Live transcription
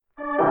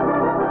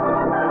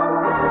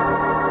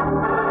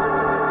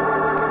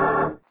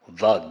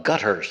The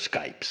Gutter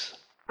Skypes.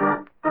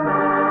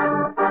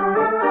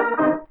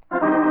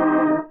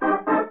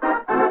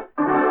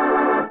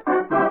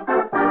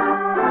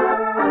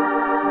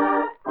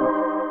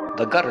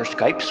 The Gutter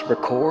Skypes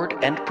record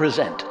and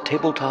present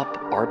tabletop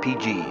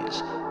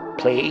RPGs,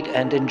 played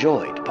and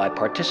enjoyed by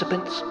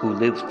participants who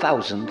live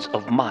thousands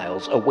of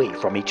miles away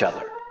from each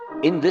other.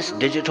 In this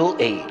digital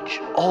age,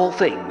 all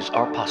things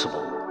are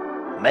possible.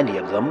 Many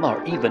of them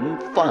are even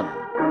fun.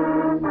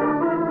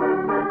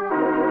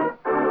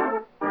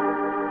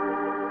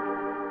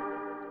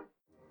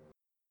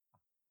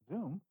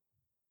 Zoom?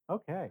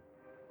 Okay.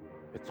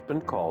 It's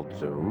been called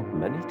Zoom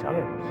many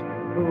times.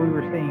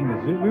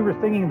 Yeah. We were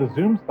singing the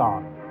Zoom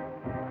song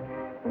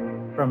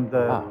from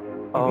the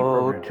TV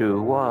program.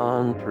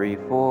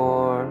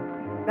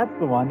 02134. That's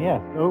the one,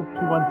 yes.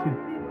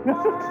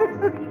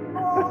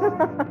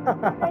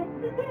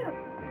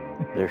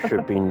 0212. There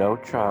should be no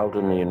child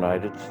in the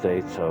United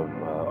States of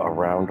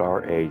around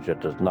our age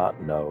that does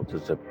not know the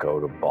zip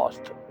code of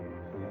Boston.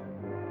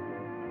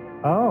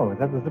 Oh, is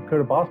that the zip code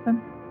of Boston?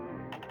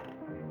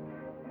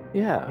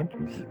 Yeah.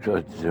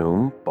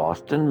 Zoom,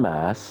 Boston,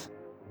 Mass.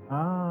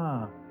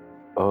 Ah.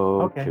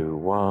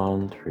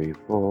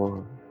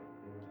 02134.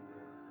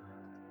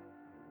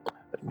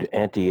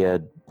 Auntie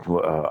Ed,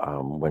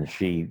 when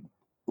she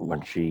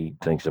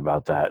thinks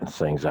about that and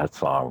sings that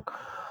song,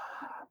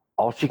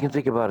 all she can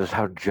think about is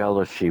how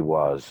jealous she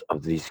was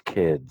of these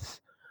kids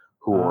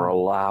who were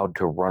allowed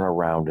to run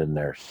around in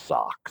their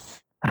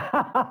socks.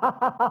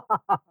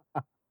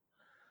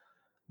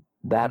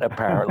 That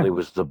apparently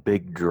was the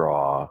big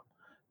draw,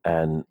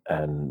 and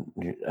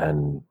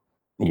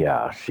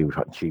yeah,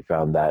 she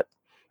found that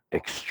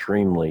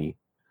extremely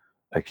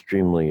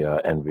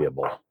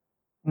enviable.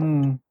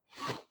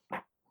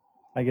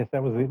 I guess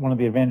that was one of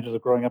the advantages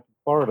of growing up in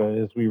Florida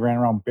is we ran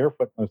around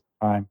barefoot most of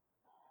the time.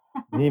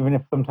 Even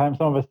if sometimes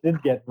some of us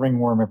did get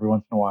ringworm every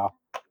once in a while.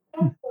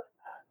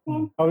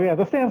 Oh yeah,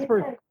 the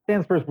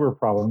sandspurs were a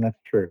problem.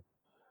 That's true.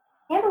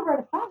 Amber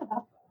wrote a song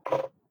about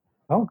that.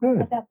 Oh,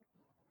 good.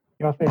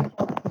 You want to say?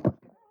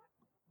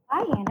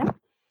 Hi, Anna.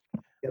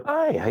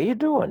 Hi, how you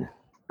doing?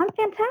 I'm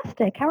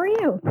fantastic. How are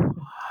you?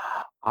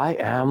 I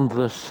am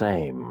the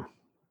same.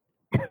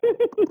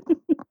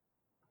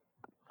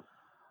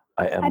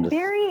 I'm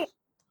very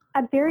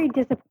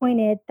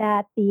disappointed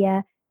that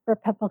the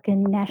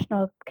Republican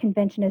National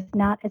Convention is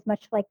not as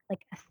much like a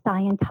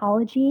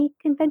Scientology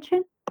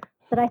convention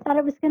that I thought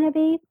it was going to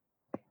be.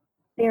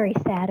 Very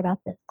sad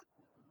about this.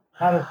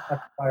 Not as much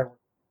fireworks.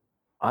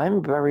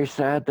 I'm very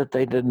sad that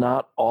they did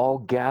not all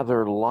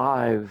gather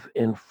live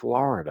in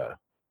Florida.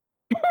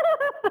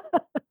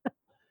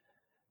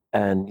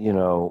 And,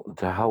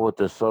 to hell with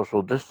this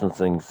social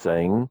distancing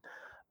thing,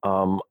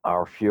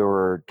 our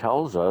Fuhrer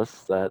tells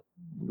us that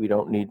we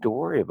don't need to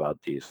worry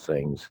about these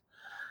things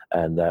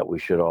and that we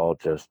should all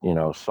just,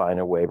 sign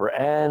a waiver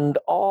and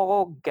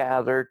all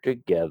gather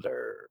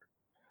together.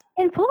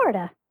 In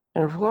Florida.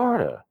 In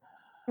Florida.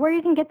 Where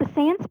you can get the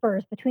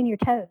sandspurs between your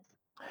toes.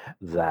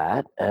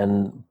 That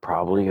and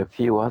probably a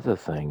few other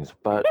things,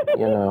 but,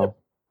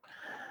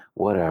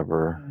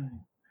 whatever.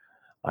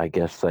 I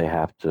guess they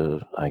have to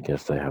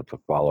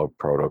follow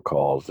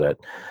protocols that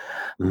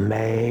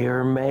may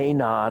or may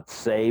not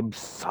save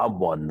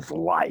someone's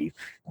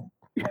life.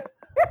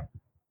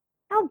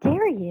 How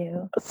dare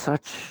you?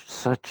 Such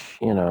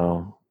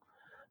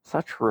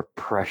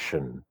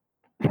repression.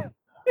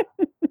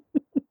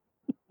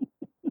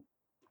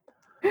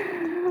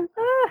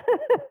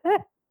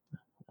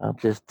 I'll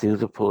just do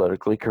the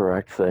politically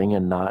correct thing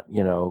and not,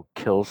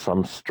 kill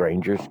some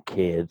stranger's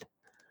kid.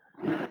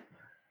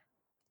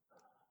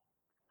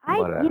 I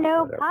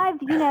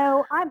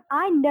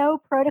know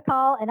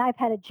protocol, and I've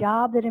had a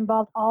job that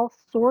involved all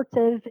sorts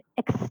of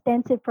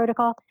extensive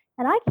protocol,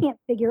 and I can't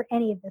figure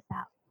any of this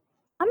out.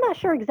 I'm not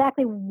sure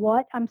exactly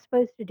what I'm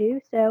supposed to do,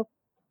 so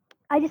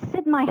I just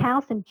sit in my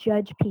house and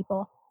judge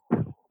people.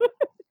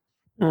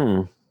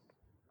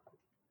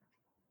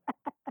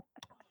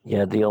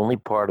 Yeah, the only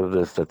part of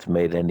this that's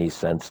made any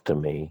sense to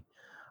me,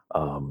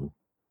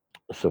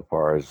 so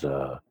far as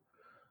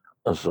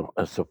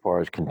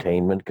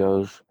containment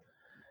goes,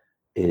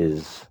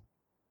 is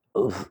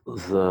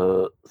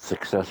the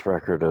success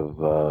record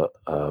of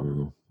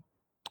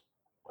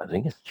I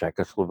think it's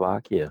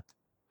Czechoslovakia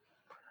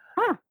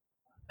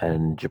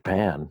and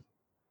Japan.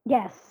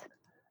 Yes.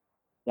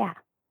 Yeah.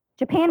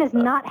 Japan is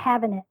not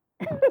having it.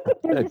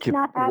 They're just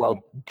not having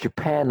it.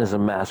 Japan is a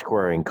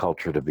mask-wearing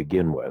culture to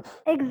begin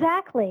with.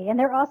 Exactly. And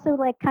they're also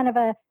like kind of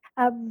a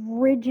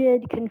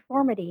rigid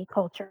conformity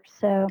culture.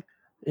 So.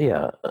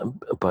 Yeah,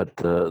 but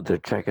the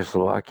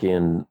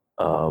Czechoslovakian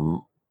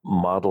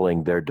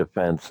modeling their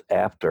defense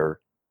after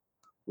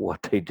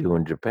what they do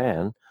in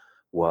Japan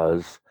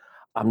was,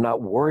 I'm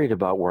not worried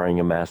about wearing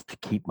a mask to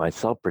keep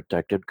myself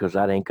protected because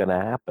that ain't going to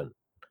happen.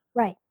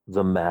 Right.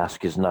 The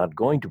mask is not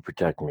going to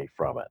protect me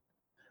from it.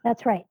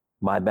 That's right.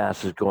 My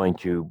mask is going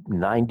to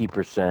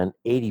 90%,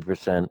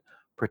 80%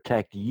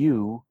 protect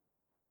you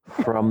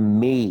from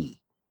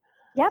me.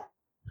 Yep.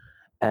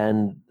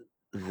 And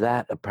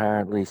that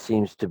apparently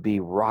seems to be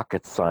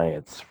rocket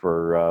science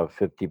for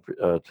 50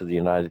 to the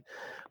United.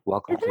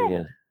 Welcome to Isn't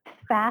it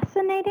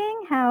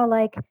fascinating how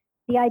like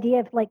the idea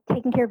of like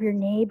taking care of your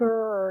neighbor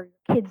or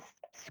kids'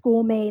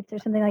 schoolmates or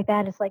something like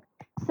that is like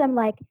some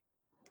like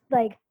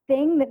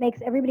thing that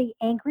makes everybody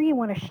angry and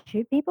want to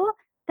shoot people?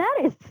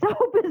 That is so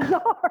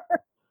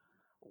bizarre.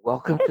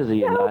 Welcome It's to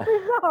the so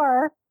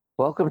bizarre.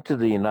 Welcome to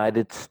the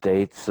United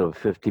States of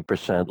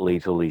 50%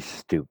 lethally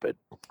stupid.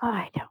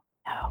 I don't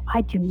know.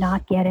 I do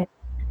not get it.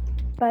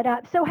 But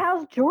so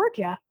how's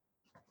Georgia?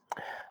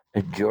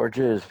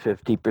 Georgia is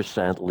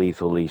 50%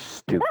 lethally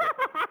stupid.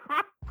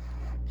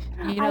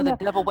 You know the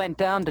devil went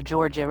down to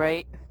Georgia,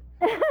 right?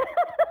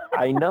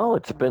 I know,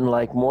 it's been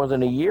like more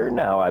than a year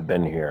now I've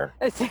been here.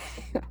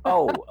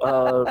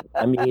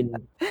 I mean...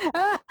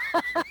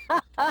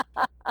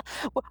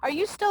 Are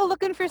you still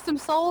looking for some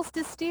souls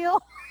to steal?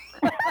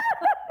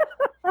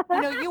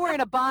 You know, you were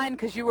in a bind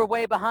because you were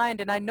way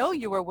behind, and I know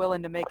you were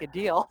willing to make a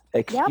deal.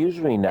 Excuse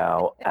me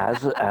now,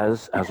 as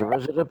a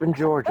resident in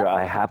Georgia,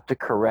 I have to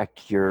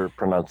correct your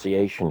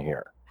pronunciation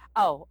here.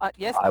 Oh,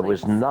 yes, please. I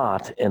was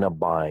not in a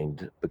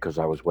bind because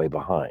I was way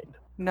behind.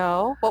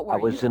 No, what were you?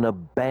 I was in a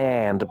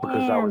band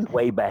because I was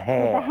way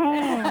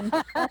behind.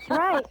 That's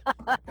right.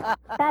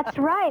 That's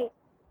right.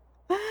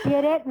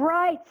 Get it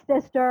right,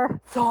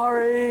 sister.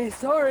 Sorry.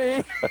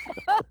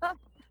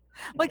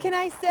 What can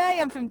I say?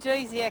 I'm from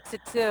Jersey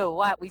Exit 2.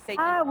 What? We say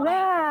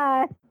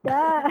yeah.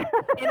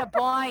 In a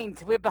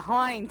bind. We're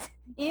behind.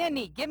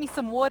 Annie, get me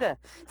some water.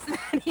 Some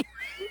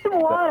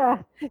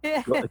water.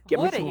 Yeah. Give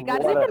water. Me some You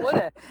got water. some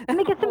water. Let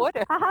me get some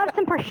water. I have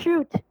some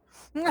prosciutto.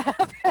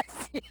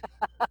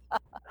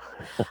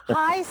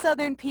 Hi,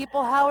 Southern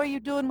people. How are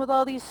you doing with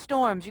all these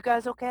storms? You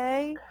guys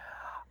okay?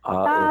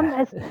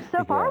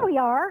 So far we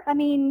are. I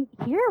mean,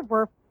 here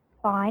we're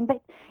fine, but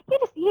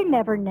you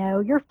never know.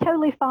 You're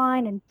totally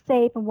fine and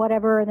safe and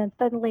whatever, and then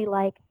suddenly,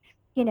 like,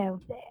 you know,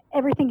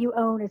 everything you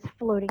own is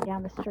floating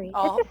down the street.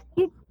 Oh. It's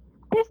just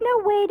there's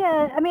no way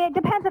to. I mean, it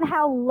depends on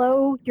how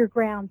low your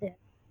ground is.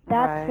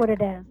 That's what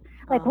it is.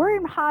 Like we're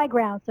in high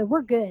ground, so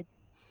we're good.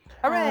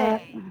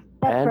 Hooray!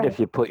 And right. if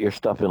you put your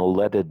stuff in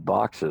leaded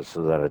boxes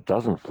so that it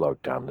doesn't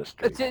float down the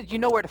street. You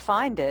know where to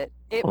find it.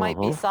 It might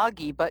be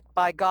soggy, but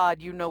by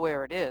God, you know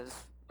where it is,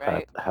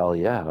 right? Hell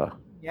yeah.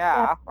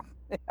 Yeah.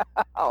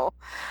 Well,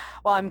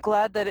 I'm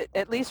glad that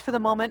at least for the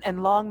moment,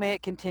 and long may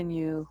it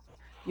continue,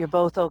 you're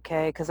both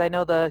okay. Because I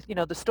know the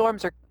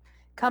storms are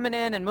coming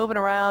in and moving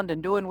around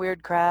and doing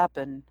weird crap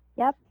and.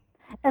 Yep.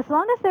 As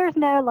long as there's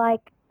no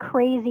like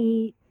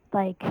crazy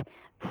like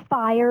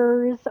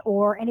fires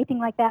or anything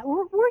like that,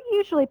 we're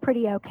usually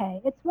pretty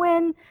okay. It's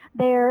when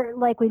they're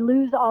like we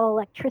lose all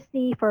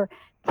electricity for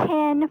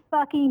 10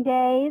 fucking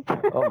days.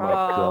 Oh my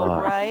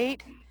God.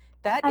 Right?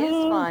 That is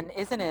fun,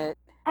 isn't it?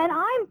 And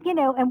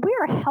and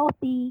we're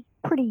healthy,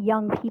 pretty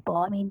young people.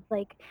 I mean,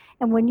 like,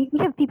 and when you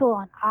have people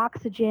on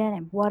oxygen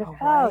and what,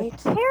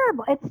 it's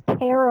terrible. It's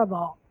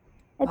terrible.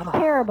 It's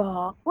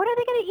terrible. What are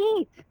they going to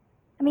eat?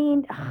 I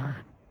mean,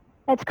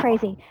 that's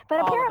crazy.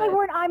 But apparently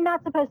I'm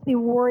not supposed to be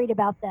worried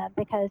about them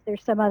because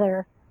there's some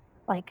other,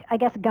 like, I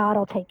guess God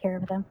will take care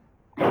of them.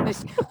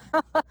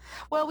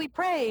 Well, we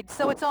prayed,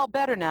 so it's all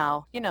better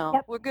now. You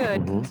know, we're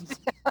good.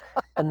 Mm-hmm.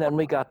 And then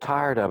we got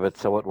tired of it,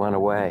 so it went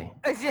away.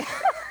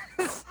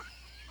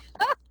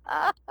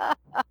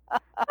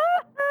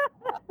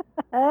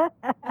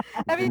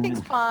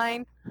 Everything's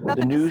fine.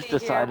 The news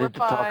decided to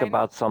talk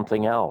about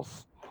something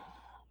else.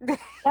 Yep.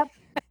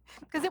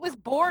 Because it was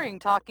boring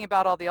talking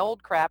about all the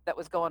old crap that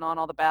was going on,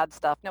 all the bad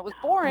stuff. And it was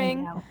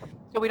boring.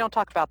 So we don't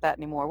talk about that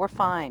anymore. We're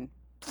fine.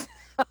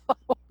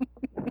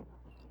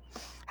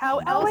 How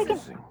else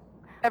is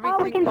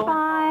everything we can going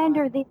find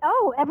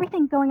on?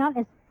 Everything going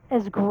on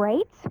is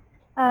great.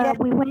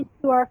 We went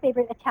to our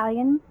favorite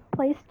Italian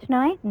place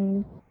tonight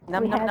and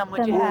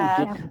what'd you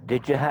have?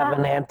 Did you have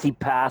an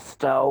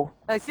antipasto?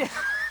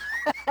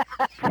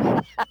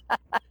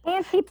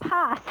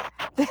 Antipasto.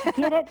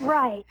 Get it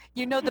right.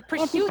 You know the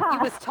prosciutto he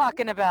was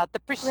talking about. The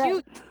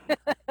prosciutto.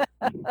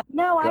 Right.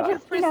 No, I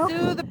just the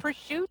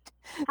prosciutto.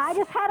 I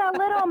just had a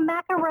little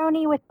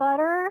macaroni with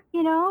butter,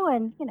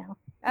 and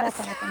that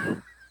kind of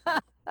thing.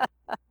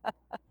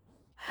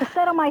 To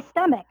settle my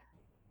stomach,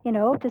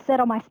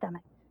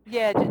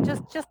 Yeah,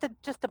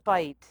 just a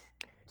bite.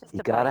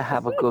 You gotta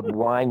have a good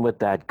wine with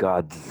that,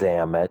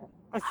 goddamn it.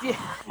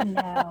 I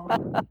know.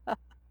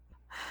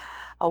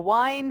 A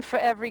wine for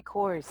every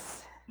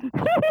course. Man,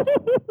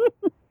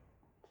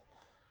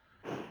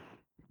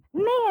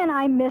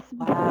 I miss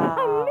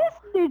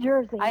New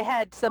Jersey. I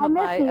had some of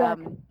my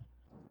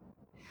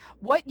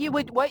what you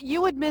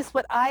would miss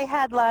what I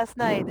had last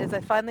night is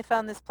I finally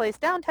found this place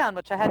downtown,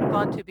 which I hadn't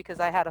gone to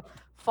because I had a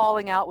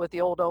falling out with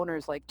the old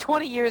owners like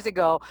 20 years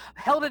ago.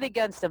 Held it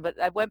against them,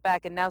 but I went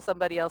back and now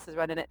somebody else is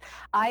running it.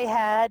 I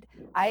had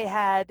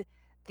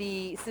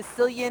the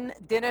Sicilian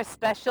dinner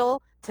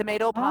special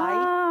tomato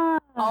pie.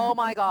 Oh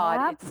my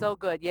God, It's so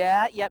good.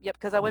 Yeah, yep,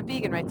 because I went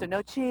vegan, right? So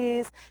no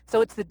cheese. So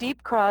it's the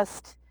deep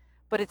crust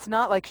but it's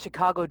not like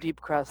Chicago deep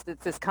crust.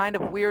 It's this kind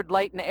of weird,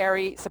 light and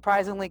airy,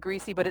 surprisingly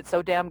greasy, but it's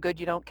so damn good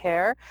you don't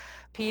care.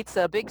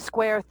 Pizza, big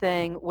square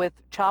thing with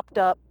chopped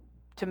up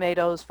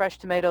tomatoes, fresh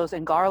tomatoes,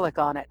 and garlic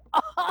on it.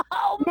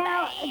 Oh,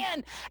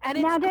 man! And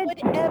it's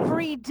good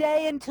every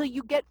day until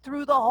you get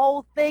through the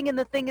whole thing, and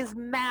the thing is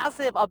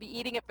massive. I'll be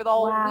eating it for the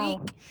whole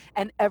week,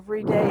 and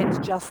every day it's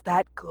just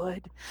that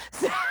good.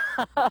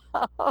 Now,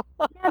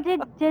 did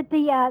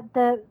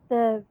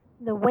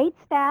the wait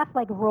staff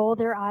like roll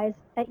their eyes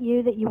at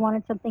you that you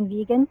wanted something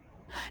vegan?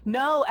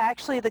 No,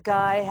 actually, the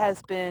guy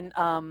has been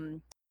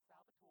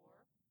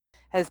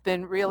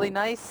really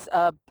nice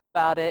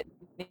about it.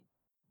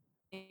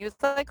 He was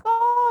like,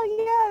 oh,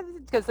 yeah,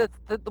 because that's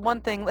the one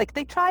thing. Like,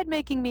 they tried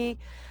making me,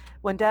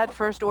 when Dad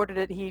first ordered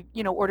it, he,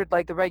 ordered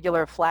like the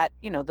regular flat,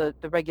 the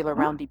regular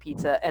roundy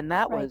pizza, and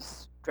that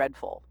was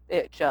dreadful.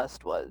 It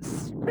just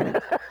was.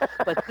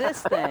 But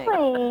this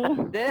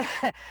thing, this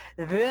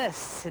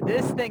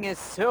thing is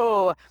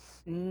so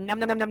num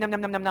num num num num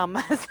num num num.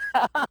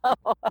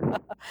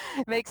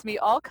 It makes me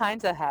all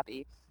kinds of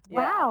happy. Yeah.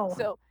 Wow.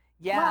 So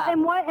yeah.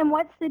 Well, and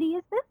what city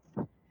is this?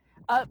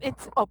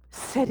 It's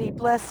city,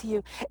 bless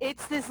you.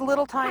 It's this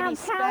little tiny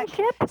speck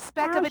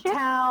of a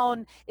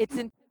town. It's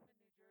in.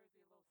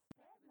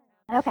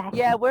 Okay.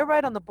 Yeah, we're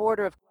right on the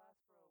border of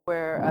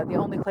where the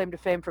only claim to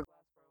fame for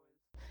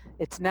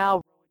it's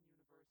now.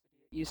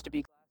 It used to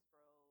be.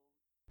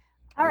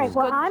 All right.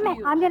 Well,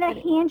 I'm going to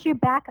hand you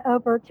back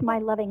over to my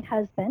loving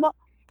husband. Well,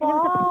 and it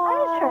was a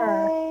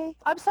pleasure.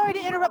 I'm sorry to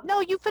interrupt.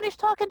 No, you finished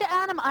talking to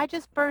Adam. I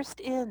just burst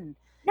in.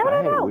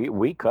 No.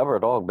 We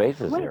covered all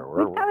bases here.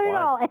 We covered it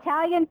all.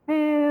 Italian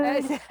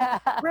food,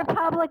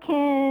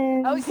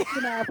 Republicans,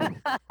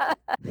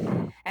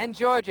 And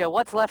Georgia,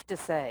 what's left to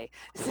say?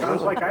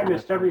 Sounds like I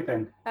missed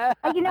everything. I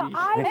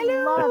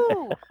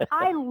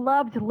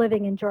loved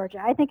living in Georgia.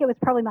 I think it was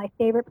probably my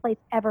favorite place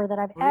ever that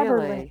I've ever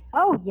lived.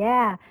 Oh,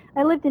 yeah.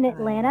 I lived in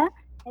Atlanta.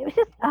 It was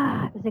just,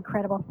 it was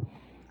incredible.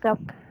 So.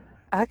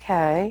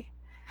 Okay.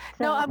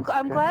 No,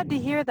 I'm glad to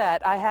hear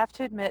that. I have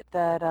to admit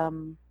that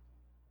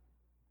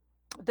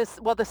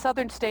the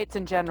southern states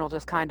in general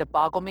just kind of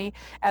boggle me,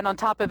 and on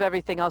top of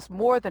everything else,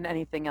 more than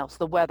anything else,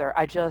 the weather.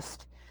 I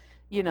just,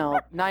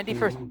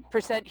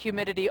 90%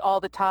 humidity all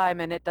the time,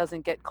 and it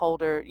doesn't get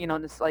colder.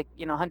 And it's like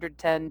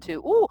 110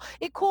 to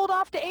it cooled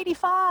off to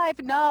 85.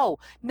 No,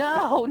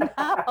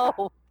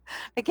 I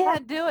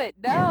can't do it.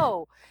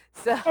 No.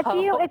 So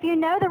if you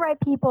know the right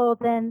people,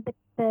 then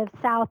the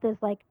South is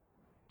like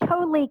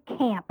totally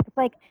camp. It's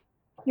like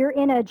you're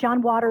in a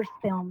John Waters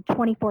film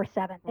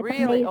 24/7.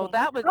 Really? Amazing. Oh,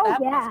 that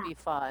must be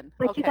fun.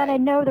 But you got to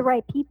know the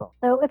right people.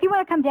 So if you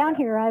want to come down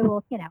here, I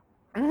will,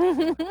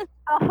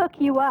 I'll hook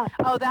you up.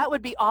 Oh, that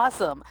would be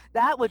awesome.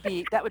 That would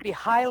be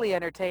highly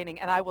entertaining,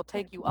 and I will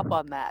take you up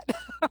on that.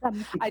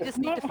 I just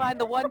need to find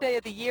the one day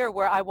of the year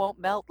where I won't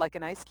melt like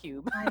an ice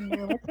cube. I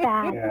know, it's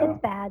bad. Yeah.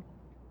 It's bad.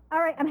 All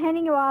right, I'm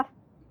handing you off.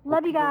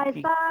 Love you guys.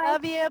 Bye.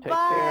 Love you. Take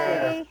Bye.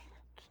 Care.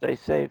 Stay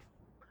safe.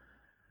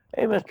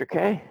 Hey, Mr.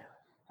 K.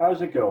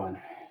 How's it going?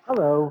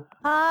 Hello.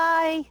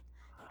 Hi.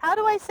 How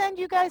do I send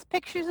you guys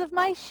pictures of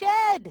my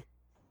shed?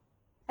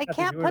 I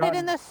can't put it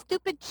in the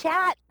stupid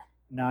chat.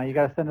 No, you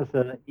got to send us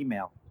an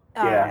email.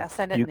 All right, I'll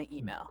send it in the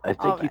email. I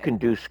think you can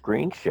do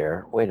screen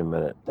share. Wait a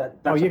minute. That's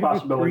a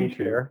possibility can do screen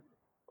share.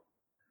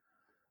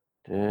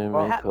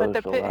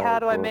 How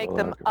do I make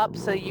them up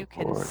so you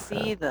can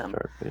see them?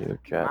 Video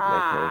chat,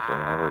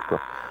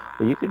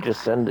 well, you can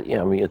just send it.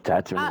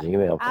 Attach them as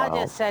email files. I'll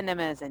just send them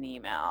as an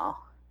email.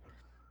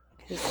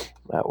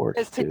 That works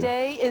Because too.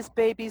 today is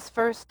baby's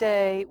first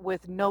day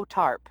with no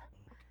tarp,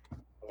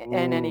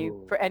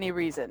 for any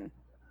reason.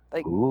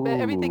 Like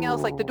everything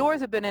else, like the doors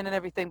have been in and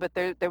everything, but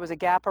there was a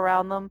gap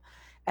around them.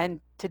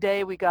 And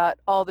today we got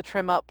all the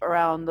trim up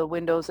around the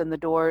windows and the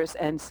doors.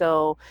 And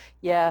so,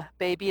 yeah,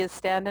 baby is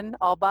standing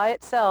all by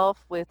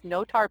itself with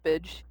no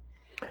tarpage.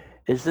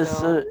 Is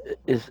this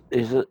is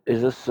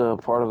this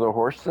part of the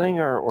horse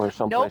thing or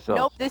someplace else?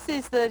 Nope. This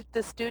is the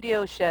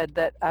studio shed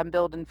that I'm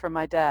building for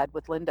my dad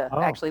with Linda. Oh.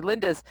 Actually,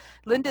 Linda's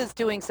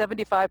doing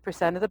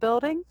 75% of the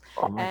building,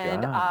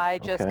 and God. I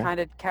just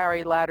kind of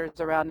carry ladders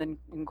around and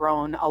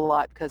groan a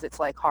lot because it's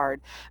like hard.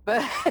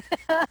 But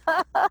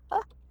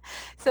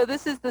so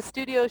this is the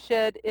studio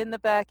shed in the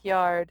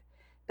backyard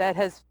that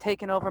has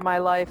taken over my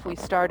life.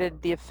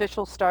 The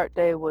official start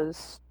day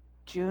was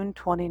June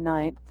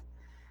 29th.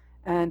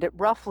 And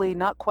roughly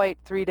not quite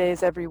 3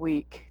 days every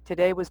week.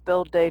 Today was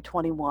build day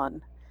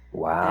 21.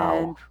 Wow.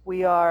 And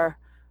we are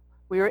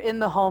in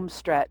the home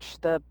stretch.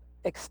 The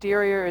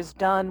exterior is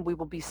done. We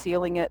will be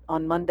sealing it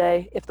on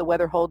Monday if the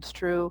weather holds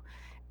true.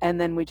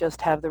 And then we just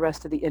have the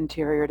rest of the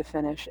interior to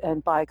finish.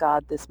 And by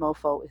God, this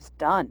mofo is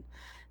done.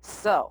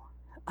 So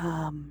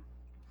I'm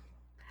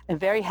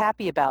very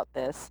happy about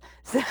this.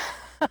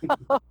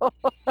 But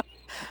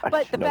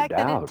the fact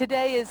that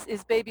today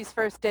is baby's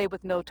first day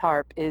with no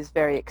tarp is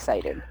very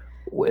exciting.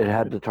 It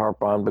had the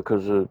tarp on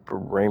because of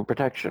rain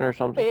protection or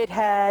something? It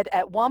had,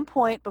 at one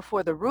point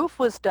before the roof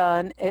was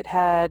done, it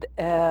had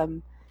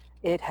an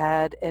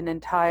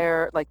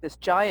entire, like this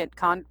giant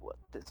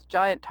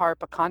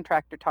tarp, a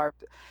contractor tarp,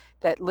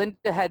 that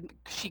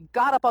she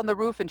got up on the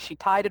roof and she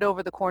tied it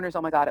over the corners.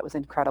 Oh my God, it was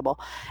incredible.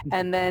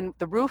 And then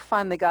the roof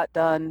finally got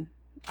done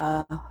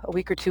a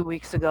week or 2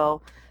 weeks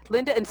ago.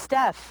 Linda and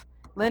Steph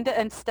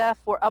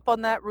were up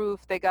on that roof.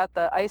 They got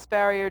the ice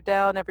barrier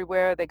down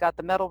everywhere. They got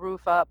the metal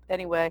roof up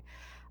anyway.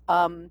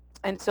 And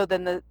so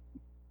then the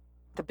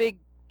big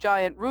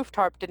giant roof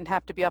tarp didn't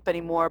have to be up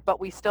anymore, but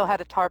we still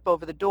had a tarp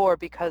over the door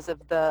because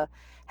of the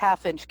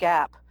 1/2-inch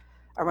gap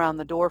around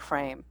the door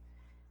frame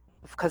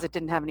because it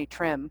didn't have any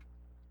trim.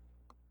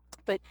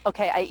 But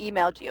okay, I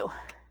emailed you.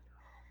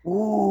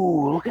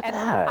 Ooh, look at And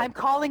that. I'm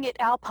calling it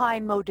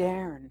Alpine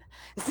Moderne.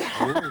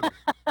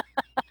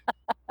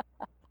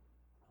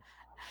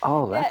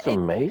 Oh, that's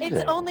amazing.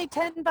 It's only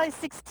 10 by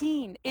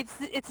 16.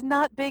 It's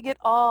not big at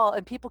all,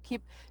 and people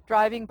keep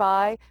driving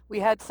by.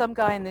 We had some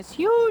guy in this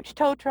huge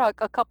tow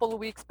truck a couple of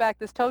weeks back.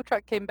 This tow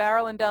truck came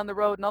barreling down the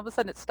road, and all of a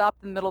sudden it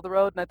stopped in the middle of the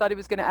road, and I thought he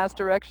was going to ask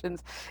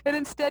directions. And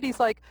instead he's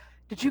like,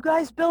 "Did you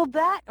guys build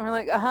that?" And we're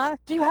like, "Uh-huh.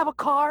 Do you have a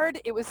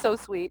card?" It was so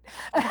sweet.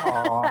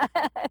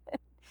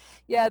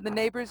 Yeah, the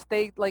neighbors,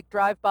 they like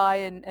drive by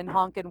and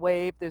honk and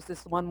wave. There's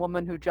this one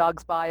woman who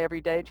jogs by every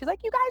day, and she's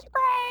like, "You guys are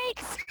great.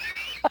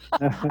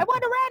 I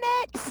want to rent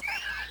it."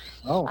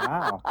 Oh,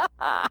 wow.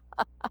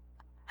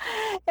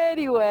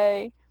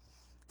 Anyway,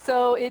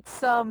 so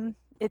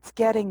it's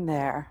getting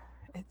there.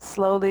 It's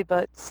slowly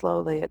but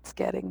slowly it's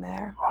getting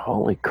there.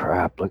 Holy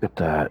crap, look at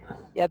that.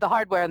 Yeah, the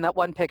hardware in that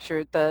one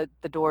picture, the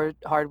door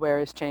hardware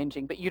is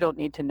changing, but you don't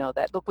need to know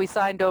that. Look, we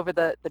signed over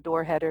the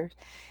door headers.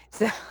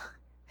 So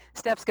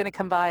Steph's going to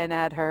come by and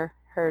add her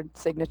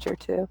signature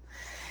too.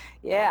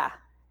 Yeah.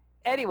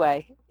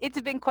 Anyway,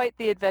 it's been quite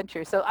the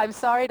adventure. So I'm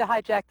sorry to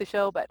hijack the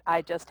show, but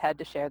I just had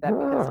to share that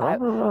because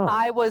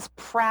I was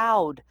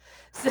proud.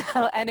 So,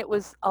 and it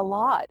was a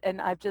lot.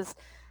 And I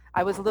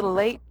was a little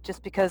late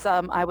just because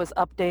I was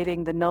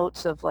updating the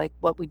notes of like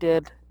what we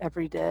did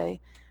every day.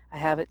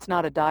 It's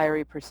not a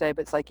diary per se,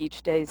 but it's like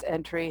each day's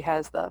entry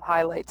has the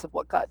highlights of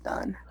what got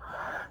done.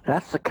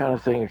 That's the kind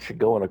of thing that should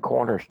go in a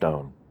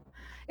cornerstone.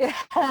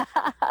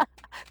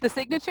 The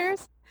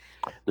signatures?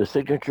 The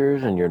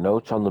signatures and your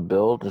notes on the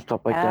build and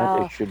stuff like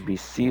that, it should be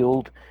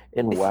sealed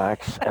in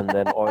wax and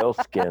then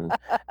oilskin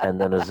and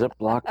then a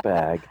Ziploc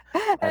bag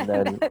and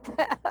then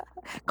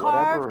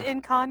carved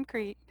in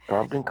concrete.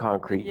 Carved in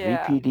concrete,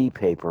 Yeah. VPD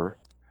paper.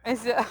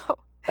 So,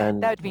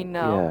 And that would be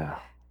no. Yeah.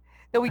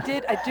 Though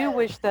I do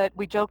wish that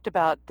we joked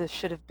about this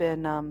should have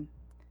been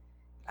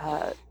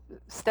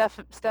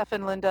Steph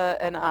and Linda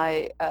and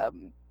I.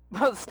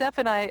 Well, Steph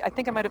and I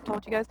think I might have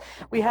told you guys,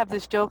 we have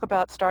this joke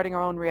about starting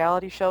our own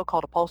reality show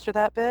called Upholster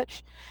That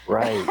Bitch.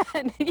 Right.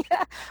 And,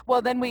 yeah.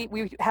 Well, then we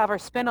have our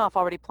spin-off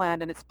already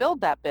planned, and it's Build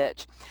That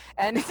Bitch.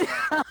 And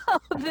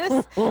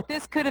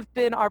this could have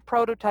been our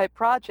prototype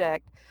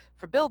project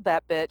for Build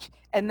That Bitch.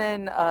 And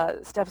then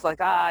Steph's like,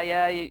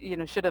 yeah, you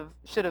know, should have,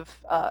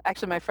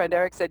 actually my friend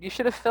Eric said, you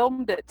should have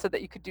filmed it so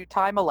that you could do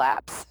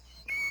time-elapse.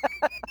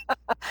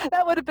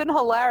 That would have been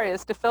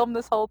hilarious to film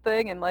this whole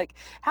thing and like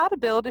how to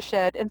build a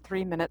shed in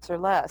 3 minutes or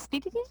less.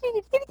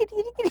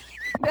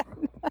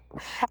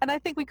 And I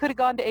think we could have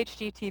gone to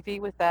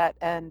HGTV with that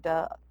and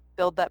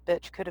Build That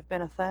Bitch could have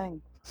been a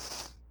thing.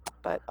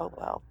 But oh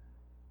well.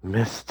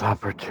 Missed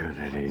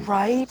opportunity.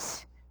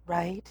 Right.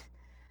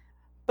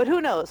 But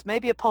who knows?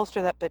 Maybe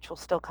Upholster That Bitch will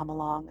still come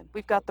along. And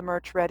we've got the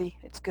merch ready.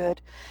 It's good.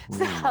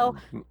 So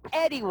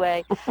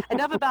anyway,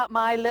 enough about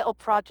my little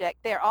project.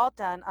 They're all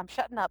done. I'm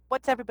shutting up.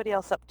 What's everybody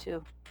else up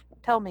to?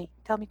 Tell me.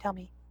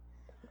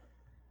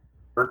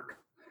 Work.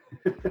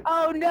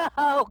 Oh, no.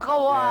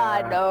 Go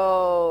on.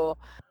 No.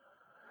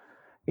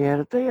 Yeah,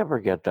 did they ever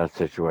get that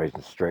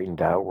situation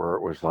straightened out where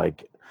it was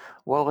like,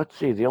 well, let's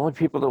see, the only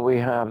people that we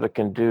have that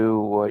can do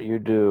what you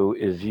do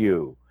is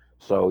you.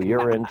 So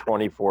you're in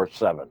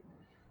 24/7.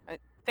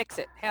 Fix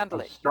it. Handle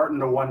I'm it. starting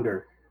to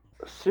wonder.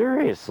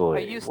 Seriously.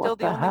 Are you still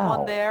the only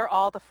one there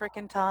all the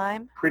frickin'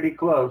 time? Pretty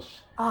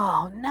close.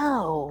 Oh,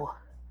 no.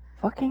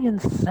 Fucking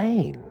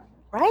insane.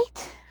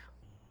 Right?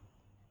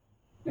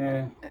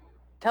 Yeah.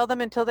 Tell them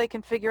until they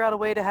can figure out a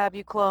way to have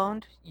you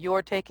cloned,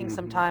 you're taking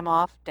some time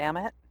off. Damn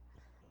it.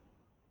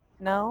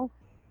 No?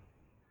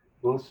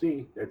 We'll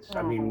see.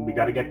 We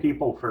got to get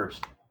people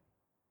first.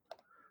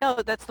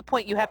 No, that's the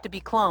point. You have to be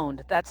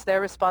cloned. That's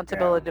their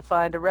responsibility to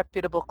find a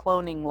reputable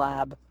cloning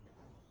lab.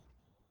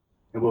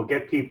 And we'll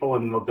get people,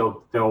 and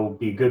they'll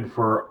be good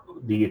for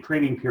the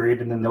training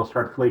period, and then they'll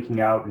start flaking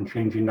out and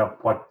changing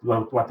up what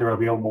they're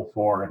available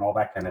for and all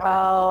that kind of thing.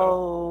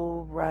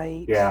 Oh,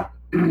 right. Yeah.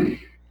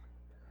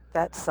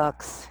 That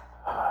sucks.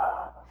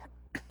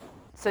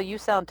 So you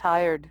sound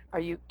tired.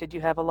 Did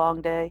you have a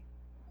long day?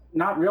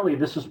 Not really.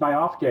 This is my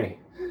off day.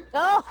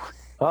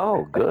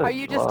 Oh, good. Are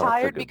you just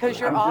tired because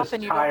you're off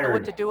and you don't know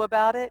what to do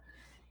about it?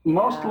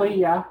 Mostly,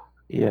 yeah.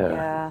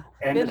 Yeah.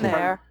 And been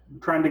there.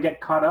 Trying to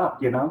get caught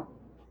up, you know?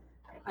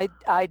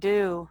 I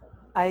do.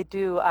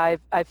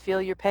 I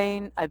feel your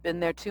pain. I've been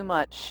there too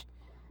much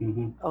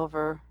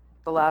over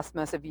the last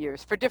mess of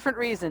years for different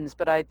reasons,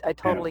 but I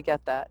totally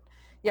get that.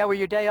 Yeah, where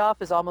your day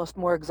off is almost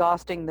more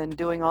exhausting than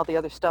doing all the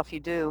other stuff you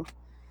do.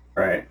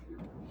 Right.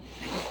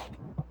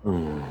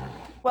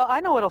 Well,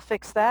 I know what'll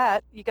fix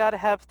that. You got to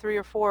have 3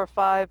 or 4 or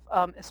 5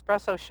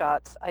 espresso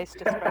shots, iced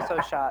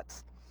espresso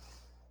shots.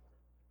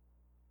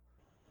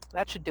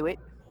 That should do it.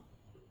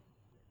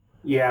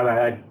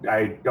 Yeah,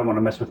 I don't want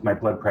to mess with my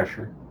blood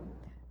pressure.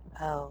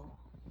 Oh.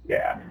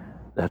 Yeah.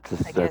 That's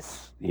a I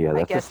guess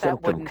symptom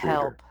that wouldn't treater.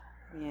 help.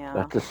 Yeah.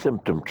 That's a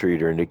symptom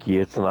treater, Nikki.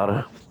 It's not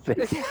a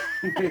fix.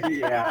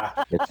 Yeah.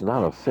 It's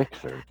not a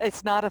fixer.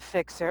 It's not a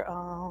fixer.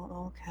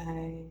 Oh,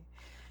 okay.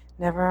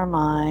 Never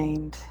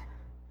mind.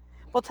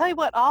 Well, tell you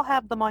what, I'll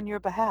have them on your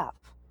behalf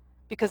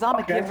because I'm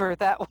a giver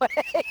that way.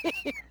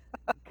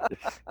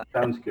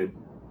 Sounds good.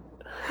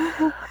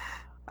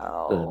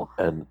 Oh.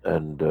 And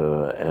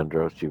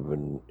Andros, you've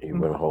been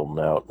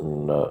holding out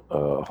and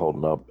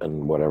holding up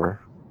and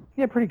whatever.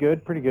 Yeah, pretty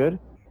good, pretty good.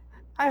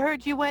 I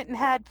heard you went and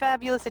had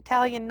fabulous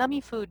Italian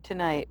nummy food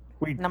tonight.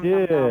 We Num,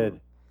 did. num,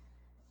 num.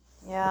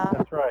 Yeah.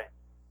 That's right.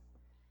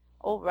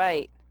 All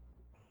right.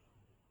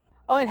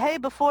 Oh, and hey,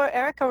 before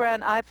Erica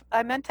ran,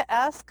 I meant to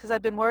ask because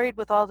I've been worried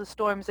with all the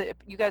storms that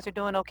you guys are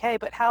doing okay.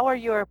 But how are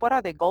what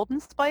are they? Golden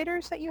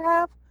spiders that you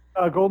have?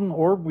 Golden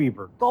orb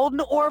weaver.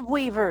 Golden orb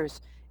weavers.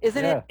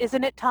 Isn't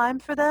it time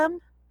for them?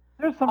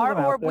 There's some Our of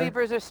them orb out there.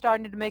 weavers are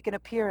starting to make an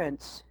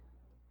appearance.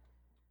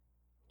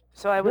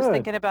 So I was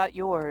thinking about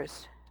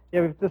yours.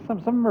 Yeah, some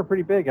of them are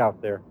pretty big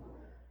out there.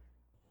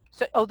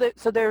 So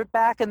so they're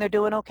back and they're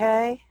doing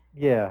okay?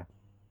 Yeah.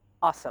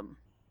 Awesome.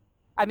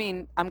 I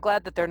mean, I'm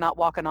glad that they're not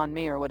walking on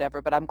me or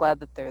whatever, but I'm glad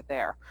that they're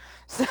there.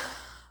 So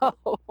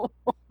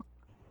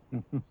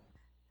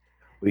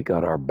We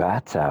got our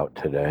bats out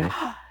today.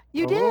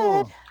 You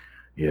did?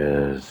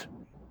 Yes.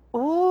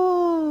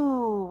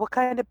 Ooh, what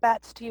kind of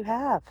bats do you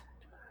have?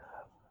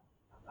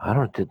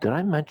 Did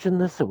I mention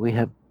this, that we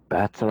have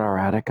bats in our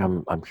attic?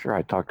 I'm sure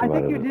I talked about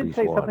it. I think you did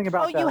say something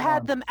about that. Oh, you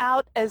had them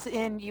out as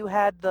in you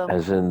had them.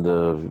 As in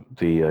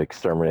the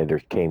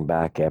exterminators came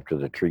back after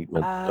the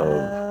treatment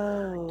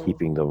of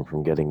keeping them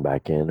from getting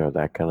back in or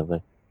that kind of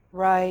thing.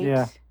 Right.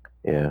 Yeah.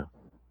 Yeah.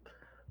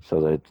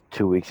 So that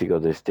 2 weeks ago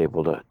they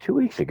stapled 2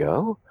 weeks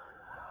ago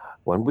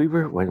when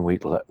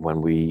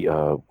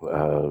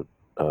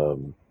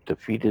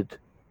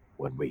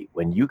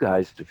you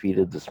guys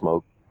defeated the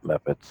smoke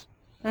mephits.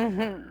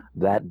 Mm-hmm.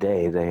 That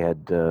day they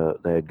had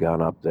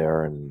gone up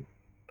there and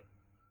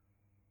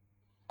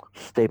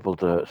stapled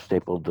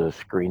the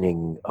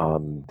screening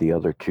on the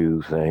other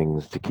 2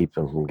 things to keep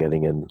them from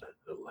getting in.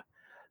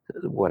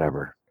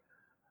 Whatever.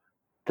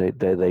 They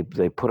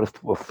put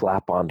a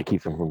flap on to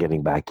keep them from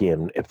getting back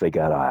in if they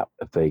got out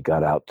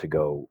to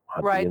go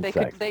hunt the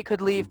insects. They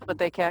could leave, but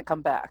they can't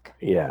come back.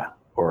 Yeah,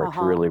 or it's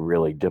really,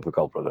 really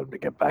difficult for them to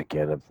get back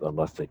in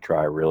unless they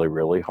try really,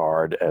 really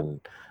hard and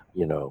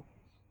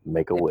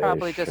make a wish.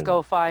 Probably just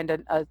go find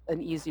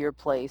an easier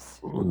place.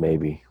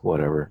 Maybe,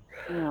 whatever.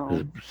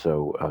 No.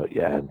 So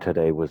and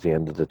today was the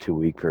end of the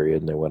 2-week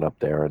period, and they went up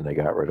there and they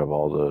got rid of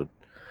all the.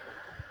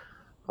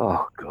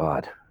 Oh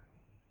God.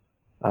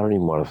 I don't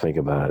even want to think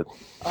about it.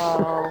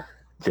 Oh,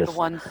 Just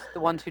the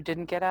ones who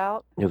didn't get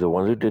out? The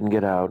ones who didn't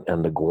get out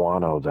and the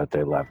guano that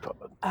they left.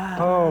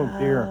 Oh,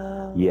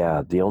 dear.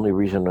 Yeah, the only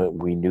reason that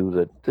we knew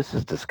that this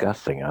is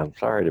disgusting. I'm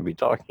sorry to be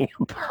talking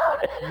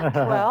about it.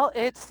 Well,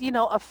 it's,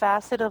 a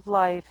facet of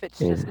life. It's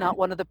just not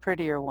one of the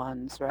prettier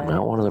ones, right?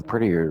 Not one of the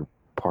prettier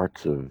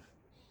parts of,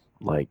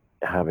 like,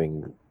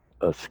 having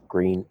a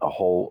screen, a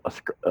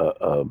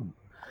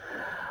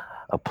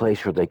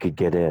place where they could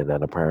get in,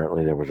 and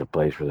apparently there was a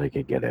place where they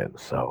could get in,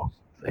 so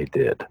they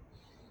did.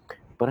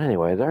 But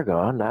anyway, they're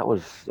gone. That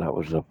was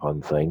a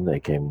fun thing. They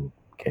came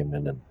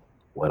in and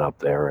went up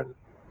there, and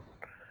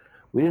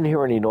we didn't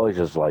hear any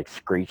noises like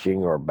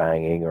screeching or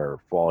banging or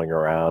falling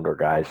around or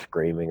guys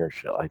screaming or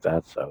shit like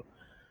that, so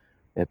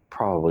it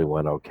probably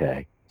went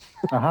okay.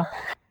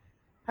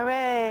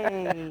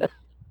 Hooray!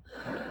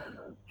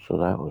 So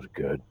that was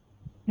good.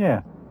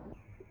 Yeah.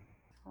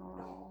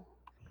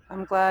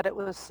 I'm glad it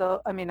was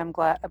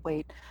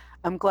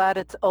I'm glad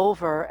it's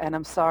over, and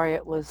I'm sorry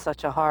it was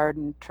such a hard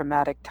and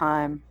traumatic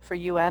time for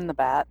you and the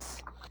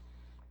bats.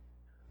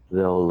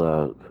 They'll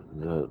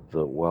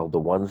the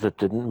ones that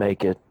didn't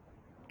make it,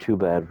 too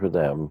bad for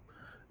them,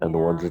 and the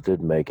ones that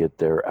did make it,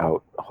 they're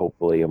out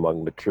hopefully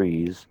among the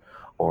trees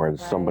or in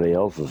somebody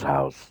else's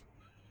house.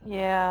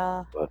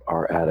 Yeah. But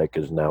our attic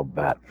is now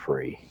bat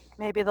free.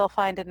 Maybe they'll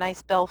find a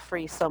nice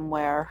belfry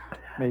somewhere.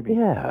 Maybe.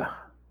 Yeah.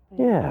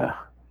 Yeah.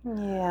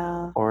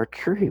 Or a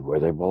tree where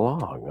they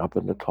belong, up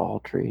in the tall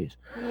trees.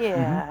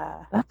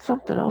 Yeah. That's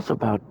something else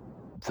about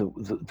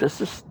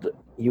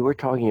you were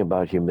talking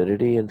about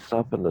humidity and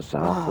stuff in the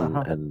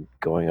south and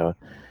going on.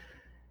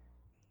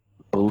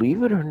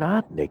 Believe it or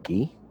not,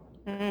 Nikki,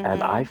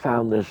 and I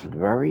found this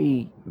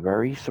very,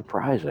 very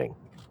surprising.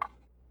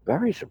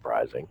 Very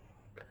surprising.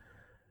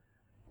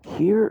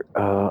 Here,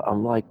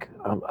 I'm like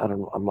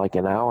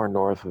an hour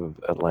north of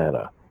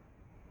Atlanta.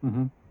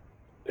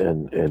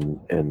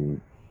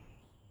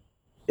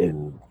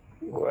 In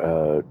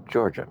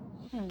Georgia.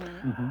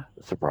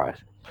 Surprise.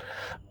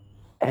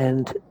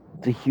 And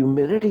the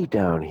humidity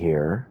down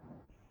here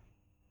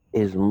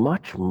is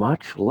much,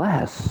 much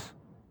less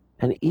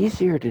and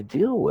easier to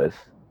deal with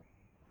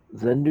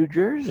than New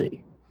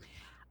Jersey.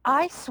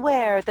 I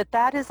swear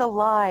that is a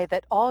lie,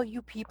 that all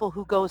you people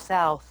who go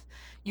south,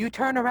 you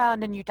turn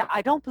around and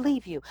I don't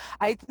believe you.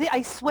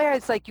 I swear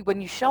it's like when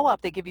you show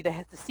up, they give you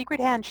the secret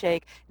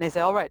handshake, and they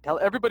say, all right, tell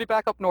everybody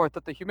back up north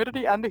that the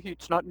humidity and the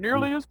heat's not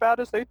nearly as bad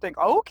as they think.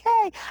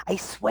 Okay. I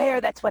swear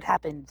that's what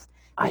happens.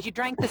 Because you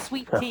drank the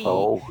sweet tea.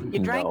 You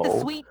drank the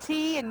sweet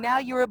tea, and now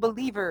you're a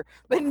believer.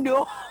 But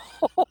no.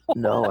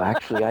 No,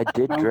 actually, I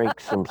did drink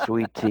some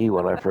sweet tea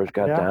when I first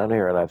got down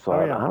here, and I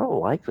thought, I don't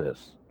like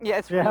this. Yeah,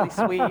 it's really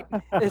sweet.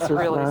 It's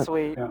really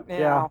sweet.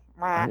 Yeah.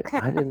 I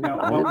didn't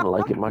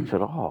like it much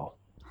at all.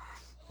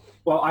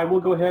 Well, I will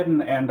go ahead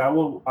and I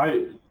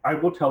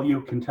will tell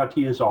you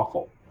Kentucky is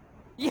awful.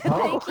 Yeah,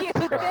 thank you.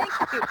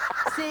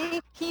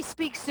 See, he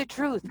speaks the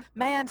truth.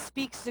 Man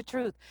speaks the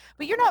truth.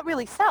 But you're not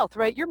really south,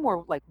 right? You're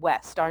more like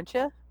west, aren't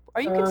you?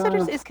 Are you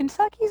considered? Is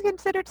Kentucky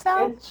considered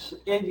south?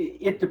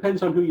 It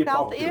depends on who you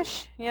talk to.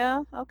 South-ish.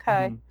 Yeah.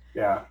 Okay.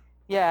 Yeah.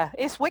 Yeah,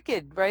 it's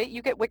wicked, right?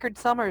 You get wicked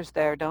summers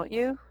there, don't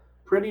you?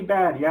 Pretty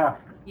bad, yeah.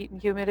 Heat and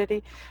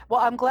humidity. Well,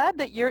 I'm glad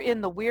that you're in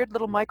the weird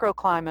little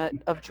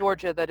microclimate of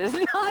Georgia that is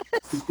not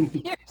as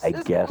fierce I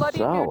as guess bloody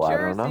so. New I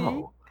Jersey. don't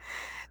know.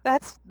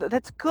 That's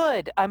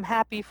good. I'm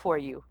happy for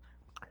you.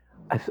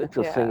 I think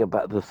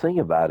the thing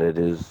about it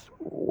is,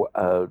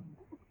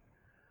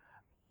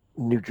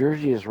 New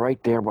Jersey is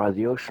right there by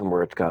the ocean,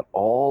 where it's got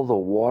all the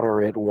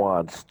water it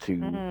wants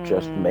to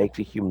just make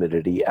the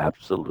humidity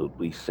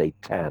absolutely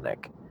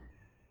satanic.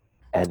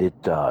 And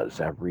it does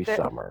every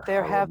summer.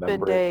 There have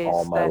been days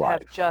that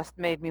have just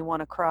made me want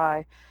to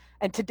cry.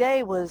 And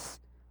today was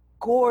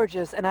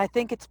gorgeous, and I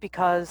think it's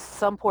because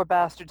some poor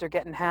bastards are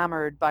getting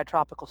hammered by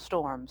tropical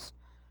storms.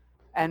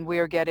 And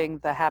we're getting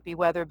the happy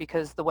weather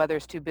because the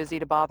weather's too busy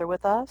to bother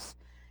with us.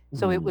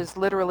 So it was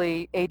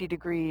literally 80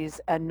 degrees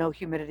and no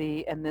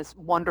humidity and this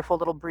wonderful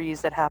little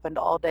breeze that happened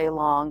all day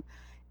long.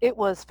 It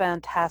was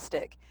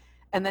fantastic.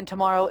 And then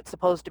tomorrow it's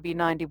supposed to be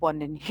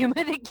 91 and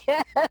humid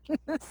again.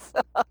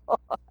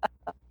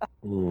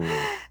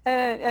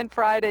 And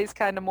Friday's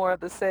kind of more of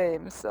the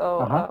same.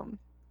 So,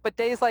 but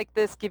days like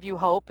this give you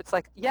hope. It's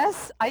like,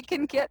 yes, I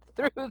can get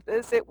through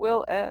this. It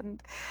will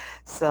end.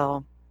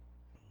 So,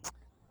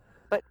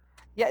 but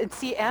yeah, and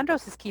see,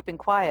 Andros is keeping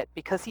quiet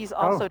because he's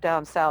also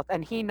down south,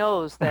 and he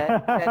knows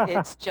that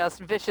it's just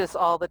vicious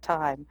all the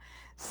time.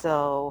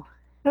 So.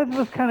 It's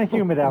just kind of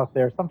humid out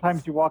there.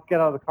 Sometimes you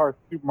get out of the car at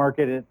the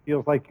supermarket and it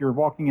feels like you're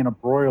walking in a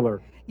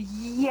broiler.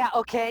 Yeah,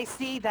 okay,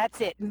 see, that's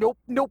it. Nope.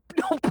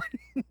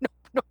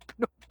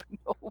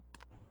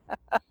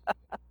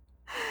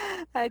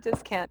 I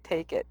just can't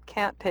take it.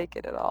 Can't take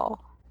it at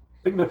all.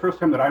 I think the first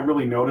time that I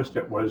really noticed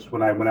it was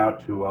when I went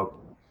out to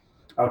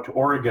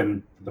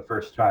Oregon for the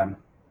first time.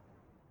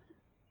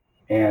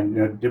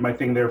 And did my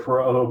thing there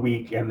for a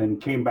week, and then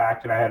came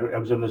back, and I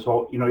was in this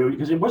whole,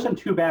 because it wasn't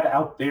too bad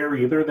out there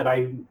either that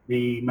I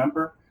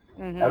remember.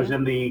 I was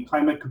in the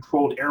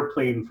climate-controlled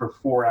airplane for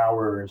 4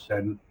 hours,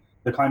 and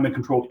the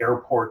climate-controlled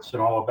airports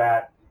and all of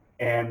that,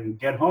 and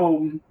get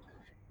home,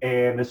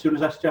 and as soon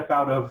as I step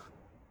out of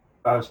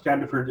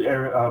Standiford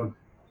Air,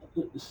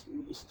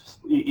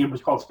 it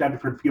was called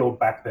Standiford Field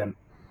back then.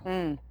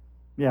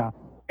 Yeah.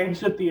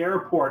 Exit the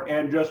airport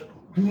and just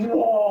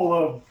wall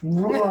of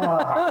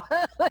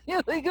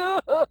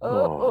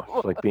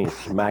it's like being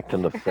smacked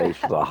in the face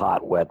with a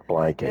hot, wet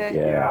blanket.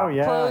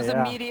 Clothes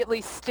immediately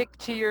stick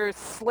to your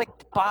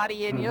slicked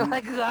body, and you're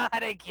like, God,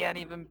 I can't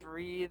even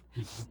breathe.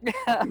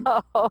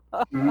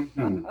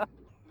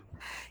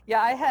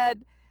 Yeah,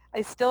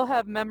 I still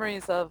have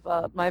memories of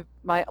my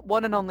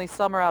one and only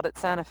summer out at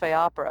Santa Fe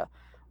Opera,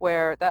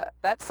 where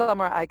that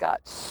summer I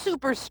got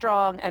super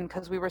strong, and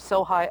because we were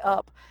so high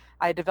up,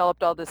 I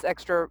developed all this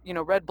extra,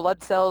 red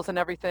blood cells and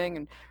everything,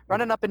 and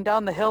running up and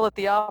down the hill at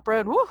the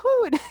opera, and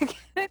woohoo!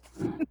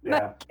 And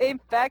I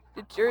came back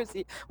to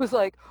Jersey, was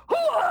like,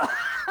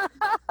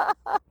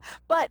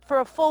 but for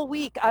a full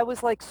week, I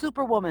was like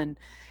Superwoman,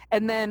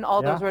 and then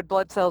all those red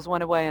blood cells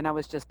went away, and I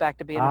was just back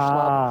to being a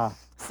schlub.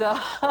 So,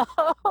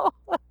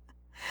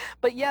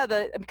 but yeah,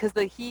 because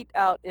the heat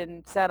out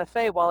in Santa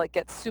Fe, while it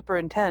gets super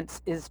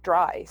intense, is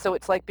dry, so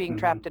it's like being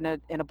trapped in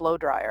a blow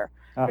dryer,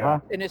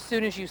 and as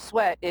soon as you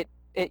sweat, it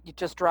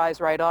just dries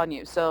right on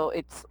you. So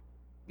it's,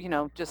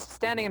 just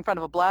standing in front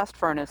of a blast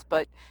furnace,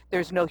 but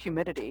there's no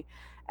humidity.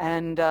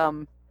 And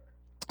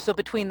so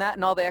between that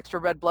and all the extra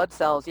red blood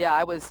cells,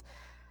 I was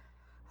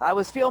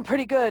feeling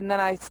pretty good. And then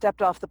I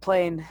stepped off the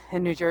plane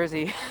in New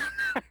Jersey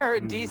or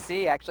in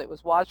DC, actually. It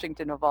was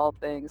Washington of all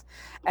things.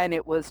 And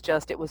it was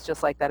just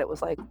like that. It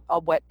was like a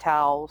wet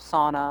towel,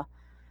 sauna.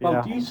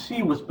 Well,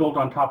 DC was built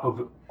on top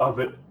of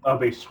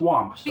a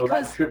swamp, so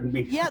that shouldn't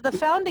be. Yeah, the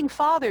founding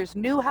fathers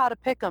knew how to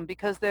pick them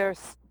because their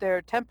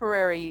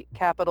temporary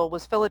capital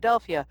was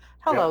Philadelphia.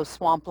 Hello,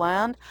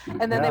 swampland.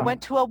 And then they went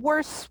to a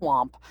worse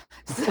swamp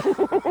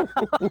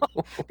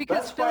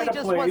because Philly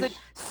just wasn't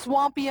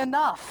swampy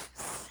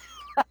enough.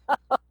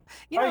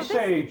 I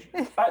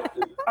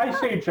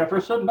say,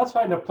 Jefferson, let's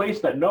find a place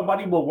that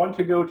nobody will want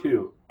to go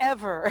to.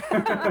 Ever.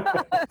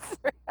 That's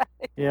right.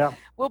 Yeah.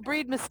 We'll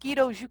breed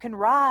mosquitoes you can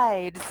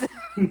ride.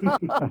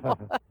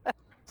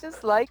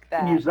 Just like You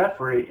can that. use that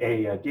for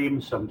a game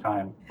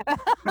sometime.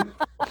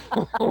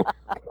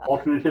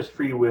 Alternate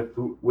history with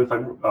the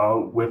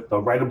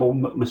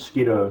writable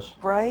mosquitoes.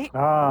 Right?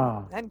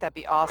 Ah. I think that'd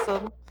be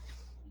awesome.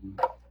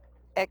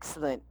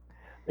 Excellent.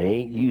 They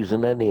ain't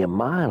using any of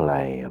my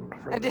land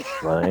for this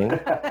thing.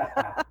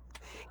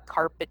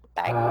 Carpet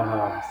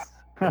baggers.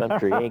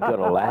 Country ain't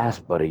gonna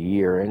last but a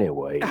year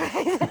anyway.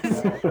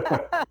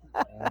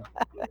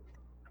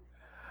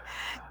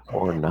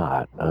 Or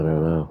not. I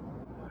don't know.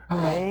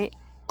 Right?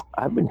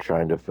 I've been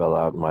trying to fill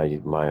out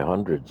my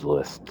hundreds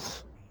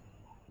lists.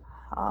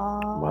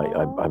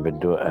 I've been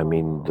doing. I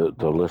mean,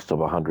 the list of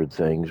 100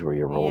 things where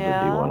you roll the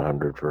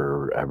D100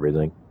 for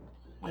everything,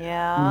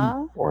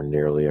 Yeah. or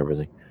nearly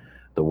everything.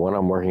 The one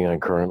I'm working on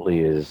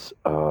currently is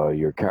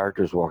your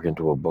characters walk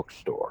into a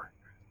bookstore.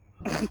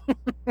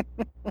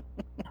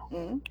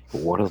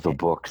 What are the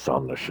books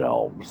on the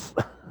shelves?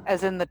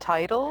 As in the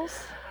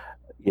titles?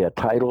 Yeah,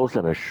 titles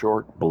and a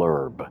short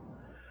blurb.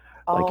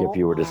 Like if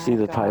you were to see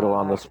the title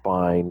on the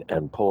spine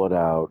and pull it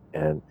out,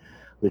 and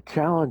the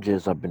challenge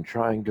is I've been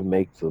trying to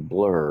make the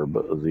blurb,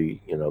 the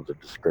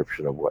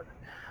description of what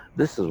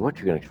this is what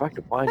you can expect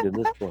to find in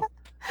this book.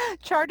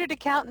 Chartered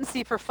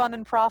accountancy for fun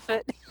and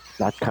profit.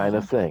 That kind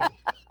of thing.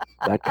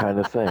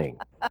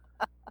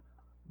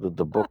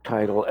 The book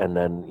title, and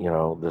then,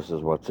 this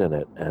is what's in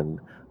it. And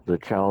the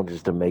challenge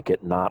is to make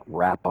it not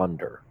wrap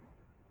under,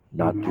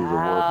 not do the word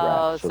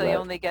wrap. So you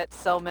only get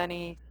so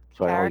many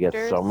So I only get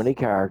characters? so many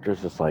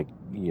characters. It's like,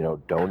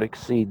 don't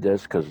exceed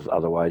this, because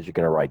otherwise you're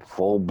going to write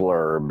full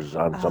blurbs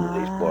on some of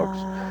these books,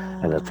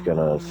 and it's going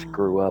to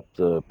screw up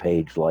the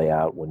page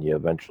layout when you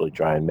eventually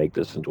try and make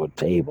this into a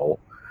table.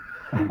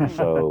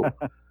 So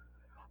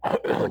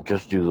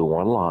just do the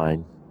one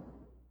line,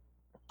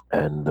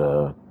 and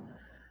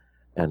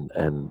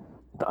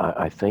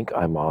I think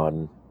I'm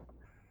on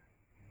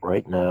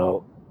right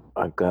now.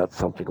 I've got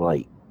something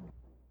like,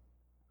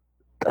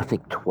 I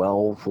think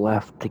 12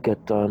 left to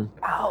get done.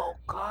 Oh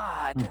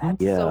God,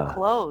 that's so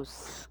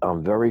close.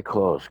 I'm very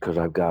close, because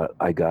I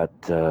got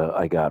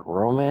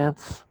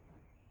romance,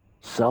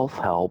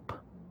 self-help,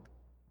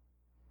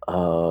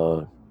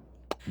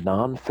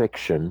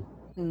 nonfiction,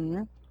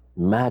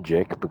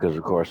 magic, because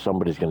of course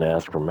somebody's going to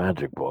ask for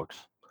magic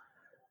books,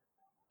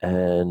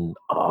 and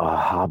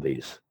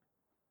hobbies.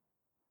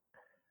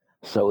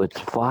 So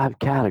it's 5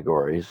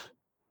 categories,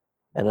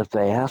 and if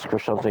they ask for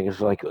something,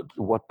 it's like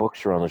what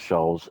books are on the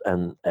shelves,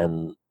 and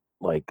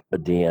like a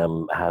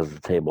DM has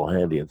the table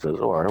handy and says,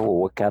 all right, well,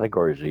 what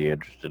categories are you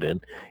interested in?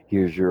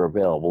 Here's your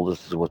available.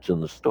 This is what's in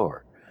the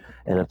store.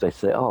 And if they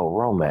say, oh,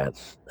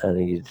 romance,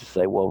 and you just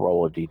say, well,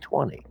 roll a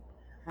D20,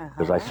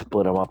 because I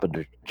split them up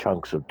into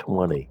chunks of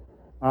 20.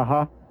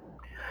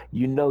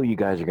 You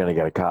guys are going to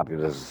get a copy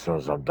of this as soon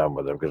as I'm done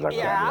with it, because I'm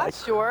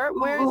sure.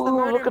 Where's the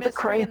murder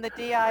mystery and the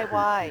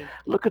DIY?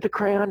 Look at the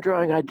crayon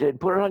drawing I did.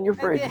 Put it on your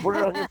fridge. Put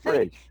it on your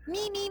fridge.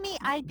 Me,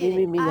 I did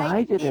it.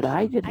 I did it.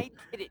 I did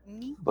it.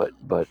 Me. But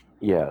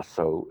yeah,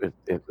 so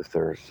if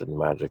there's some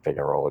magic, they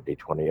can roll a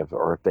D20.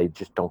 Or if they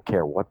just don't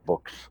care what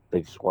books,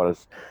 they just want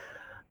us,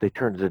 they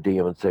turn to the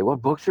DM and say,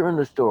 what books are in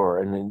the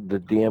store? And then the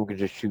DM can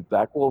just shoot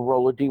back, we'll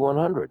roll a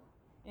D100.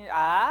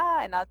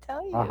 And I'll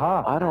tell you.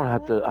 I don't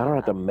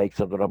have to make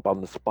something up on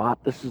the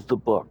spot. This is the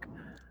book.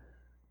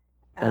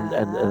 And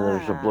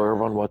there's a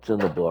blurb on what's in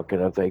the book.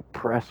 And if they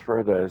press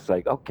further, it's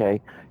like,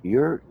 okay,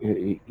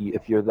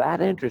 if you're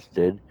that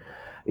interested,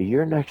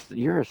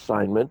 your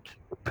assignment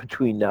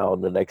between now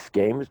and the next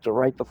game is to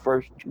write the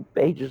first 2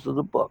 pages of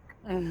the book.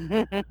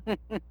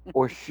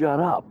 Or shut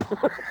up.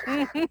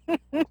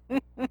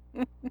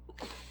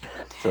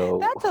 So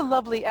that's a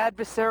lovely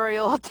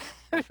adversarial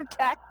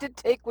tack to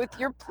take with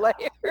your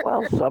player.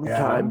 Well,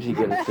 sometimes you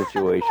get a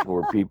situation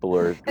where people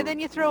are... And then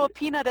you throw a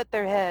peanut at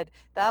their head.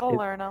 That'll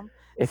learn them.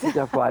 If you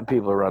got 5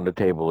 people around the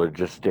table who are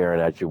just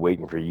staring at you,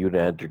 waiting for you to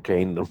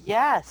entertain them.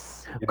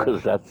 Yes.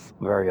 Because that's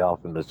very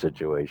often the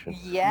situation.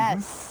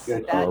 Yes.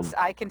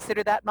 I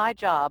consider that my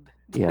job.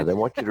 Yeah, they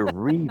want you to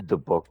read the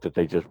book that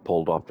they just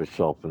pulled off the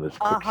shelf in this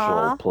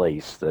fictional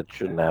place that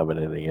shouldn't have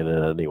anything in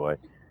it anyway.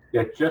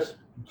 Yeah, just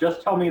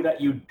tell me that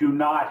you do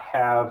not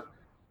have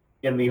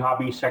in the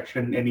hobby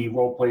section any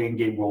role-playing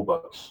game rule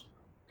books,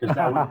 because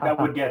that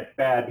would get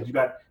bad, because you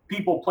got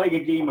people playing a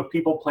game of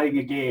people playing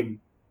a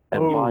game.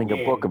 And buying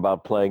a book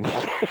about playing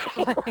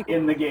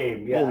in the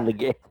game, yeah. In the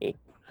game.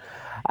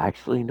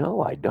 Actually,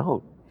 no, I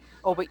don't.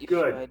 Oh, but you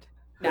should.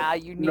 Now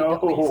you need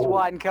at least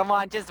one. Come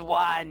on, just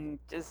one.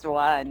 Just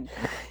one.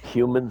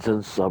 Humans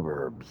and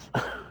Suburbs.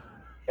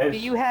 Do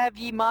you have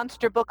Ye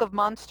Monster Book of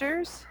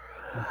Monsters?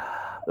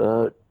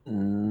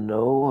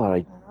 No,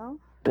 I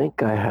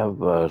think I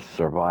have a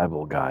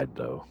survival guide,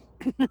 though.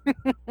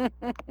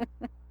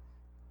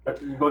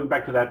 Going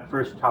back to that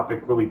first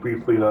topic really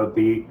briefly, though,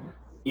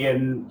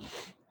 in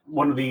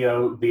one of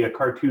the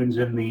cartoons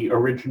in the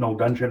original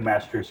Dungeon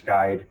Master's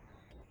Guide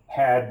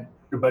had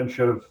a bunch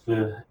of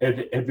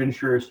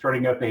adventurers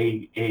starting up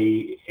a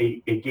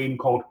game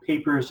called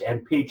Papers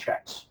and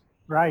Paychecks.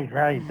 Right.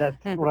 That's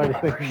what I was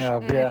thinking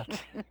of. Yeah.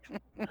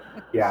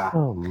 Yeah.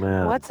 Oh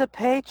man. What's a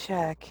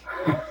paycheck?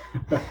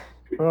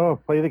 Oh,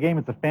 play the game.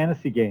 It's a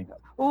fantasy game.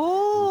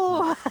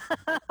 Ooh,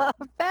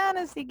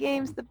 fantasy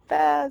game's the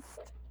best.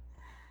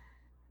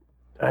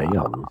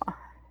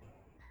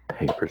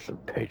 Papers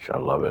and page. I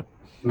love it.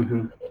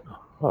 Mm-hmm.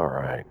 All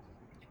right.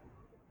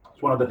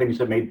 It's one of the things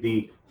that made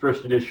the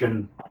first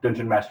edition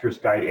Dungeon Master's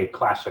Guide a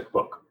classic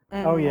book.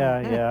 Oh,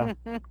 yeah.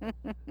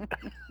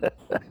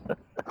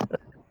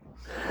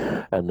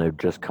 And they've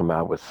just come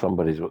out with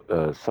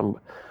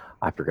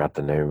I forgot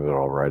the name of it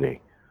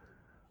already.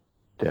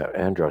 Yeah,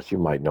 Andros, you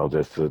might know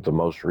this. The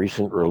most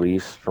recent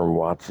release from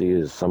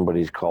WotC is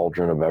Somebody's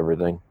Cauldron of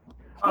Everything.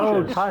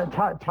 Oh,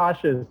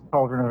 Tasha's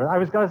Cauldron of it. I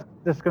was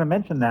just going to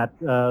mention that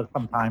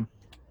sometime.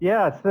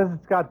 Yeah, it says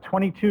it's got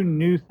 22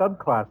 new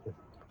subclasses.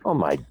 Oh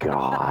my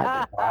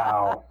God.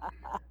 Wow.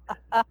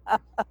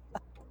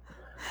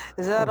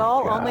 Is that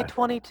all? God. Only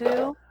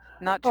 22?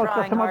 Not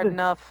trying hard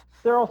enough.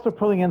 They're also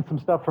pulling in some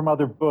stuff from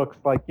other books,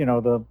 like, you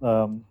know, the,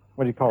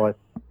 what do you call it?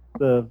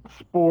 The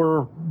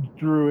Spore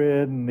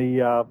Druid and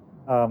the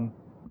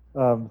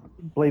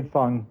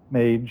Bladesong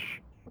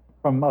Mage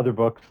from other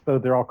books. So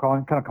they're all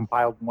kind of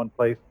compiled in one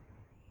place.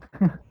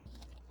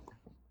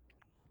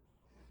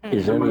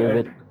 Is any of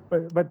it?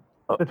 But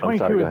the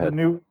 22 is the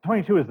new.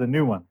 22 is the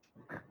new one.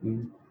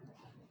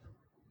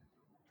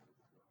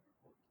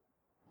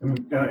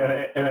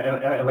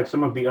 And like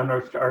some of the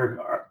unearthed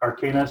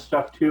arcana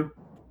stuff too.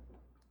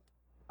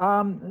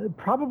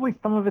 Probably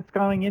some of it's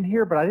going in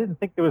here, but I didn't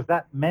think there was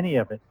that many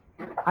of it.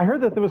 I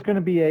heard that there was going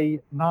to be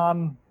a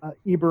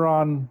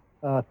non-Eberron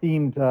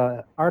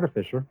themed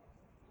artificer.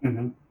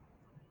 Mm-hmm.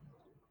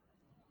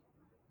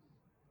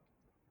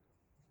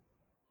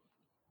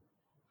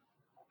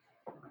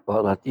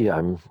 Well, a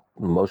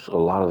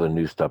lot of the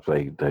new stuff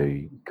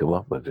they come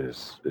up with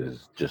is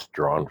just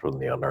drawn from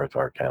the Unearthed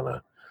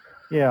Arcana.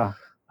 Yeah,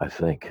 I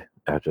think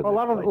after a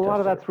lot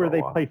of that's where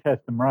they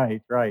playtest them,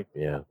 right?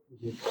 Yeah.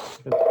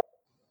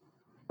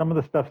 Some of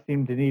the stuff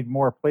seemed to need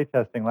more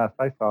playtesting. Last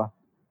I saw.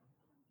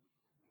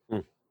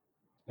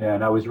 Yeah,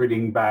 and I was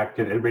reading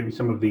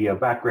some of the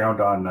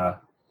background on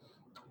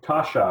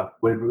Tasha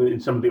in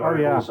some of the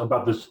articles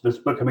about this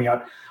book coming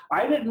out.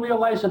 I didn't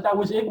realize that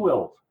was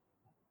Igwilf.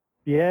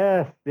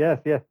 Yes.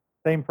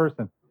 Same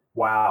person.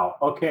 Wow.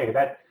 Okay,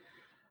 that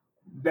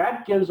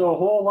gives a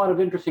whole lot of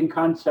interesting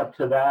concept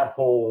to that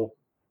whole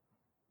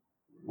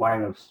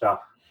line of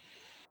stuff.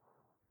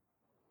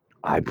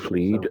 I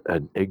plead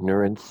an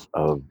ignorance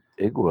of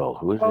Igwil.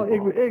 Who is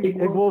it?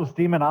 Igwil's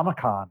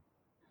Demonomicon.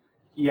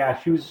 Yeah,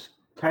 she was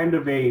kind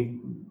of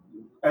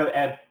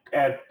at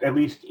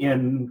least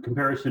in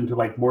comparison to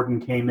like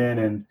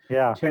Mordenkainen and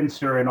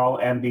Tensor and all,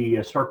 and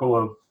the Circle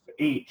of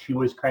Eight, she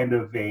was kind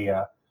of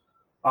a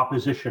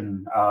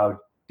opposition,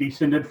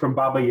 descended from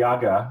Baba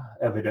Yaga,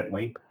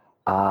 evidently.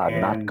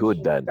 Not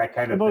good then. That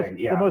kind of thing.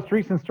 Yeah. The most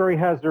recent story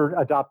has her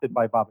adopted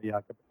by Baba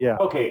Yaga. Yeah.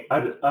 Okay,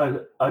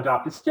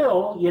 adopted.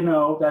 Still, you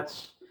know,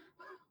 that's.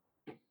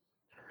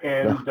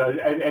 And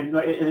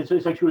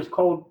it's like she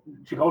called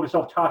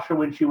herself Tasha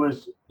when she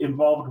was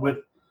involved with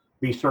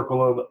the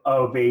Circle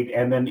of Eight,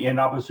 and then in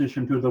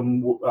opposition to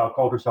them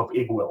called herself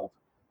Igwil.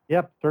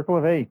 Yep, Circle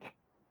of Eight.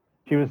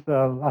 She was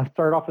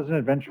started off as an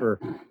adventurer.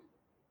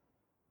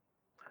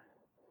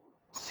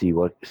 See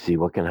what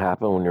can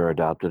happen when you're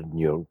adopted and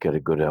you don't get a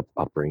good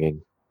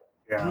upbringing.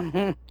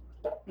 Yeah.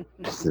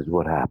 This is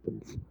what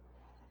happens.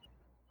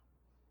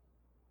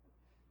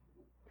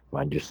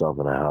 Find yourself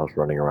in a house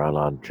running around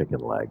on chicken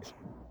legs.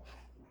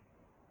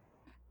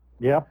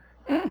 Yep.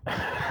 And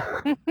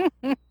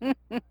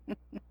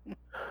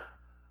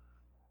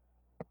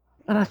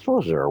I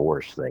suppose there are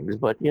worse things,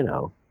 but you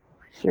know,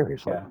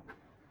 seriously. Yeah.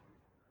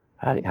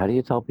 How do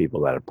you tell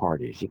people that at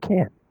parties? You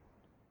can't.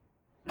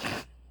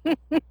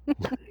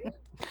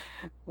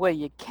 Well,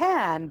 you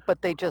can,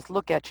 but they just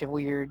look at you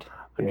weird.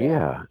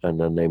 Yeah, and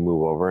then they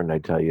move over and they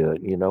tell you,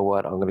 you know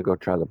what, I'm going to go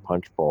try the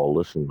punch bowl.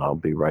 Listen, I'll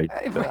be right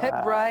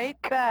back.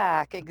 Right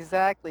back,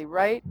 exactly,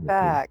 right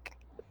back.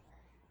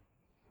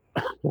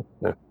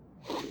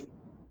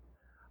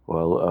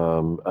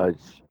 Well,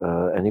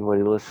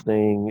 anybody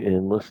listening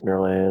in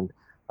Listenerland,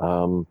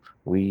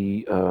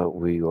 we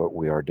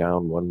are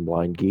down one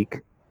blind geek.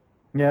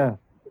 Yeah.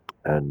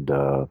 And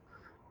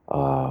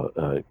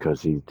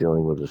because he's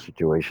dealing with a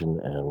situation,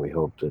 and we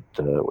hope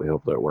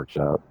that works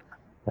out,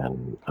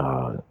 and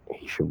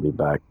he should be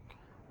back.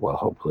 Well,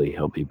 hopefully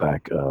he'll be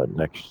back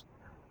next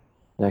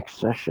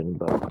session.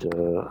 But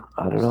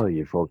I don't know, if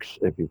you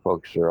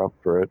folks are up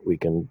for it, we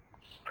can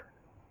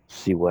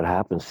see what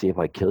happens. See if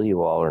I kill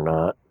you all or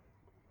not,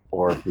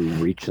 or if we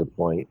reach the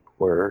point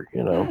where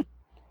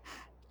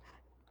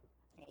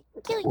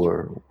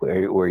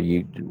where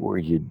you do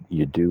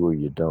or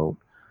you don't.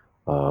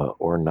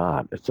 Or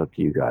not. It's up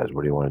to you guys.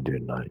 What do you want to do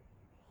tonight?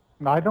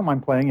 I don't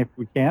mind playing if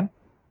we can.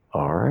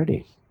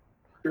 Alrighty.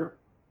 Sure.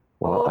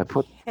 Well,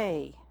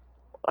 okay.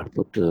 I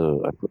put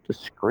the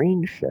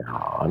screen share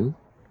on.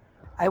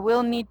 I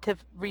will need to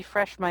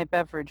refresh my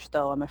beverage,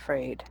 though, I'm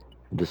afraid.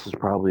 This is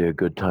probably a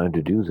good time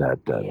to do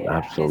that, then. Yeah.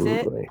 Absolutely.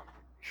 Is it?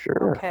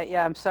 Sure. Okay.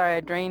 Yeah. I'm sorry. I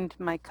drained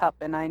my cup,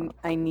 and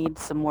I need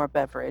some more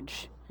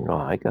beverage. No,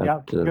 I got. Yeah.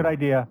 Good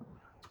idea.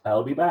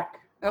 I'll be back.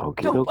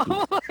 Okie Oh,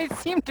 dokie. I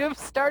seem to have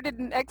started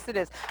an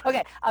exodus.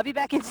 Okay, I'll be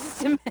back in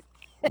just a minute.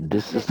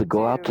 This is the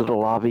go out to the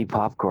lobby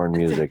popcorn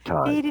music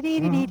time.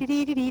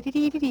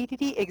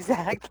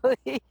 Exactly.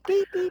 All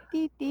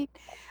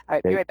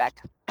right, be right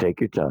back. Take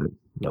your time.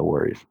 No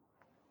worries.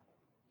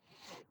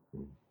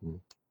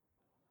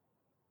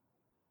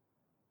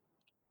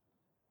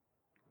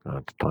 Now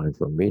it's time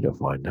for me to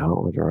find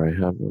out whether I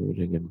have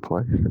everything in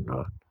place or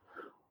not.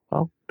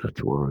 Oh,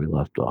 that's where we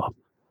left off.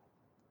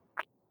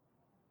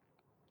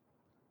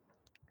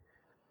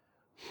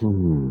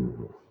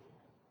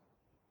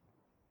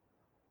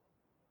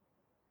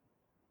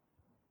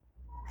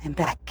 I'm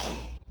back.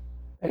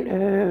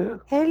 Hello.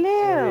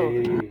 Hello.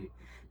 Hey.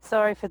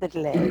 Sorry for the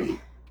delay.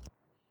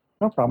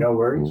 No problem. No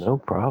worries. No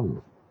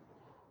problem.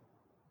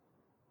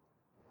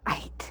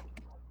 Right.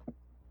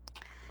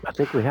 I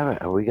think we have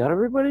it. Have we got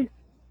everybody?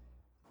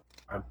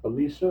 I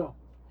believe so.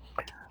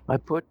 I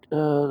put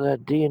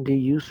that D&D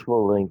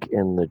useful link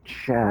in the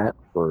chat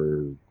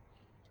for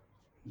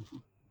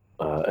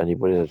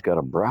anybody that's got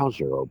a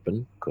browser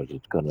open, because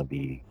it's going to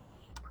be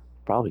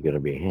probably going to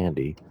be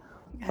handy.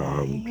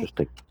 Just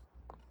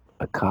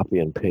a copy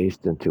and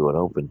paste into an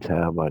open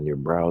tab on your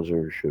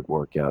browser should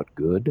work out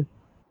good.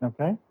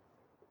 Okay.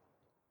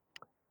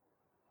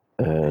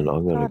 And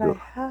I'm going to go.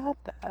 I had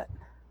that.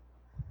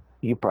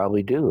 You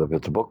probably do. If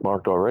it's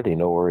bookmarked already,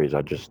 no worries.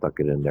 I just stuck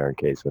it in there in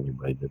case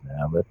anybody didn't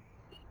have it.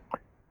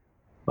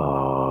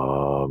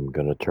 I'm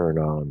going to turn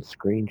on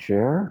screen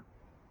share.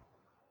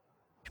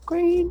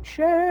 Screen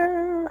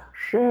share.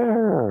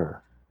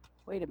 Share.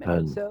 Wait a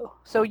minute.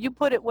 So you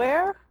put it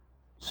where?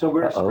 So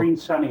where's Screen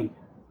Sunny?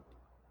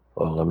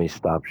 Well, let me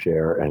stop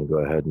share and go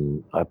ahead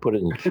and I put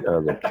it in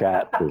the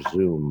chat for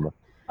Zoom.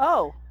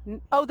 Oh,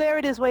 there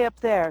it is way up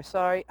there.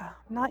 Sorry. I'm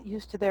not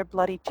used to their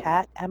bloody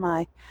chat, am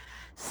I?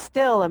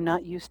 Still, I'm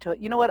not used to it.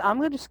 You know what?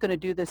 I'm just going to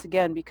do this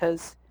again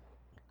because...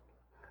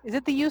 Is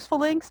it the useful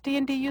links?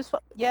 D&D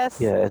useful? Yes.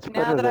 Yeah, it's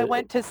now that I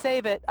went to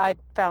save it, I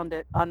found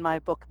it on my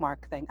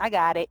bookmark thing. I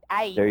got it.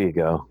 There you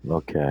go.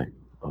 Okay.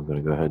 I'm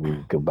going to go ahead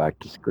and go back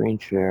to screen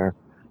share.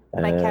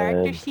 My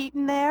character sheet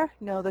in there?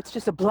 No, that's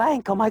just a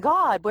blank. Oh my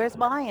God, where's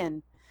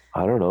Mayan?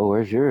 I don't know.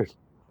 Where's yours?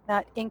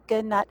 Not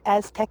Inca, not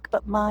Aztec,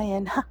 but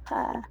Mayan. Ha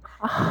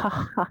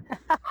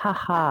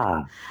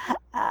ha.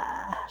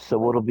 So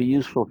what'll be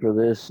useful for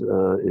this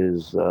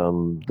is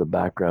the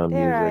background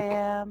music. There I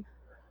am.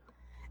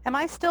 Am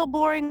I still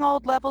boring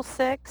old level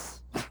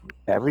 6?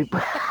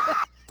 Everybody.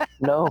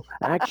 No,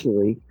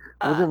 actually,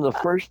 within the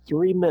first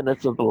 3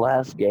 minutes of the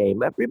last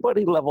game,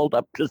 everybody leveled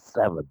up to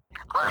 7.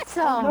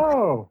 Awesome.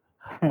 No.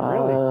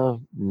 Really?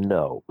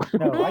 No.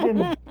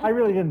 No, I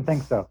really didn't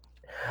think so.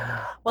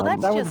 Well,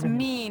 that's that just would've been-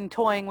 mean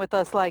toying with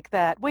us like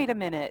that. Wait a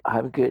minute.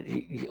 I'm good.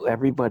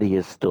 Everybody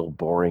is still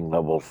boring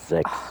level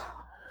 6.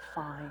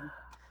 Fine.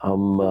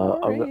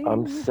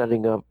 I'm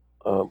setting up.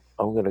 I'm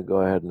going to go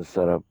ahead and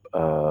set up.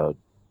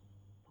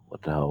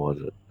 What the hell was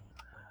it?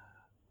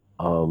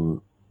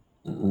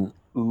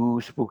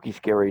 Spooky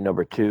Scary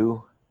number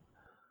 2.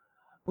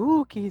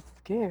 Spooky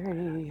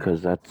Scary.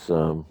 Because that's.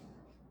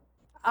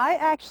 I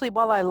actually,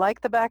 while I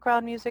like the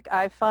background music,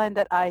 I find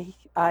that I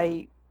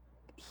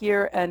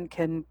hear and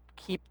can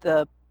keep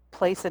the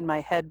place in my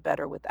head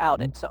better without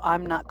it. So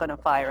I'm not going to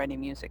fire any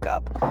music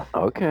up.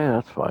 Okay,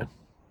 that's fine.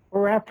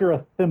 We're after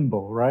a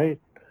thimble, right?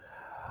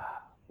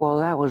 Well,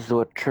 that was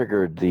what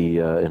triggered the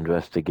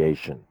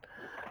investigation.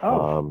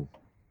 Oh.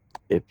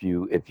 If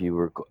you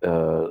were,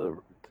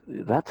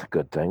 that's a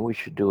good thing. We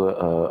should do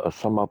a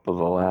sum up of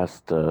the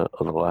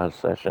last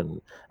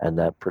session, and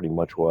that pretty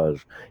much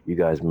was you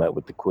guys met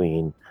with the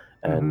Queen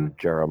and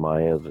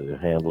Jeremiah, the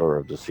handler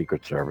of the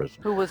Secret Service,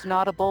 Who was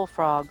not a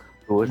bullfrog.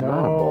 who was not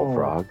a No.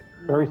 bullfrog.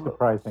 Very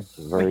surprising.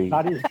 Very.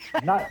 Not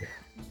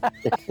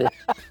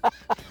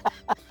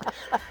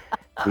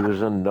He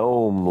was a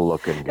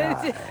gnome-looking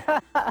guy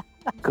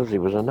because he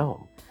was a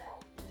gnome.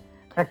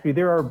 actually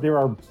there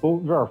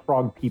are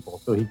frog people,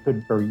 so he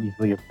could very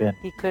easily have been.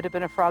 He could have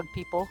been a frog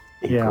people.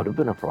 He Yeah. could have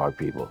been a frog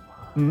people.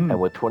 Mhm. And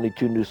with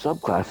 22 new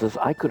subclasses,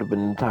 I could have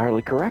been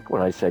entirely correct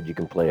when I said you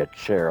can play a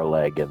chair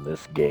leg in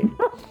this game.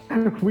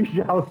 We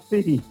shall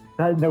see.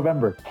 That in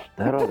November.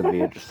 That ought to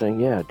be interesting.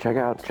 Yeah, check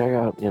out,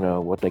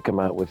 what they come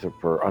out with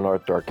for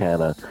Unearthed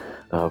Arcana,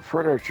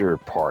 furniture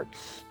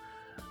parts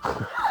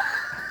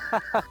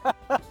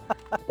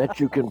that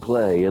you can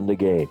play in the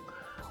game,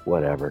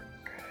 whatever.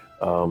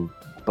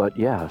 But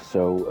yeah,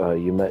 so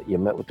you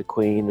met with the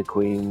Queen. The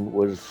Queen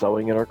was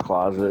sewing in her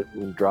closet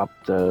and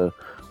dropped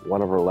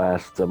one of her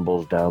last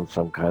thimbles down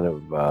some kind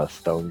of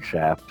stone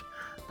shaft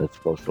that's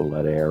supposed to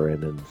let air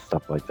in and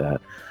stuff like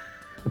that.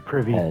 The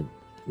privy. And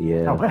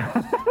yeah, Oh.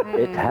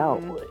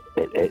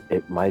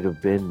 it might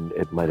have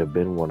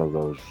been one of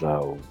those.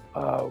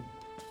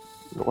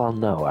 Well,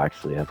 no,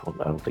 actually, I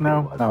don't think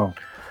it was. No.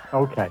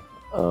 Okay.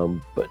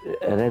 But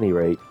at any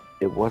rate,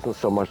 it wasn't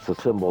so much the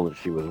symbol that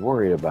she was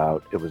worried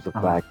about. It was the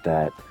fact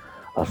that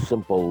a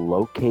simple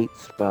locate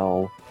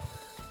spell,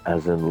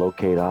 as in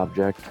locate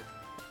object,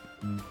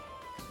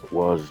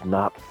 was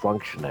not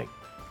functioning.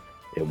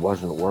 It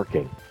wasn't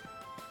working.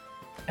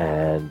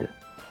 And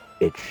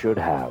it should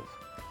have.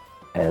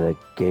 And it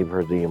gave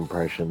her the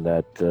impression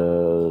that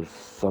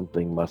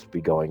something must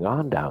be going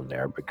on down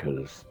there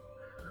because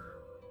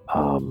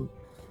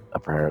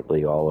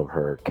apparently all of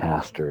her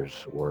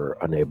casters were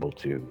unable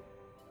to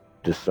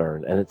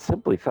discern. And it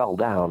simply fell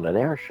down an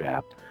air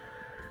shaft.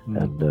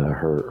 And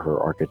her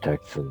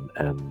architects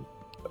and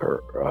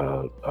her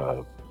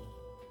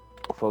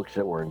folks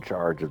that were in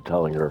charge of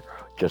telling her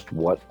just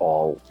what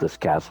all this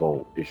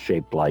castle is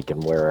shaped like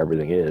and where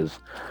everything is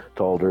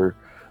told her,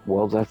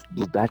 well,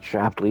 that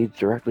shaft leads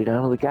directly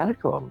down to the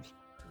catacombs.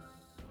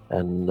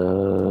 And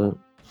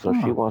so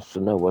she wants to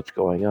know what's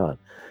going on.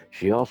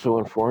 She also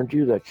informed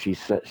you that she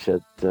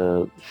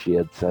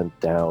had sent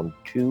down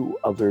 2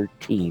 other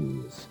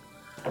teams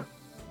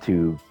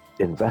to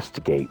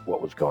investigate what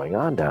was going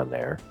on down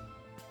there.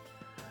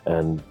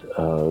 And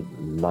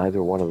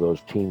neither one of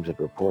those teams had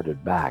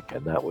reported back.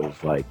 And that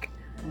was like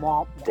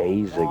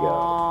days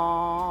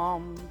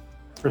ago.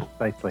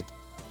 Precisely.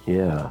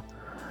 Yeah.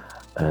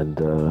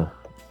 And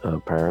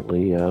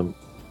apparently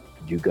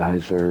you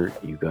guys are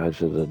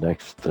the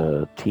next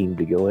team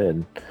to go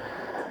in,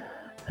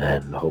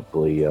 and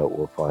hopefully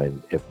we'll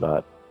find, if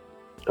not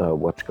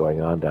what's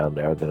going on down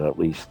there, then at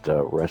least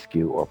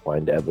rescue or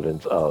find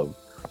evidence of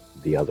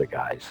the other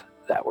guys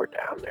that were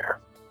down there.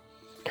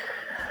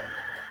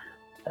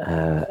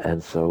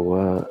 And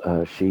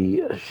so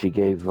she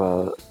gave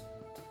an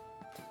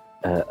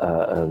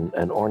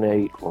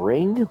ornate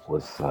ring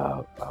with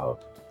a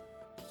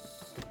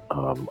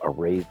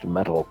raised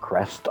metal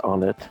crest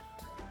on it,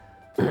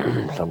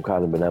 some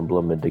kind of an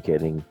emblem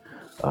indicating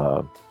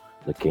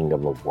the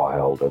Kingdom of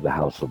Wild or the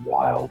House of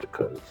Wild,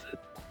 because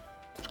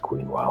it's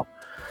Queen Wild,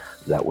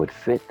 that would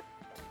fit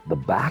the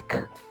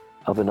back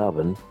of an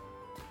oven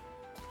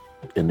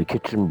in the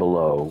kitchen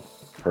below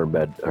her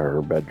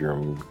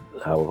bedroom,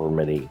 however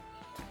many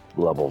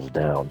levels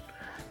down,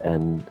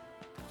 and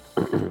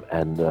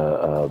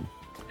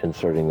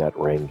inserting that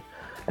ring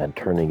and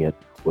turning it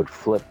would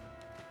flip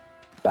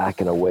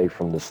back and away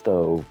from the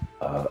stove,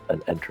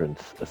 an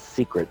entrance, a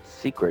super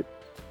secret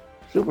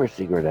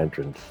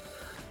entrance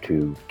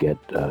to get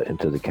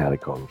into the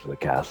catacombs of the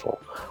castle.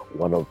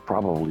 One of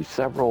probably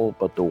several,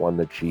 but the one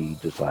that she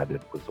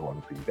decided was the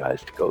one for you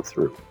guys to go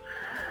through.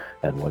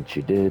 And once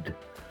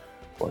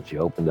you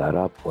opened that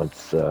up,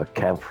 once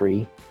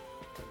Camfrey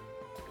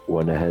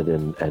went ahead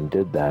and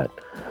did that,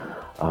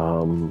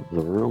 the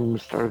room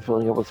started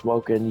filling up with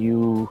smoke, and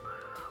you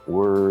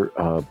were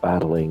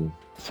battling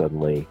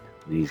suddenly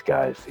these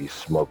guys, these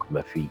smoke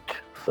mephite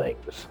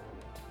things.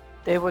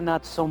 They were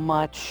not so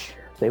much.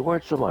 They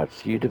weren't so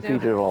much. You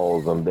defeated all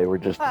of them. They were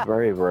just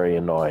very, very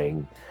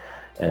annoying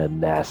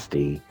and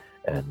nasty.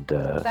 And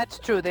that's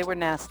true. They were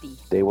nasty.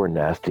 They were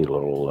nasty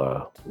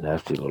little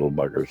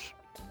buggers.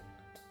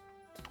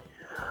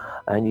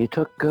 And you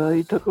took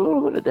a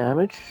little bit of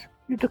damage.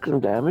 You took some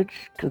damage,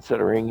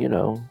 considering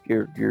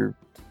your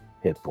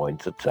hit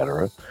points,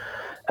 etc.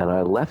 And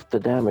I left the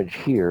damage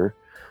here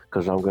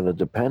because I'm going to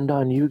depend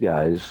on you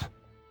guys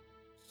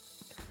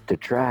to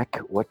track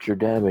what your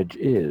damage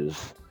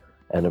is.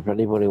 And if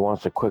anybody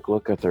wants a quick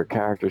look at their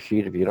character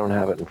sheet, if you don't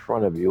have it in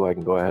front of you, I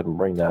can go ahead and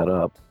bring that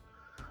up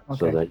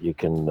so that you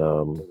can...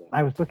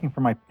 I was looking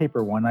for my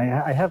paper one.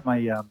 I have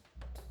my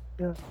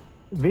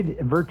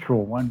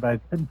virtual one, but I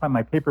couldn't find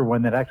my paper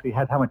one that actually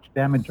had how much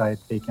damage I had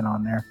taken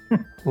on there.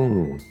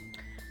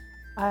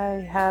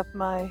 I have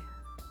my...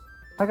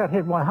 I got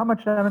hit. How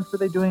much damage were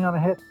they doing on a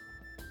hit?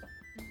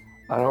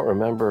 I don't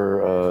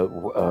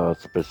remember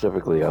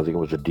specifically. I think it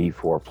was a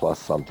D4 plus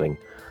something.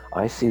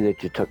 I see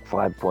that you took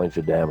 5 points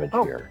of damage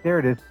here. There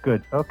it is.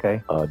 Good.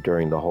 Okay.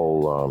 During the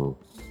whole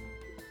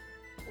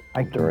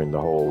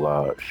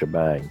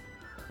shebang.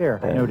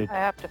 There, I noted. I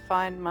have to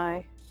find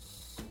my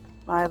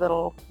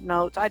little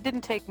notes. I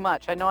didn't take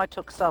much. I know I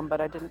took some, but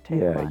I didn't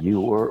take much. Yeah,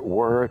 you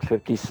were at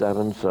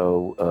 57.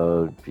 So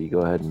if you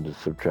go ahead and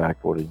just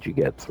subtract, what did you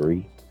get?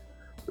 3?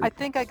 I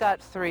think I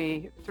got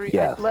 3.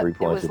 Yeah, 3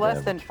 points. It was of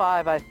less damage. than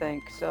 5, I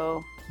think.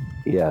 So.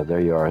 Yeah, there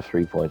you are.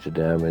 3 points of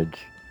damage.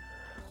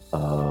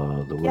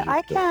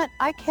 I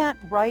can't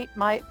write.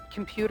 My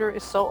computer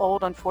is so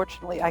old,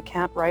 unfortunately, I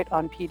can't write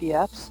on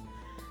PDFs.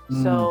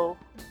 So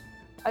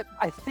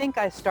I think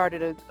I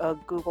started a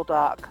Google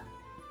Doc.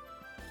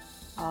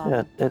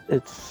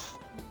 It's...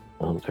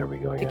 Oh, there we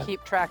go again. To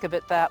keep track of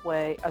it that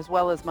way, as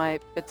well as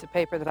my bits of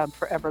paper that I'm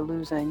forever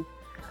losing.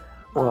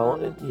 Well,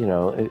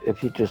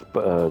 if you just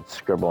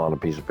scribble on a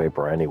piece of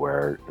paper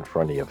anywhere in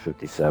front of you,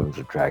 57,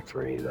 subtract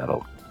 3,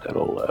 that'll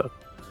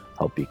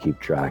help you keep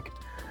track.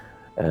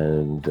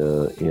 And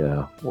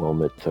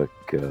Wylmet took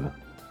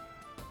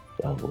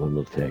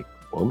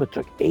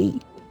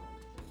 8,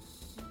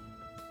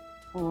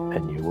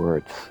 and you were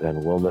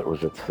and Wylmet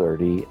was at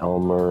 30.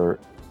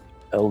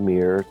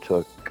 Elmyr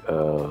took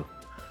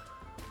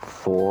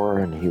 4,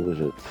 and he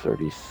was at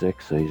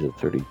 36, so he's at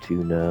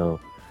 32 now.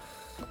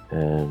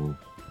 And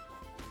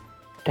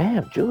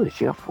damn,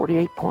 Julius, you have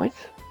 48 points.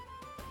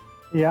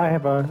 Yeah, I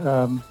have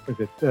a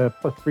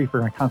plus 3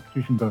 for my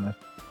Constitution bonus.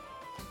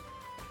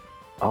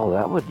 Oh,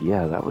 that would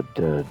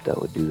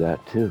do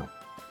that too.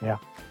 Yeah.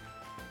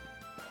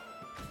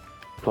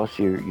 Plus,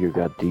 you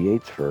got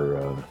D8s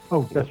for.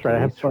 Oh, that's right. I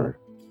have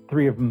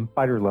 3 of them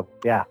fighter level.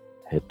 Yeah.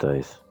 Hit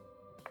dice.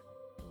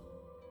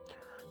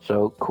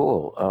 So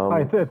cool.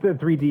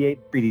 3d8,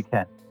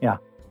 3d10. Yeah.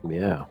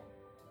 Yeah.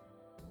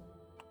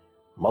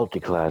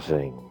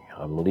 Multiclassing.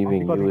 I'm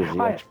leaving you as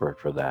the expert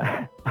for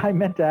that. I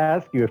meant to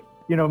ask you if,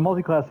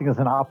 multiclassing is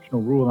an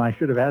optional rule, and I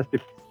should have asked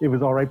if it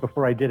was all right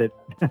before I did it.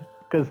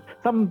 Because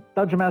some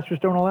Dungeon Masters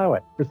don't allow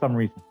it for some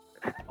reason.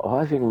 Oh,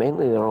 I think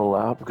mainly they don't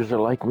allow it because they're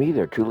like me.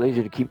 They're too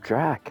lazy to keep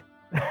track.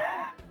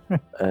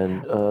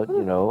 And,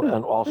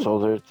 and also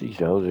there's just...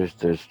 there's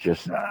so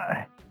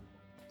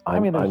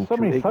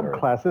many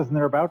subclasses, and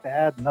they're about to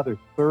add another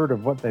third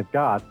of what they've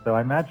got. So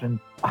I imagine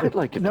I'd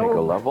like to take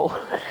a level.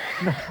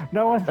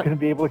 no one's going to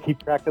be able to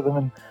keep track of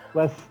them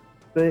unless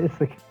it's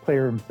the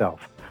player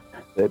himself.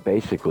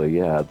 Basically,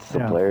 yeah. The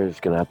player is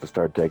going to have to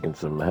start taking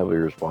some heavy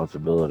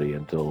responsibility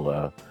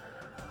until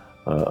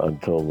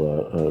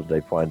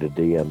they find a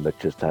DM that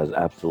just has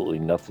absolutely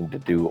nothing to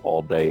do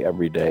all day,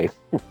 every day,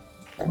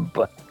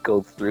 but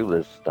go through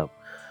this stuff.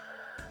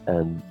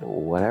 And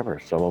whatever,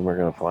 some of them are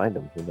going to find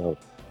them. Who knows?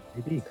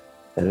 Maybe.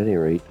 At any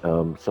rate,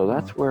 so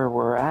that's where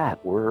we're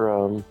at.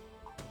 We're,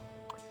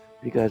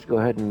 you guys go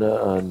ahead and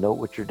note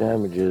what your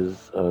damage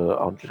is.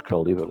 I'm just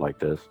going to leave it like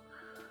this.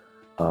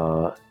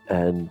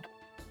 And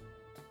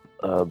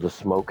the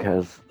smoke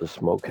has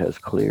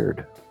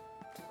cleared.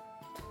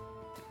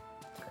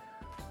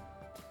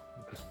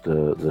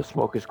 The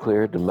smoke is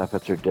cleared. The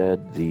mephits are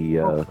dead.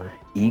 The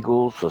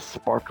eagles, the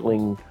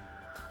sparkling,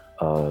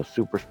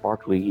 super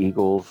sparkly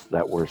eagles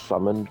that were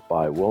summoned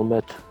by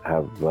Wylmet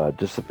have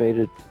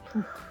dissipated.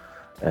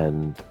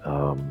 And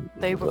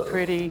they were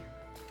pretty.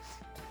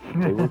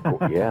 They were,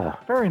 yeah.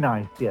 Very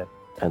nice, yes.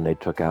 And they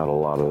took out a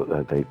lot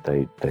of they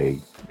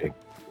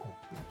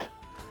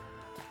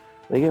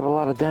gave a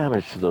lot of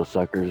damage to those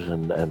suckers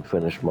and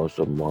finished most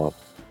of them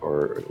off,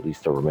 or at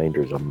least the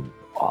remainders of them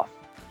off.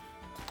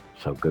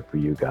 So good for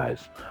you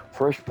guys.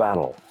 First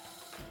battle,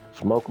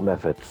 smoke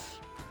mephits,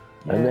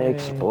 and they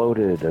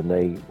exploded, and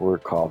they were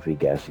coffee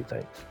gassy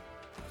things.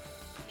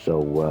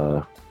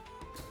 So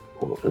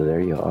well,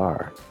 there you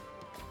are.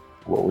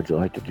 What would you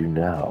like to do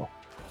now?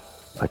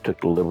 I took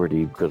the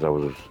liberty because I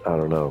was,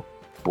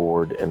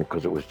 bored, and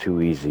because it was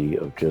too easy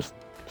of just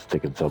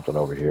sticking something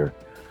over here,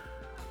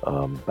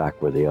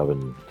 back where the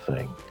oven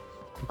thing.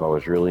 If I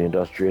was really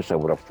industrious, I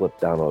would have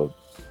flipped down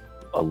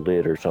a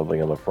lid or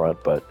something on the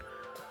front, but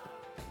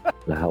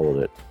the hell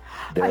with it.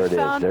 There it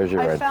is. There's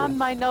your I entry. found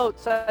my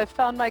notes. I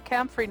found my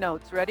Camfrey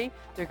notes. Ready?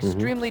 They're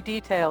extremely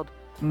detailed.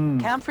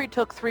 Camfrey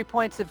took 3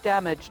 points of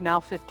damage, now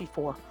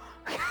 54.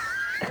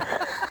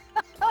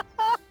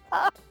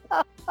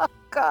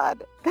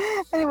 God.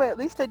 Anyway, at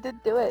least I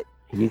did do it.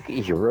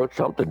 You wrote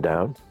something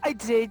down. I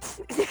did.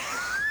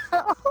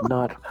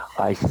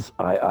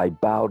 I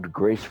bowed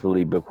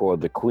gracefully before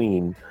the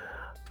queen.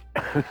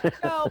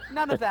 No,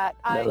 none of that.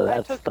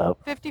 I took stuff.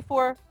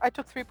 54. I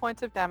took 3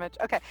 points of damage.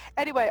 Okay.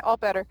 Anyway, all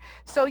better.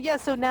 So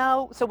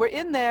so we're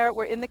in there.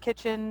 We're in the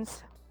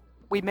kitchens.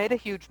 We made a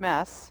huge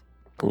mess,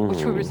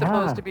 which we were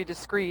supposed to be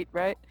discreet,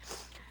 right?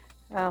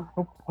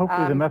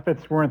 Hopefully the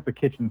mephits weren't the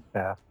kitchen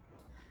staff.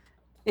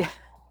 Yeah.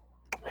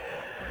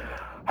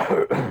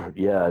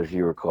 Yeah, as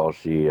you recall,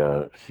 she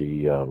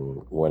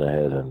went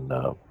ahead and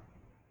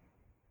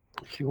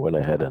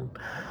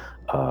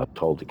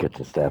told the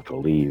kitchen staff to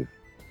leave.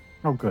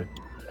 Oh, good.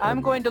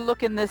 I'm going to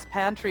look in this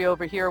pantry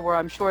over here, where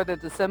I'm sure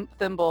that the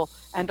thimble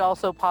and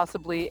also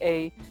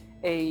possibly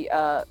a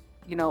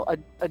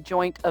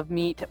joint of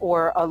meat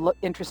or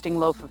interesting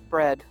loaf of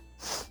bread.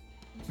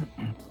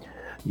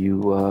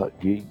 You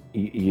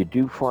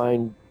do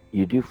find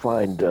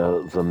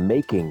the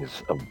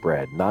makings of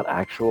bread, not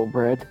actual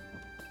bread,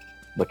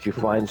 but you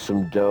find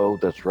some dough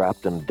that's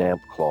wrapped in a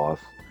damp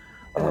cloth,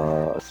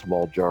 a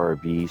small jar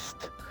of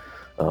yeast.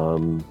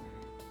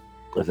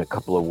 There's a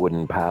couple of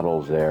wooden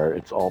paddles there.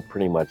 It's all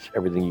pretty much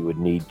everything you would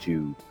need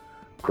to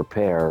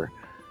prepare,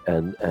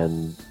 and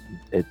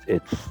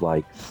it's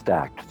like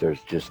stacked.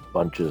 There's just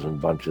bunches and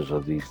bunches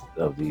of these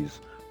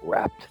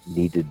wrapped,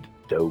 kneaded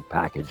dough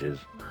packages,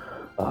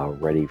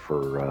 ready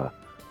for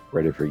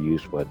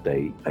use. But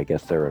I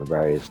guess they're in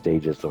various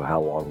stages of how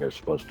long they're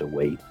supposed to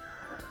wait.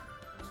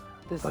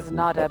 This is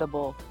not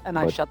edible, and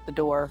I shut the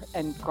door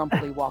and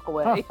grumpily walk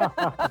away.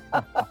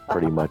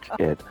 Pretty much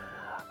it.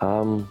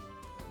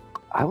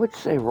 I would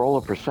say roll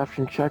a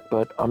perception check,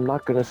 but I'm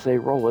not going to say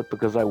roll it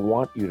because I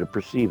want you to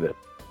perceive it.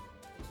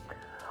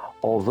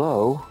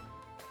 Although,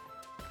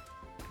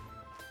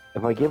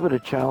 if I give it a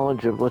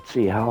challenge of, let's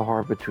see, how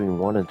hard between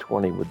 1 and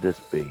 20 would this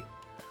be?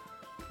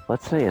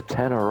 Let's say a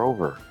 10 or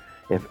over.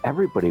 If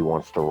everybody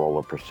wants to roll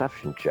a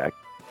perception check,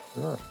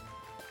 sure.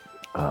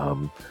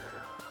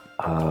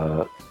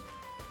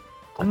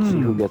 Let's see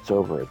who gets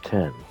over a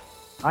 10.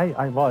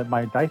 Well,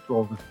 my dice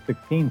roll was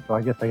 16, so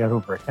I guess I got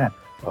over a 10.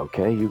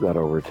 Okay, you got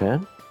over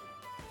 10.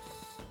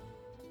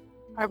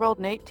 I rolled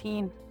an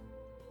 18.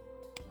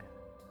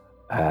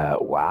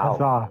 Wow.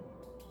 Huzzah.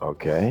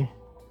 Okay.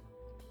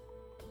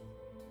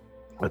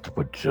 Let's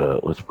put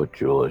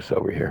Julius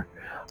over here.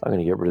 I'm going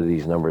to get rid of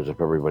these numbers if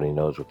everybody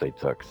knows what they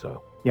took.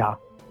 So Yeah.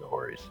 no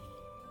worries.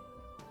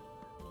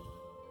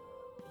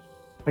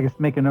 I guess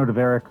make a note of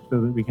Eric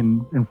so that we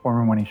can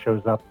inform him when he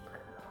shows up.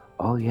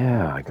 Oh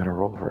yeah, I got to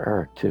roll for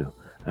Eric too.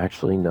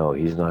 Actually, no,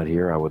 he's not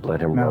here. I would let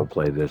him role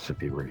play this if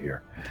he were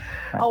here.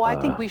 Oh, I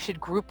think we should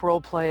group role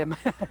play him.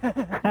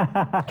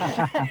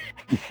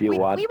 If you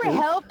want we were to.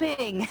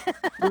 helping.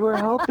 We were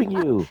helping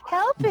you.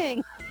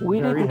 Helping.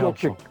 We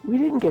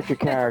didn't get your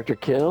character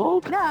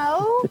killed.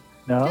 No.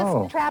 No.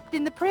 Just trapped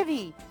in the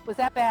privy. Was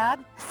that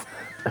bad?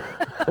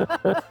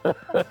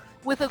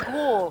 With a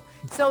ghoul.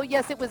 So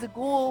yes, it was a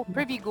ghoul,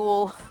 privy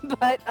ghoul,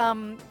 but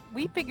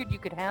we figured you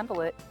could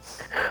handle it.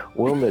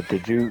 Wylmet,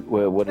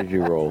 what did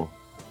you roll?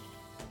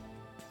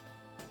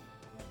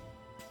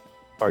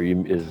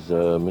 Is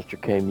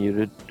Mr. K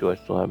muted? Do I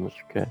still have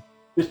Mr. K?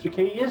 Mr.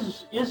 K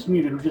is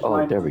muted, which is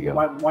why there we go.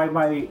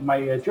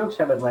 my jokes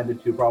haven't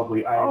landed too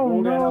probably. I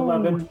rolled down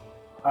 11.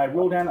 I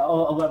rolled down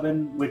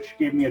 11, which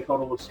gave me a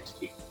total of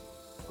 16.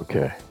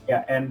 Okay.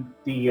 Yeah, and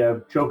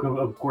the joke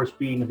of course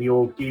being the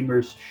old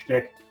gamer's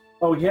shtick.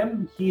 Oh,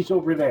 he's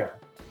over there.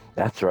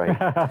 That's right.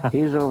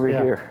 He's over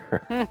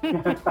here.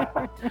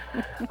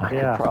 I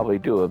could probably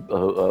do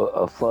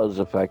a fuzz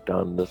effect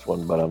on this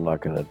one, but I'm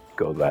not going to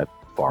go that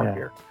far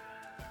here.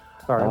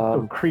 Sorry,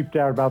 I'm so creeped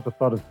out about the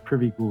thought of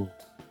privy ghouls.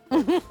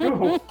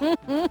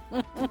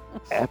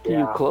 After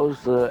you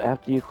close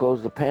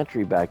the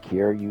pantry back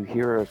here, you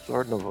hear a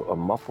sort of a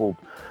muffled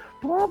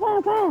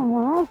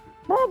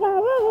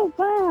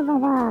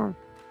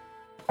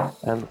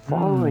and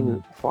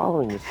following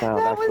the sound.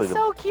 That was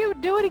so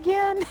cute. Do it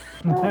again.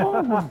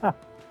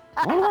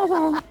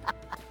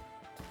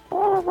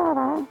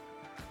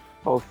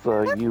 Both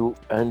you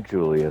and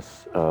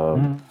Julius.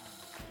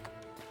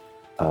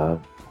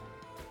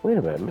 Wait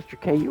a minute, Mr.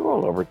 K, you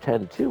roll over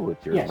 10 too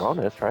with your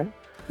bonus, right?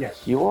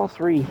 Yes. You all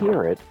three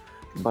hear it,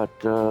 but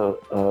the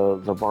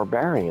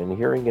Barbarian,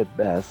 hearing it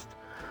best,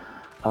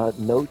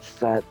 notes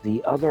that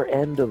the other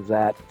end of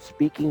that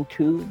speaking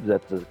tube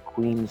that the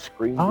Queen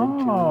screamed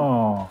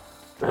into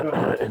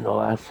in the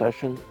last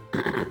session,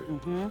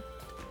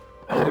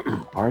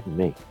 pardon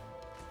me,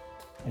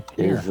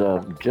 is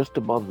just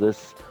above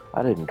this.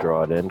 I didn't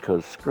draw it in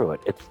because screw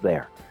it, it's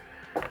there.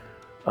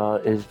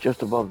 Is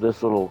just above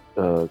this little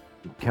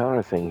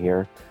counter thing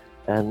here,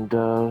 and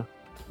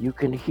you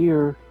can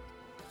hear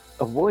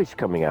a voice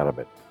coming out of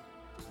it.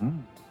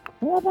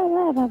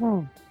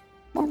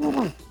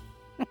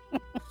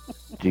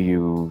 Do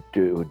you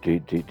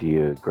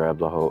grab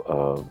the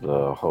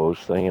hose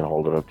thing and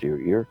hold it up to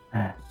your ear?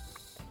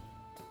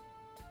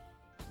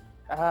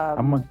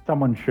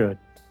 Someone should.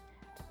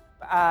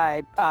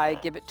 I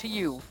give it to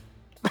you.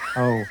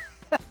 Oh.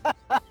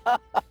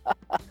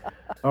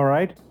 All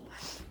right.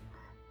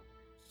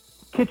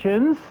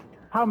 Kitchens,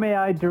 how may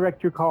I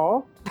direct your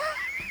call?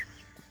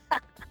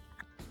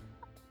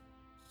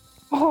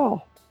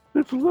 Oh,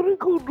 it's very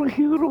good to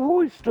hear a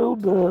voice down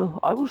there.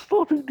 I was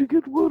starting to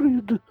get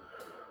worried.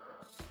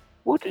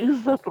 What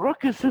is that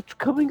ruckus that's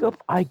coming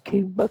up? I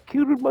came back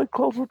here in my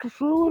closet or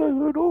so, and I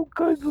heard all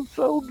kinds of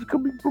sounds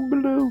coming from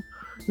below.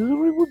 Is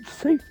everyone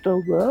safe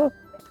down there?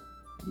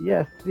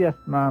 Yes,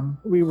 Mom.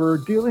 We were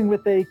dealing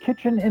with a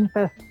kitchen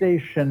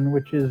infestation,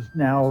 which is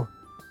now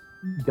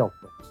dealt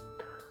with.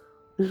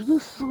 Is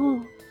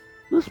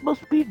this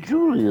must be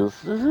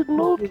Julius, is it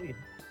not?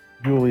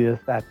 Julius,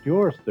 at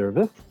your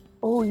service.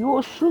 Oh, you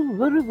are so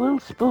very well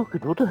spoken.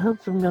 What a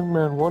handsome young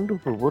man.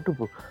 Wonderful,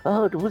 wonderful.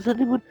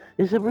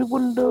 Is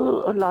everyone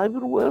alive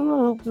and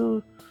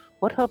well?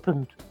 What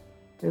happened?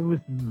 It was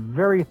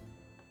very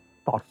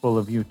thoughtful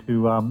of you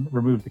to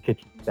remove the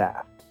kitchen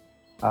staff.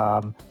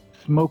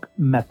 Smoke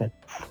methods.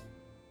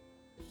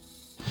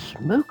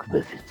 Smoke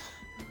methods?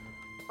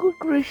 Good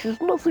gracious,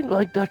 nothing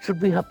like that should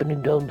be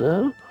happening down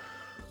there.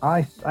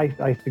 I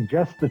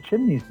suggest the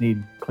chimneys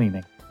need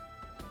cleaning.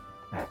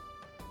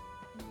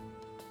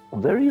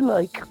 Very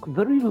well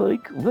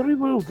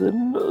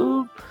then.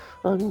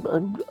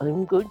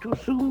 I'm going to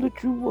assume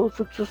that you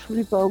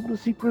successfully found the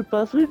secret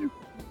passage.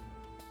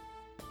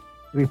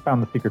 We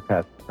found the secret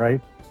passage,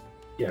 right?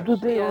 Yes. Did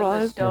they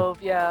arrive? The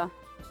stove, yeah.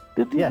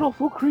 Did these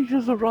awful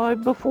creatures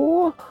arrive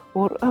before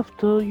or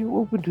after you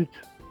opened it?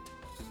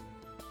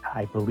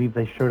 I believe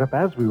they showed up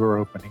as we were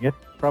opening it.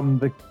 From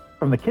the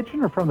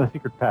kitchen or from the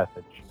secret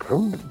passage?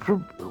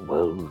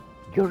 Well,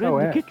 you're in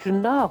the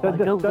kitchen now. I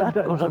know that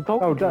because I'm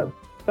talking to you.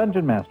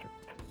 Dungeon Master.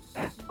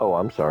 Oh,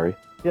 I'm sorry.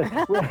 Yes.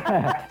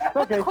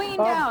 Okay. Queen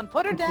down.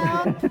 Put her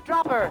down.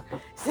 Drop her.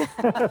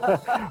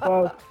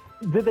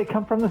 Did they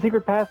come from the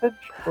secret passage?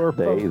 Or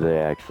they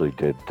actually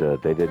did.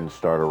 They didn't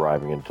start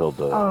arriving until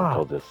this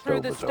stove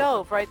through the was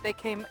stove, open. right? They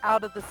came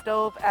out of the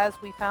stove as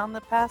we found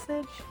the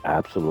passage.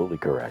 Absolutely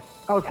correct.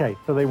 Okay,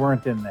 so they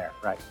weren't in there,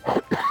 right?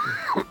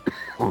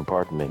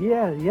 Pardon me.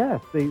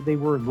 Yes. They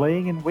were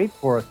laying in wait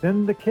for us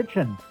in the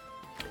kitchen.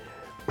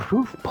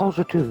 Proof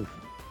positive.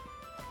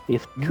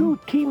 If two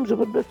teams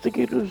of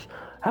investigators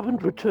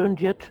haven't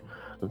returned yet,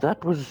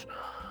 that was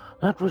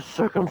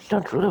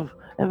circumstantial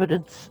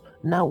evidence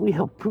Now we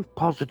have proof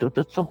positive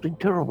that something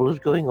terrible is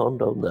going on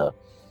down there.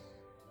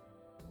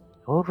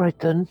 All right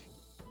then.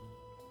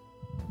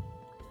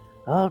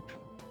 I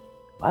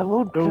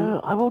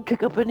won't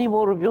take up any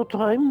more of your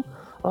time.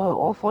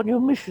 Off on your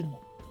mission.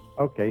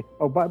 Okay.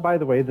 Oh, by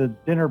the way, the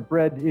dinner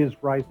bread is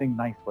rising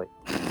nicely.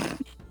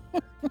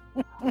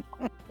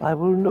 I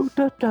will note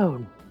that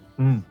down.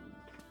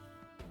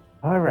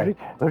 All right.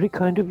 Very, very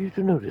kind of you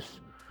to notice.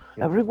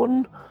 Yeah.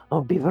 Everyone,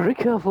 be very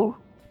careful.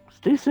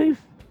 Stay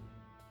safe.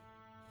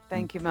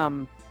 Thank you,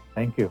 Mum.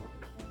 Thank you.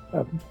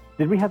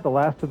 Did we have the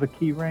last of the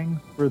key rings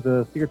for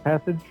the secret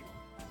passage?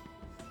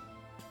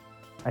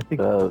 I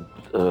think.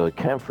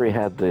 Camfrey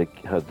had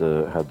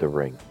the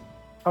ring.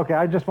 Okay,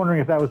 I was just wondering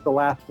if that was the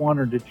last one,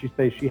 or did she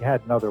say she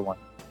had another one?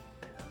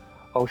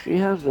 Oh, she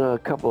has a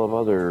couple of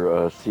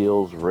other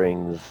seals,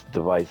 rings,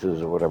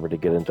 devices, or whatever to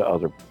get into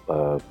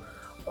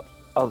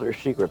other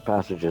secret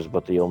passages,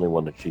 but the only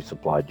one that she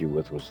supplied you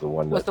with was the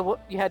one that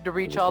You had to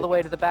reach all the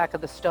way to the back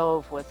of the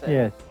stove with it.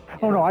 Yes.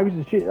 Oh no, I was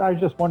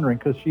just wondering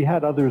because she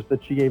had others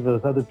that she gave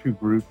those other two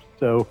groups.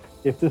 So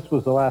if this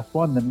was the last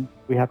one, then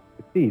we have to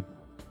succeed.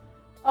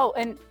 Oh,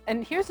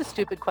 and here's a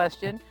stupid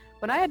question.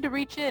 When I had to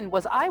reach in,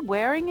 was I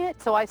wearing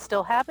it so I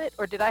still have it,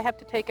 or did I have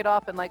to take it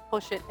off and like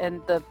push it and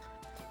the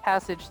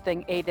passage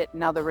thing ate it and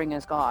now the ring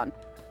is gone?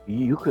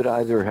 You could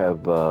either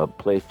have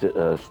placed it,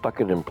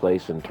 stuck it in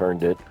place and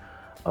turned it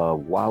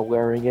while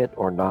wearing it,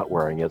 or not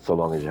wearing it, so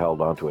long as you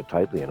held onto it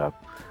tightly enough.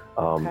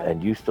 Okay.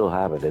 And you still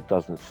have it. It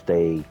doesn't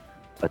stay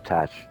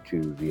attached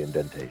to the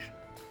indentation.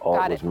 All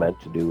Got it was it. meant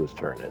to do was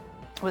turn it.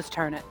 Was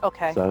turn it.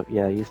 Okay. So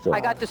yeah, you still. I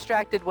have got it.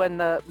 distracted when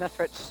the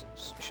Mithrits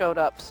showed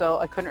up, so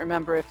I couldn't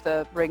remember if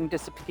the ring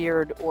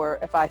disappeared or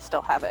if I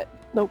still have it.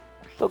 Nope,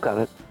 still got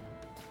it.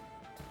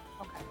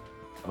 Okay.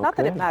 Not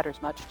that it Okay.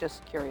 matters much,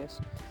 just curious.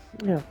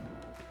 Yeah,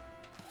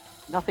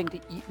 Nothing to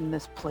eat in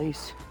this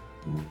place.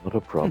 not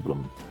a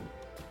problem.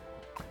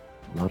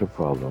 Not a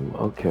problem.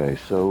 Okay,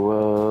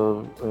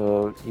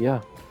 so yeah.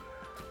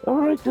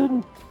 All right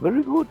then.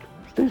 Very good.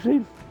 Stay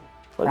safe.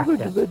 I'm going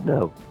to bed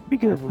now. Be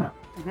careful.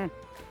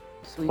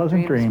 Sweet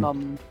Pleasant dreams.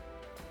 Mum.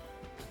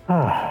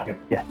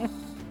 Yes.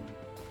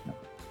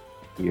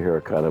 You hear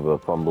a kind of a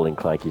fumbling,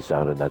 clanky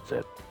sound, and that's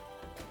it.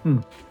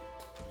 I'm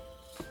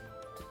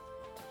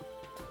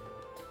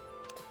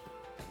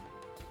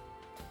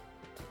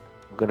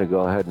going to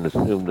go ahead and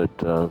assume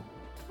that,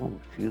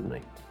 excuse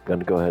me. Going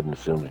to go ahead and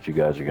assume that you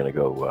guys are going to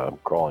go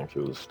crawling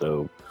through the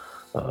stove,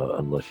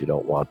 unless you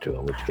don't want to,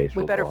 in which case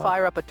We better go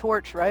fire up a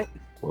torch, right?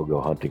 We'll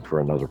go hunting for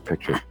another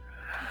picture.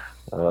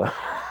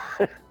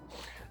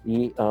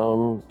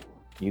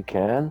 You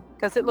can.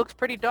 Because it looks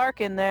pretty dark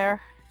in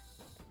there.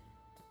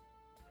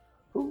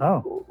 Who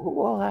Oh.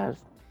 who all has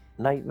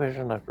night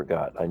vision? I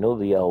forgot. I know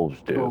the elves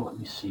Oh, do. let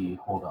me see.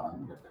 Hold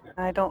on.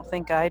 I don't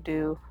think I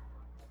do.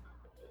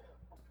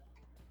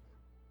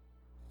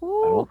 I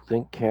don't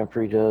think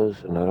Camfrey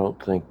does, and I don't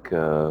think.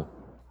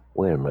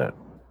 Wait a minute.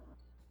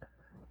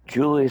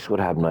 Julius would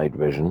have night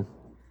vision,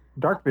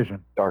 Dark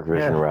vision. dark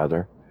vision Yes.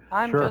 rather.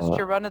 I'm Sure. just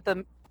your run of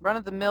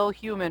the mill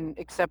human,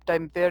 except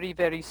I'm very,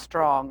 very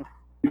strong.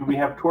 Do we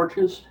have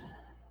torches?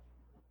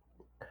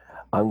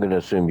 I'm going to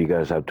assume you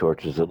guys have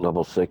torches at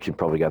level 6. You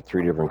probably got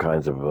 3 different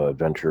kinds of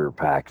adventure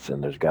packs,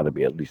 and there's got to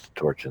be at least a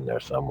torch in there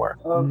somewhere.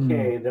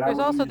 Okay, then There's I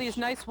will also use, these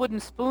nice wooden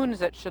spoons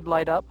that should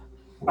light up.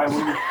 I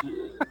will use,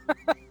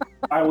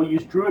 I will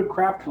use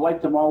Druidcraft to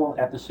light them all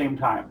at the same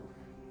time.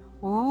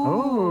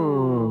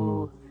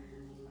 Ooh.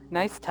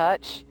 Nice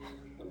touch.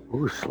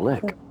 Ooh,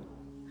 slick.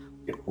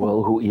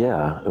 Well,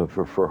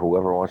 for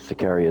whoever wants to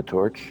carry a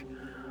torch,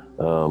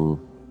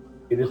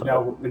 It is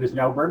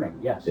now burning.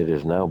 Yes. it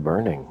is now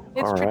burning.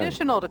 It's All right.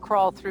 traditional to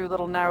crawl through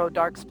little narrow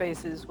dark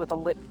spaces with a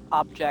lit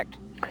object.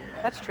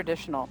 That's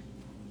traditional.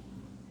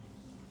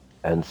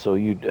 And so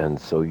you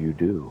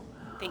do.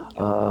 Thank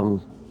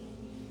you.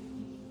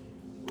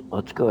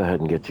 Let's go ahead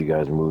and get you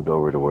guys moved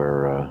over to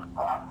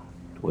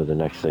where the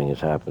next thing is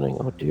happening.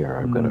 Oh dear,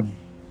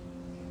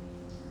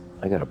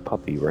 I got a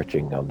puppy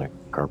retching on the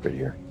carpet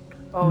here.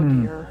 Oh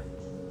dear.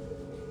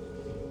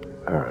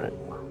 All right,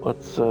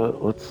 let's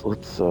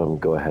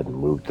go ahead and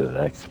move to the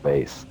next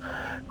space.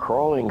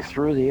 Crawling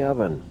through the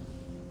oven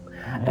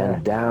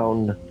and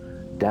down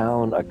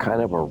a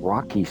kind of a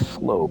rocky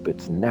slope.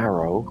 It's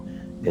narrow.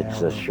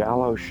 It's a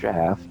shallow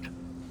shaft,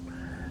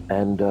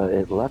 and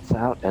it lets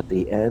out at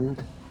the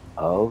end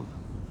of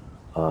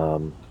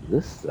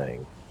this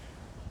thing.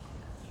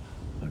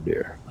 Oh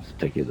dear, let's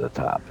take you to the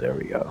top. There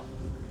we go.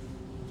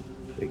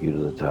 Take you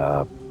to the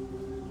top.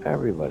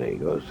 Everybody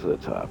goes to the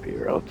top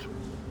here. Let's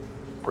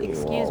bring you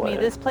Excuse all me, in.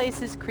 this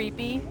place is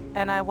creepy,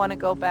 and I want to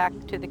go back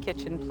to the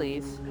kitchen,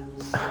 please.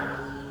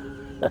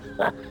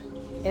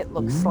 It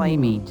looks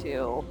slimy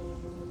too.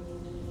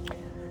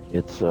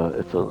 It's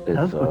Does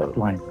look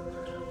slimy.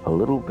 a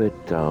little bit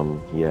it's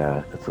a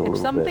If little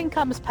something bit.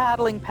 comes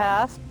paddling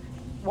past,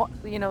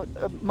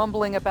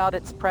 mumbling about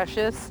its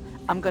precious,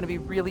 I'm going to be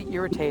really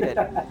irritated.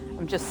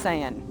 I'm just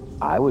saying.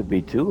 I would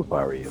be too if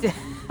I were you.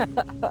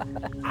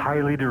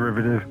 Highly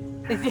derivative.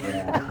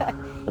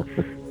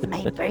 It's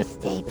my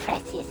birthday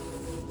precious.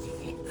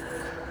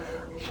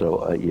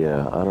 So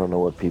yeah, I don't know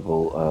what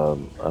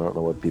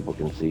people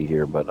can see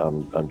here, but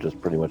I'm just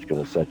pretty much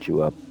going to set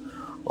you up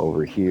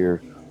over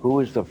here. Who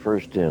is the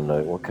first in?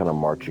 What kind of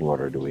marching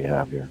order do we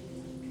have here?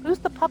 Who's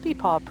the puppy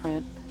paw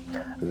print?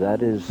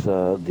 That is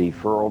the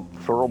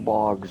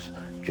Firbolg's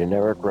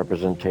generic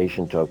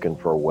representation token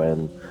for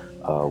when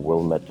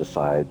Wylmet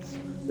decides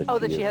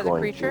that she has a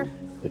creature?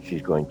 That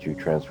she's going to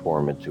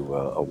transform into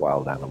a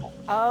wild animal.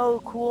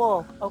 Oh,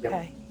 cool.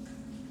 Okay.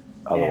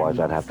 Otherwise,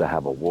 I'd have to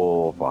have a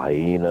wolf, a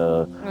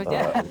hyena,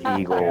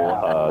 an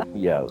eagle,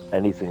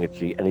 anything that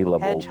any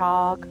level,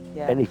 hedgehog,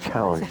 any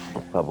challenge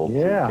level 2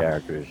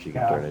 characters she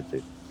can turn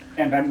into.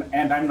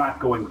 And I'm not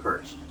going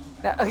first.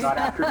 Not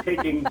after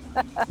taking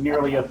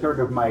nearly a third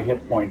of my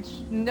hit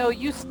points. No,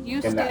 you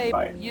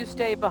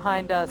stay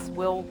behind us.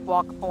 We'll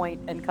walk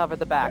point and cover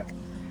the back.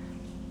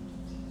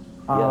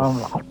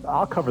 Yes.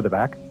 I'll cover the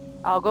back.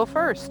 I'll go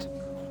first.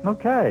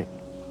 Okay.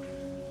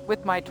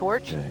 With my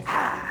torch. Okay.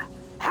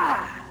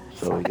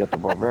 So we got the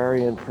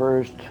Barbarian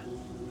first.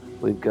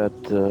 We've got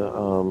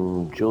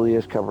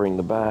Julius covering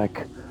the back.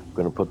 We're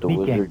going to put the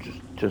wizard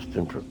just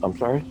in. I'm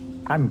sorry?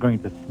 I'm going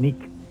to sneak.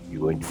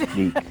 You're going to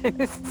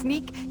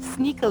sneak.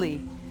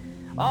 Sneakily.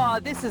 Oh,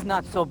 this is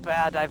not so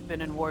bad. I've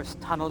been in worse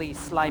tunnely,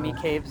 slimy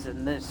caves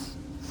than this.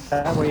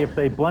 That way, if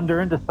they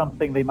blunder into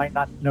something, they might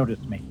not notice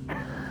me.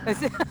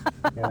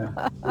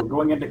 Yeah. We're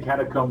going into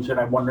catacombs, and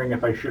I'm wondering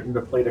if I shouldn't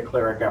have played a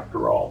cleric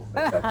after all.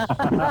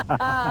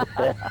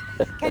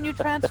 Can you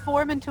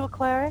transform into a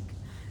cleric?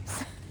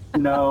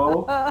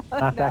 No.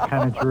 Not that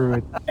kind of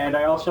druid. And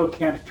I also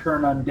can't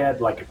turn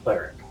undead like a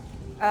cleric.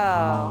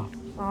 Oh.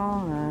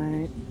 All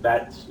right.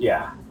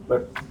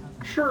 But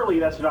surely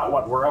that's not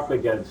what we're up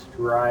against,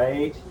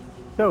 right?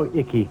 So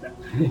icky.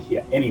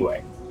 Yeah,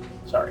 anyway.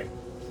 Sorry.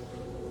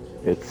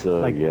 It's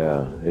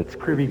it's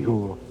pretty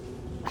cool.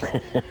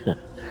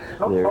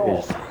 There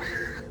is.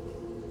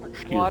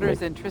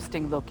 Water's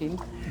interesting looking.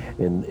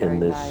 In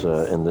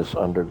this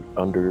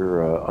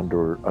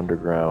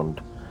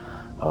underground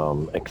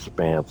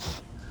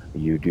expanse,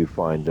 you do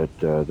find that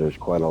there's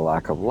quite a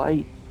lack of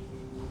light.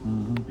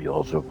 Mm-hmm. You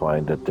also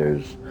find that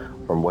there's,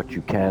 from what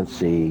you can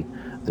see,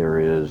 there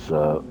is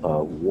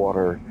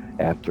water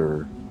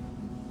after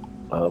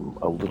a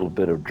little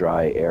bit of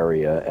dry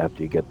area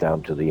after you get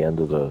down to the end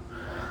of the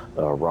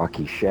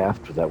rocky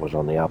shaft that was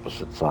on the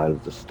opposite side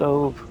of the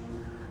stove.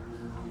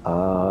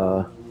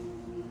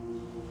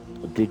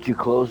 Did you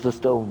close the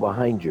stove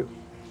behind you?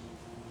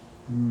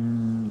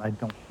 I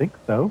don't think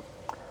so.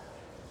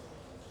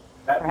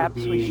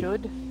 Perhaps we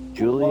should.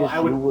 Julius,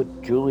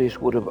 Julius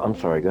would have. I'm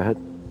sorry. Go ahead.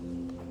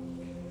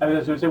 I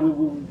was going to say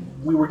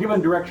we were given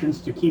directions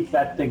to keep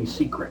that thing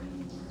secret,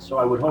 so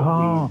I would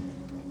hope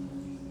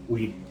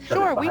we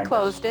sure, we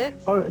closed it.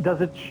 Oh,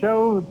 does it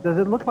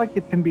look like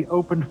it can be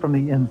opened from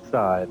the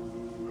inside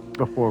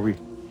before we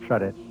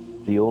shut it?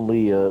 The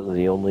only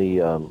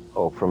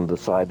from the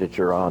side that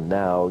you're on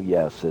now,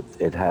 yes,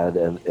 it had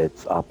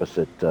its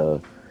opposite.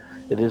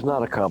 It is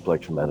not a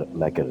complex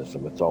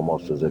mechanism. It's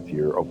almost as if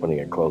you're opening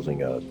and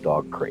closing a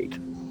dog crate.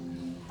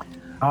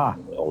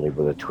 Only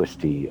with a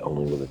twisty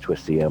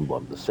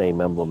emblem. The same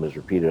emblem is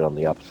repeated on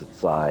the opposite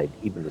side.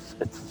 It's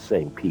the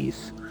same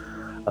piece,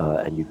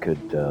 and you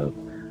could.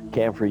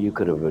 Camfrey, you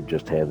could have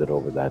just handed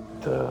over that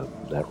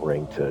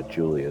ring to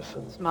Julius.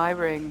 It's my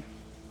ring.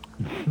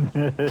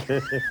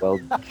 Well,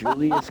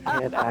 Julius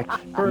can't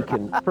actually...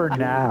 For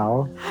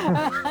now.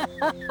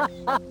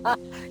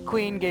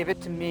 Queen gave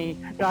it to me.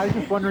 Yeah, I was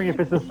just wondering if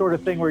it's the sort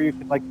of thing where you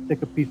can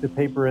stick a piece of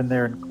paper in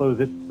there and close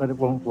it, but it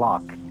won't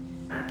lock.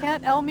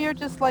 Can't Elmyr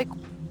just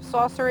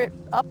saucer it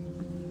up?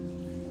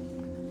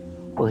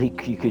 Well, he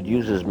could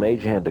use his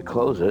mage hand to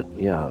close it,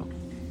 yeah.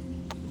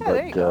 Yeah,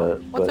 there you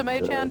go. What's a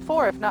mage hand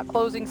for if not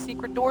closing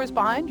secret doors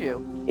behind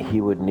you? He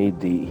would need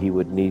the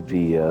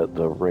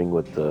ring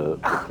with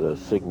the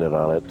signet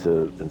on it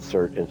to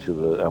insert into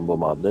the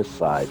emblem on this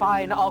side.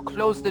 Fine, I'll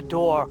close the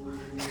door.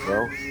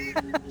 Well,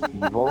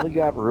 you've only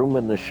got room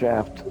in the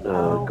shaft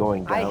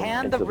going down. I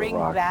hand the ring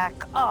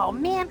back. Oh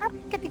man, I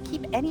don't get to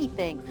keep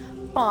anything.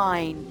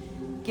 Fine,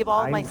 give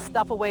all my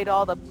stuff away to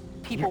all the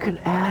people with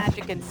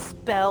magic and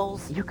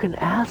spells. You can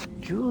ask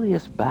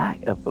Julius back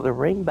for the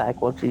ring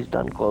back once he's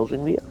done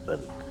closing the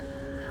oven,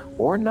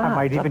 or not. I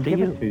might even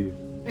give it to you.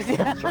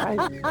 That's right.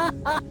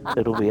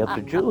 It'll be up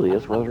to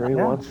Julius whether he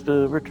wants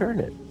to return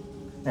it.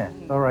 Yes.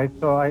 All right.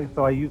 So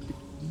I use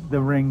the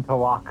ring to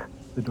lock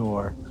the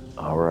door.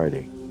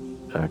 Alrighty.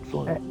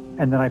 Excellent.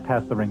 And then I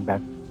pass the ring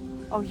back.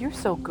 Oh, you're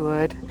so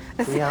good.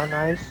 See how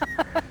nice?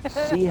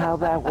 See how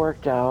that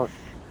worked out?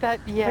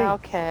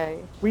 Okay.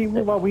 We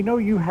know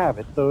you have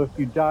it, so if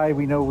you die,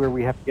 we know where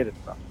we have to get it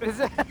from.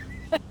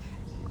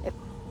 If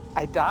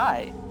I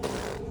die,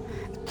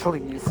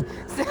 please.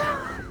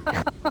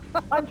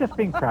 I'm just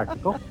being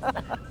practical.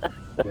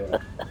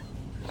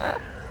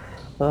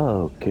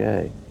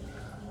 Okay.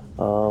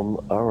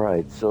 All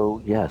right.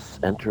 So yes,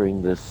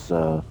 entering this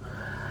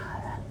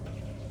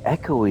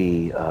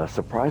echoey,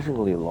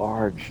 surprisingly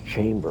large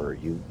chamber.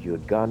 You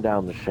had gone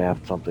down the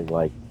shaft something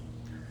like,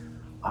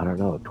 I don't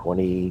know,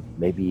 20,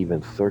 maybe even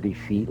 30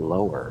 feet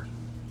lower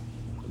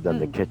than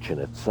the kitchen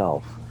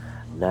itself.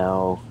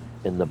 Now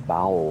in the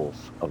bowels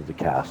of the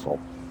castle.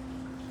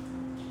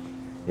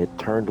 It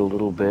turned a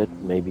little bit,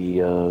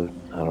 maybe, I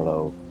don't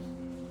know,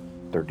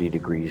 30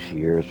 degrees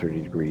here,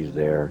 30 degrees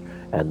there,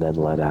 and then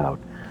let out.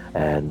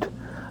 And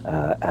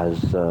as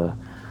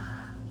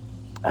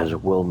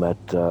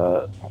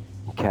Wylmet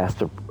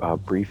cast a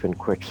brief and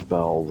quick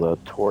spell, the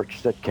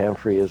torch that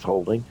Camfrey is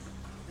holding,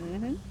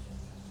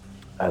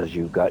 as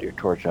you got your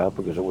torch out,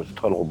 because it was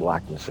total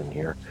blackness in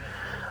here,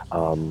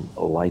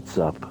 lights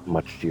up,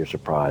 much to your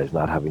surprise,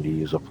 not having to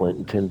use a flint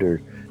and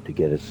tinder to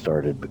get it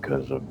started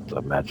because of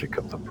the magic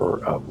of the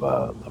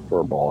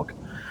Firbolg.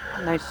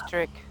 Nice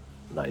trick.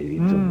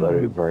 It's a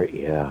very,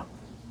 very, yeah.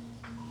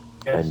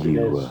 Yes, And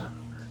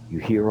you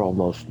hear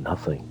almost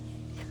nothing.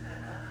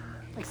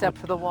 Except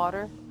for the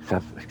water?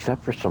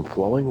 Except for some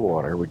flowing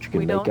water, which you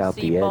can make out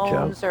the edge of. We don't see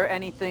bones or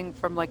anything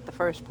from like the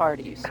first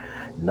parties.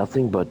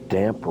 Nothing but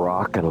damp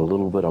rock and a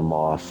little bit of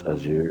moss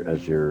as you're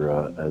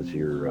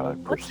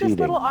proceeding. What's this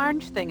little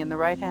orange thing in the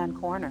right-hand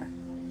corner?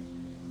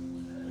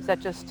 Is that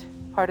just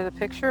part of the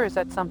picture, or is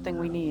that something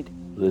we need?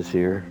 This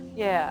here?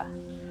 Yeah.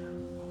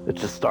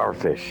 It's a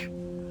starfish.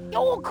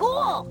 Oh,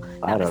 cool!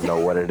 I don't know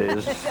what it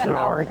is.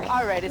 All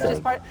right, it's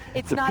just part.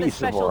 It's not a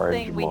special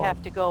thing we moss.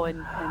 have to go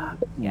and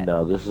get.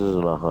 No, this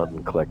isn't a hunt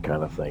and click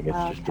kind of thing.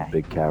 It's just a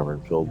big cavern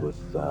filled with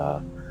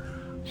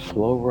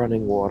slow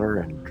running water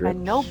and drips.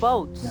 And no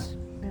boats.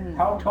 Yeah.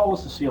 How tall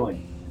is the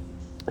ceiling?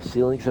 The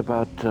ceiling's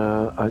about,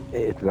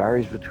 it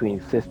varies between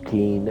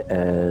 15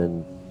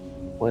 and,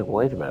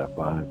 wait a minute,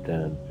 5,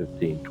 10,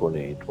 15,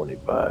 20,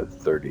 25,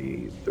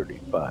 30,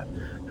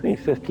 35. Between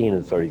 15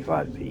 and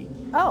 35 feet.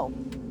 Oh.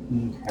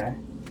 Okay.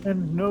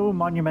 And no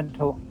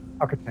monumental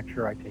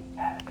architecture, I take.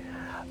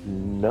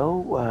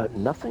 No,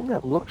 nothing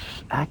that looks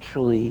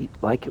actually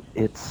like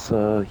it's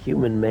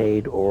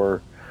human-made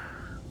or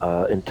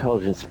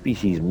intelligent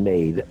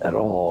species-made at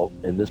all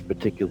in this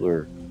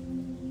particular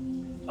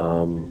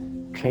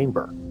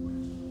chamber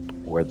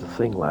where the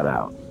thing let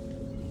out.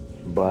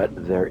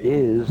 But there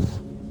is,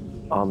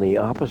 on the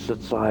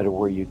opposite side of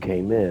where you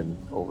came in,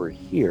 over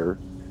here,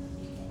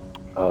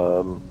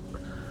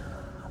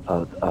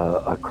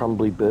 a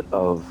crumbly bit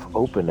of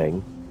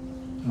opening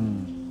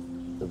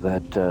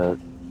that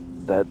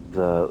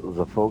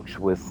the folks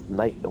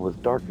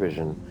with dark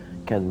vision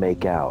can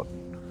make out.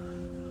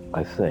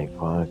 I think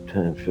 5,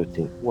 10,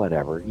 15,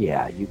 whatever.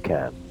 Yeah, you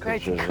can.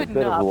 Great, There's a good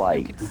bit enough. of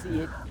light. You can see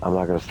it. I'm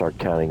not going to start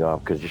counting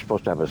off because you're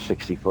supposed to have a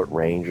 60-foot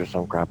range or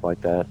some crap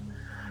like that.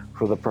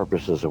 For the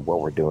purposes of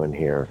what we're doing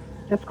here,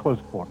 It's close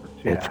quarters.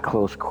 Yeah. it's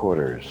close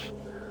quarters.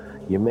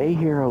 You may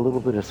hear a little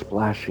bit of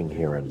splashing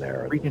here and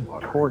there. Freaking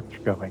torch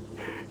going.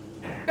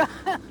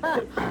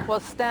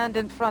 Well, stand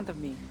in front of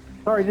me.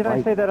 Sorry, did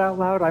I say that out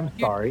loud? I'm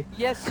sorry.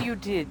 Yes, you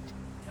did.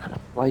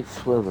 Light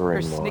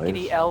slithering Persnickety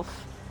noise.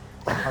 elf.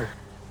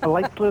 A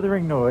light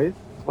slithering noise.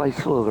 Light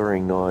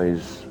slithering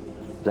noise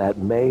that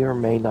may or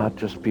may not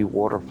just be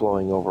water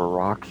flowing over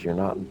rocks. You're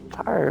not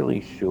entirely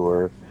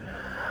sure.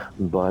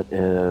 But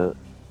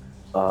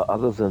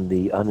other than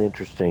the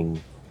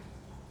uninteresting,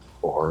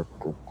 or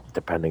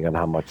depending on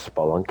how much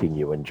spelunking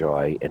you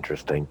enjoy,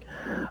 interesting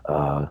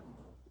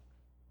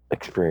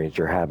experience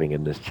you're having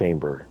in this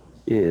chamber,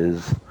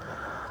 is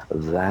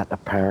that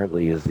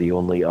apparently is the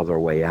only other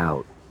way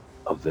out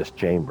of this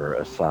chamber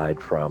aside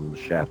from the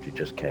shaft you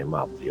just came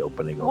up, the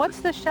opening.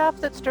 What's the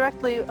shaft that's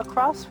directly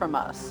across from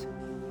us?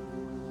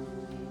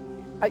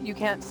 You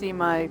can't see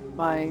my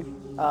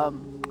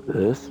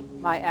This?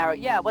 my arrow.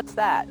 Yeah, what's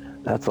that?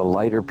 That's a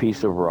lighter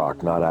piece of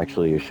rock, not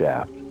actually a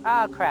shaft.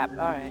 Ah, crap. All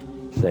right.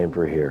 Same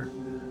for here.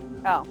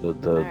 Oh.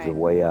 The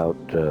way out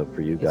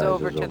for you guys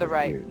over is to the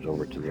right. here. It's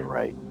over to the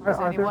right. Does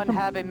Are there anyone some-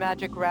 have a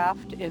magic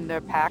raft in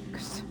their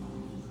packs?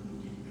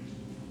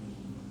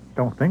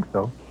 Don't think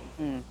so.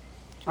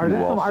 Are You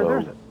there some,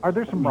 also- are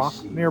there some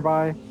rocks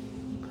nearby?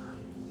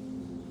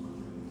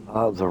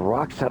 The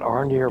rocks that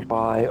are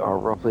nearby are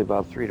roughly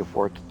about 3 to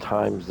 4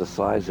 times the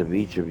size of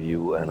each of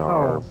you and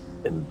are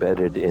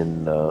embedded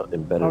in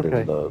in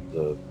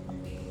the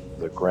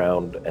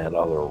ground and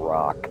other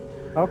rock.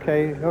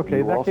 Okay. You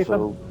In that case,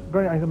 also-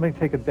 I'm going to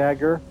take a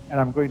dagger and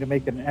I'm going to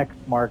make an X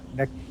mark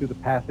next to the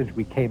passage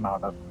we came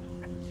out of.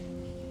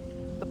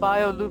 The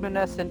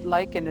bioluminescent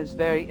lichen is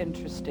very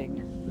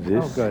interesting.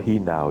 This good. he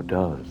now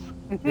does.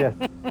 Yes.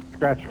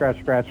 Scratch.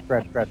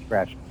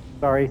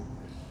 Sorry.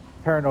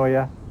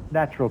 Paranoia.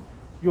 Natural.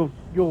 You'll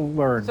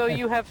learn. So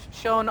you have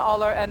shown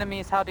all our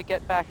enemies how to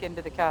get back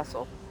into the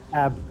castle.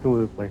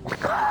 Absolutely.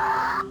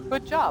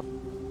 Good job.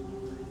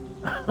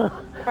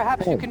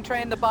 Perhaps you can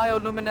train the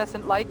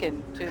bioluminescent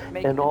lichen to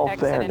make In an all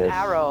X and an fairness-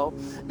 arrow.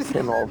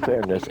 In all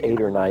fairness, 8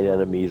 or 9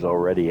 enemies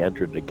already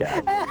entered the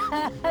gap,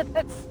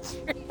 That's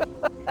true.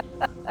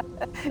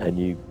 and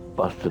you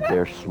busted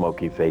their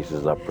smoky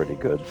faces up pretty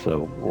good,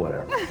 so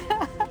whatever.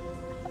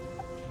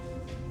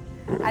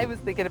 I was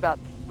thinking about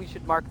we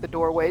should mark the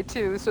doorway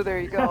too, so there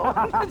you go.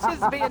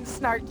 Just being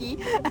snarky.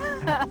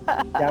 Yeah,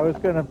 I was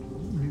going to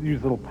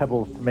use little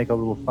pebbles to make a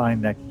little sign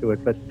next to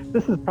it, but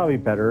this is probably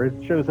better. It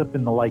shows up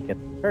in the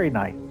lichen. Very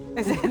nice.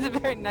 It's a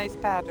very nice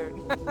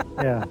pattern.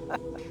 Yeah.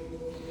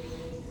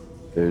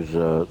 There's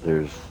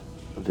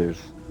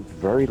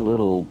very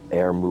little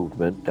air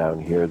movement down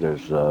here.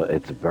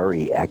 It's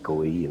very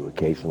echoey. You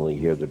occasionally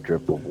hear the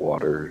drip of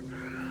water,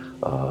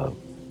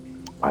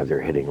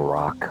 either hitting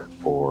rock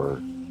or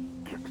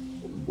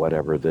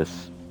whatever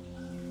this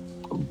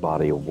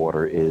body of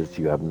water is.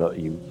 You have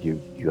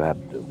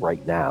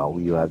right now.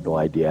 You have no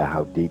idea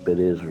how deep it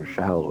is or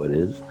shallow it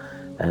is,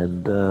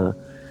 and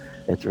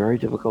it's very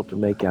difficult to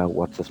make out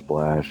what's a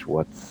splash,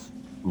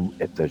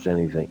 if there's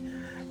anything.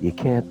 You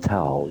can't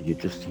tell. You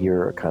just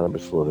hear a kind of a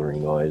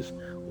slithering noise,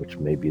 which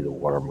may be the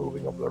water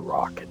moving over the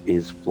rock. It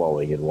is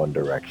flowing in one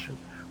direction,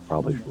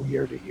 probably from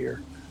year to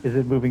year. Is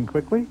it moving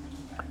quickly?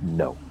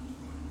 No.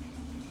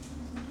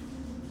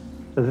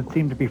 Does it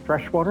seem to be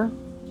fresh water?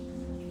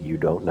 You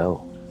don't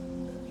know.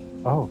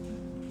 Oh.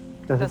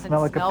 Does it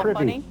smell like a privy?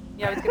 Funny?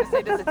 Yeah, I was going to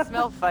say, does it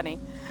smell funny?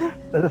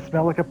 Does it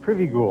smell like a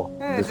privy ghoul?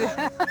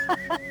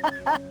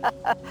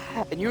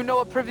 And you know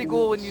a privy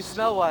ghoul when you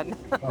smell one.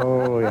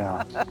 Oh,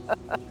 yeah.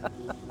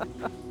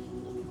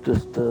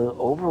 Just the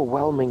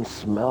overwhelming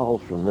smell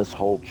from this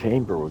whole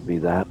chamber would be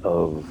that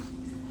of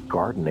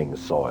gardening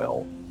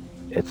soil.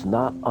 It's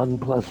not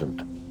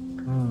unpleasant,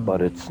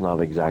 but it's not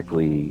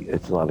exactly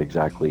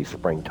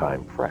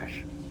springtime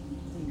fresh.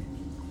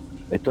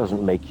 It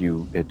doesn't make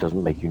you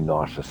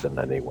nauseous in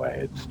any way.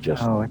 It's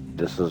just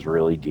this is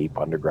really deep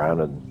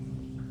underground,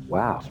 and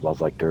wow, smells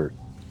like dirt.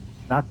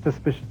 Not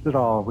suspicious at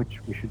all, which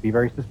we should be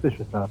very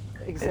suspicious of.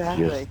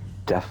 Exactly. It's just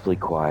deathly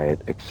quiet,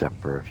 except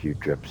for a few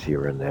drips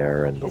here and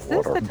there, and the Is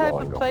this water the type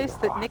blowing of over place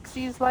the that rocks.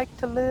 Nixies like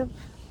to live?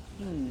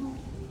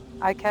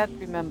 I can't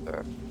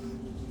remember.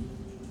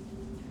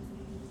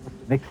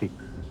 Nixie.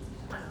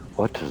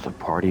 What does the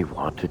party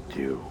want to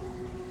do?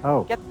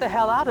 Oh. Get the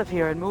hell out of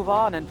here and move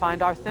on and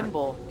find our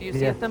thimble. Do you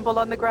see a thimble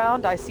on the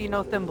ground? I see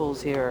no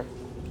thimbles here.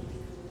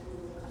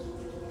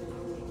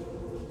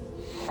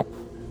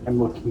 I'm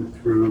looking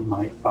through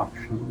my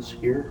options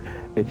here.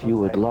 If you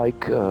would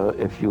like,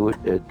 if you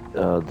would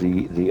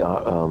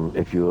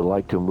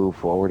like to move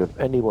forward, if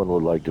anyone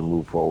would like to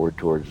move forward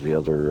towards the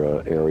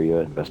other area,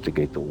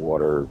 investigate the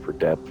water for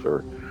depth,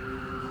 or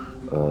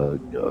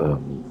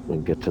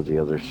and get to the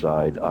other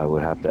side, I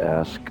would have to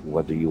ask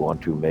whether you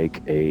want to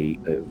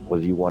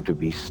whether you want to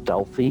be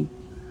stealthy,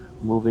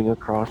 moving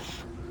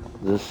across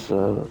this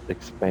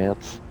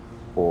expanse,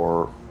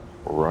 or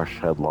rush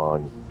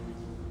headlong.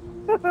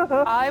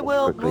 I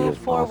will Quickly move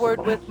as forward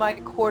possible. with my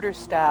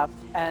quarterstaff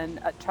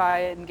and try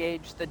and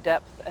gauge the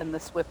depth and the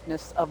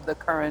swiftness of the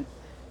current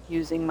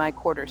using my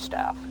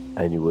quarterstaff.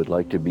 And you would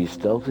like to be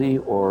stealthy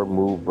or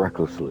move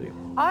recklessly?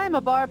 I'm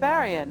a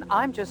barbarian.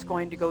 I'm just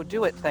going to go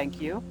do it, thank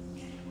you.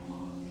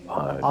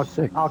 I'll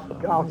Six.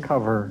 I'll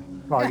cover.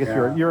 Well, I guess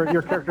your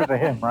character's a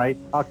him, right?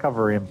 I'll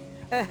cover him.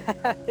 Yeah,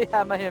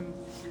 I'm a him.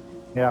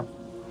 Yeah.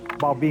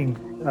 While being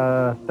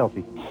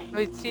stealthy.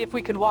 Let's see if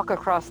we can walk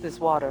across this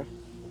water.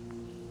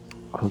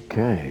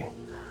 Okay.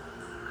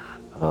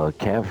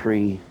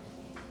 Camfrey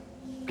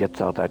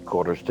gets out that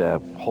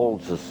quarterstaff,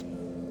 holds his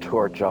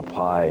torch up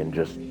high, and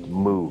just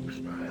moves.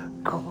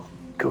 Go.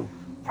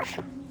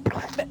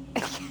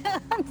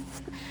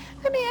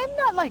 I mean, I'm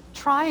not like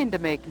trying to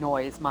make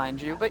noise,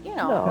 mind you, but you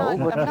know, No, I'm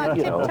not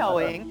you know,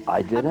 tiptoeing.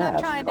 I did I'm not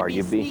ask. trying to Are be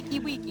you sneaky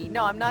weaky.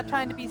 No, I'm not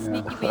trying to be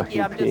sneaky weaky.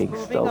 you I'm just being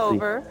moving stealthy?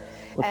 over.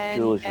 What's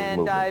Julius's And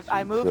movement?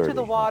 I moved to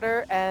the 30.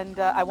 water, and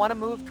I want to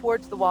move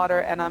towards the water,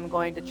 and I'm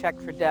going to check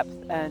for depth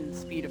and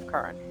speed of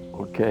current.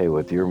 Okay,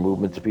 with your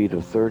movement speed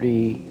of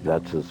 30,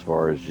 that's as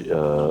far as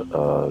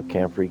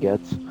Camfrey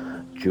gets.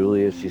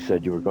 Julius, you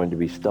said you were going to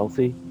be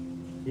stealthy?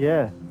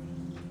 Yeah.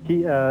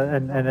 He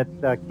and it's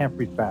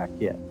Camfrey's back.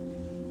 Yeah.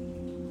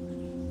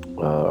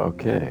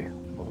 Okay.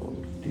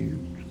 1, 2,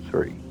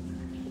 3.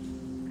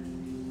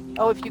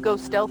 Oh, if you go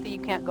stealthy, you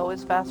can't go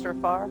as fast or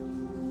far?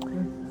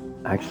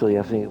 Actually,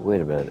 I think, wait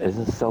a minute,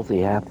 isn't stealthy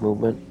half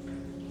movement?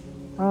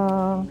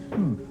 Oh,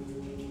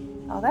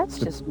 that's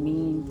just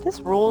mean. This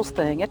rules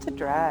thing, it's a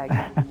drag.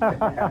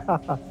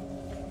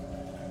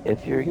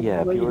 If you're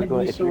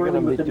going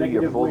to do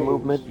your full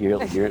movement,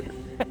 if you're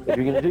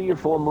going to do your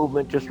full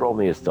movement, just roll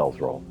me a stealth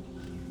roll.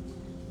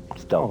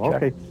 Stealth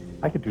check. Okay.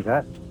 I could do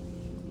that.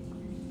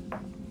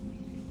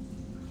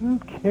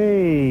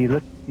 Okay,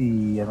 let's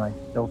see. And my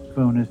stealth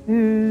bonus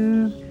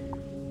is...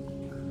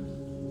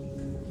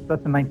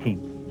 That's a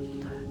 19.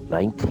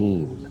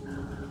 19.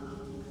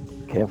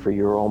 Camfrey,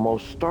 you're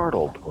almost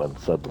startled when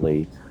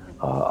suddenly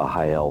a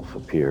high elf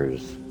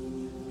appears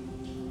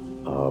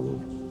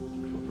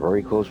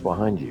very close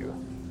behind you.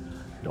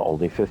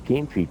 Only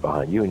 15 feet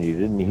behind you, and you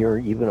didn't hear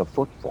even a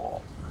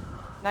footfall.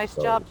 Nice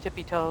job,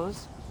 Tippy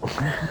Toes.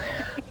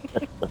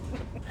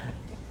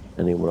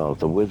 Anyone else?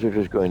 The wizard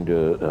is going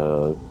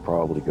to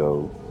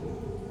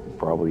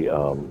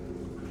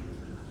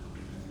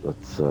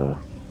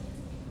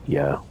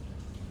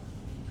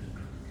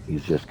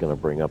he's just going to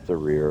bring up the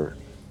rear,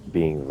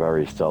 being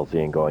very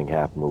stealthy and going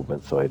half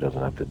movement so he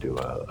doesn't have to do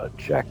a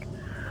check.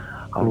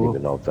 I don't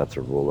even know if that's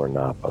a rule or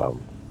not, but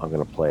I'm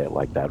going to play it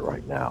like that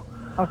right now.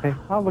 Okay,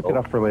 I'll look it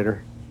up for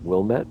later.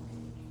 Wylmet?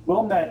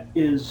 Wylmet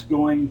is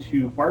going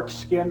to bark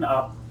skin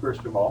up,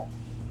 first of all.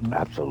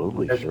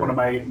 Absolutely, That's sure. one of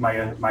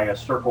my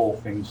circle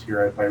things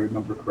here, if I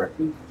remember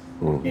correctly.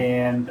 Mhm.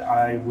 And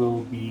I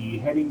will be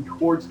heading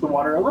towards the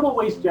water, a little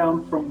ways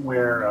down from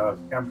where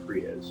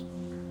Camfrey is.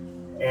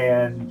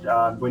 And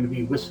I'm going to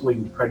be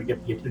whistling to try to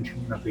get the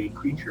attention of a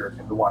creature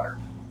in the water.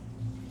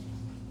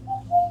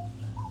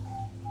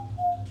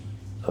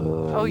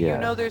 Oh, yeah.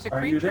 you know there's a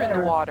Are you creature in the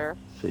there? water.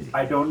 See.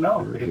 I don't know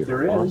Over if here.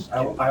 there is.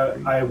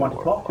 I want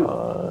to talk to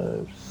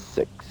him. 5,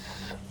 6.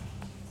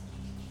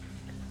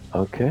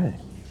 Okay.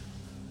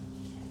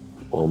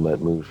 Wylmet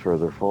moves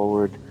further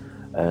forward,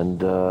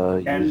 and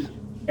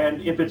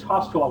And if it's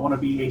hostile, I want to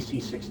be AC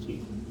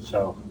 16.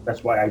 So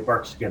that's why I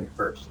bark skin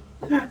first.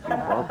 Oh, very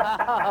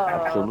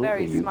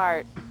Absolutely.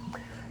 smart.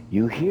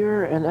 you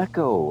hear an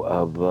echo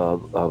of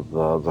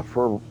the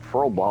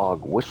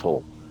Firbolg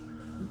whistle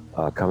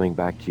coming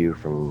back to you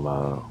from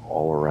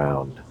all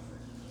around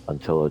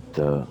until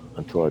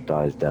it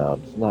dies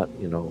down. It's not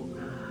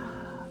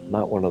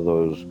not one of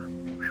those,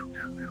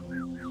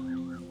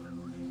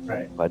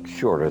 Right. but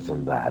shorter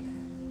than that.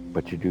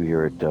 But you do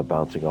hear it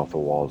bouncing off the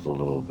walls a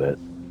little bit,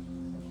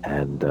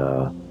 and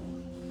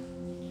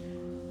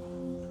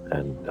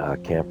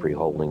Camfrey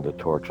holding the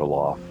torch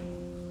aloft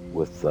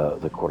with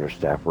the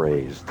quarterstaff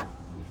raised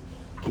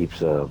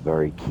keeps a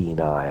very keen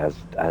eye,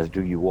 as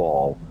do you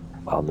all,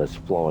 on this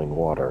flowing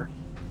water,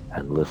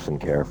 and listen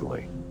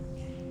carefully.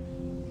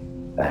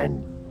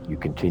 And you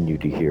continue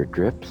to hear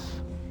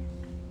drips.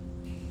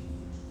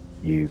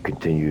 You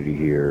continue to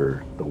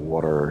hear the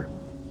water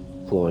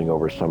flowing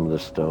over some of the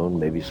stone,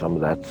 maybe some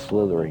of that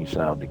slithering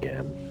sound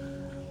again,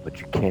 but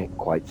you can't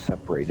quite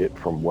separate it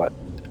from what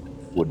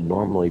would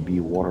normally be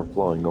water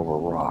flowing over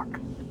rock.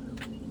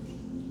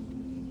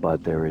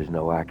 But there is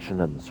no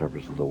action, and the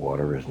surface of the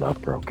water is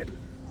not broken.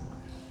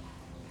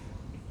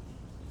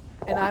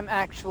 And I'm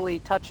actually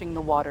touching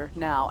the water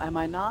now, am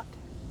I not?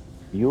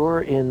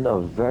 You're in a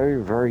very,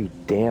 very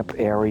damp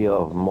area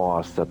of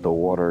moss that the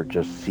water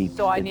just seeps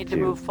So I need to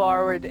into. move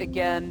forward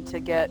again to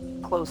get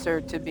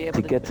closer to be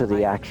able to get to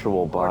the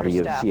actual body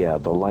of,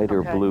 quarterstaff. the lighter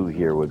Okay. blue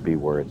here would be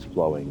where it's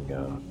flowing.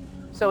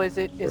 So is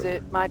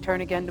it my turn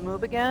again to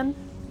move again?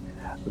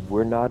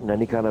 We're not in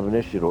any kind of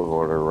initiative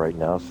order right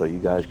now, so you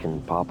guys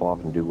can pop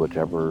off and do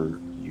whichever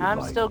you I'm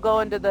like. still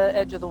going to the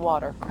edge of the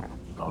water.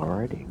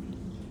 Alrighty.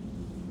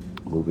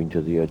 Moving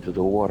to the edge of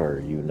the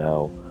water. You're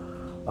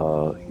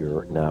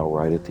now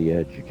right at the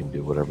edge. You can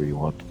do whatever you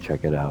want to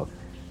check it out.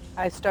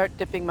 I start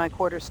dipping my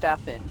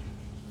quarterstaff in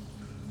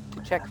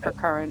to check for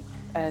current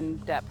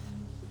and depth.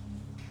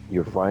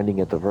 You're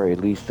finding at the very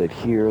least that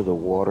here the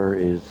water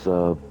is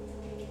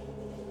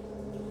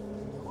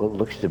what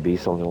looks to be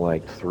something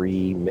like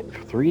 3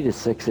 to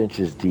 6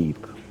 inches deep,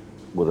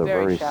 with a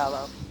Very very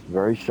shallow.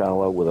 very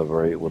shallow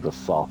with a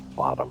soft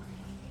bottom,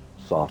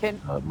 soft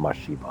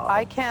mushy bottom.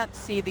 I can't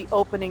see the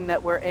opening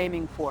that we're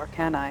aiming for,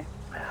 can I?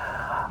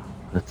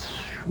 Let's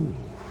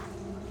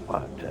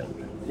 5, 10,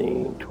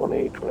 15,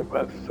 20,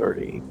 25,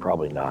 30.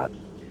 Probably not.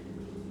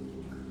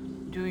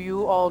 Do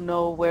you all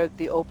know where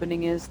the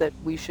opening is that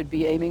we should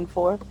be aiming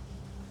for?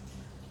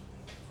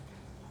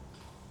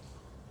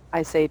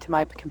 I say to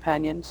my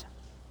companions.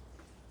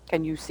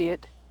 Can you see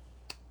it?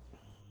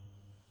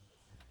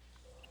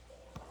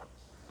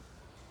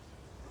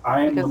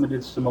 I am Because-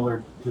 limited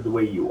similar to the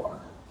way you are.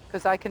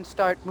 Because I can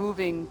start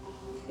moving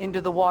into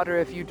the water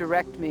if you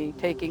direct me,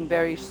 taking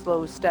very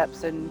slow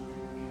steps and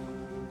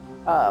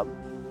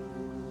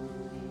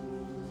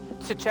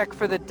to check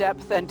for the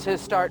depth and to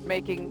start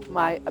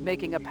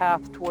making a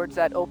path towards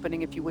that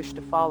opening if you wish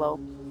to follow.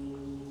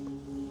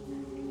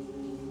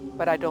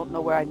 But I don't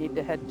know where I need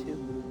to head to.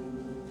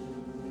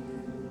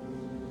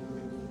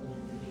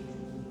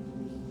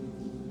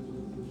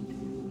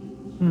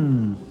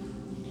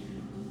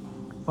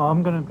 Well,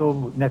 I'm going to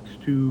go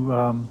next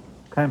to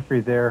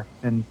Camfrey there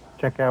and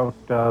check out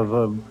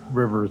the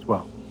river as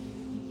well.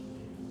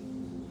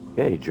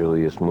 Okay,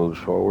 Julius moves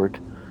forward.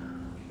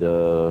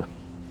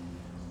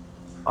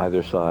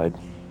 Either side,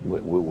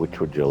 which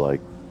would you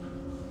like?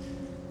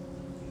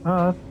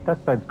 That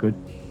side's good.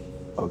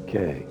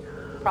 Okay.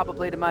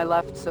 Probably to my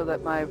left so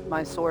that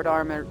my sword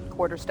arm or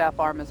quarterstaff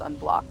arm is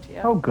unblocked,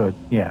 yeah? Oh, good.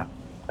 Yeah.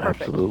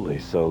 Perfect. Absolutely.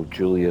 So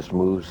Julius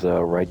moves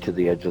right to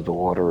the edge of the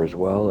water as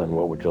well. And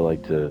what would you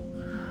like to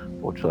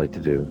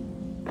do?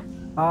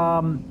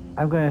 I'm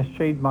going to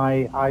shade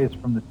my eyes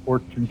from the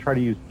torch and try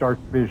to use dark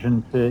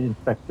vision to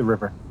inspect the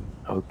river.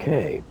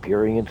 Okay,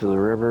 peering into the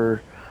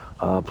river.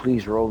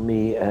 Please roll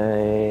me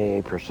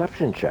a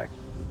perception check.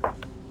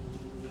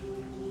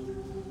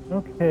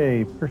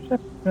 Okay,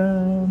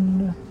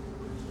 perception.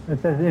 It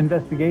says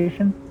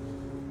investigation.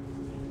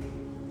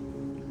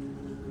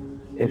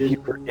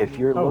 If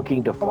you're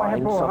looking to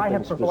find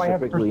something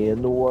specifically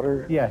in the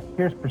water. Yeah,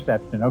 here's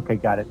perception. Okay,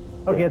 got it.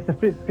 Okay, it's a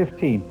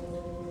 15.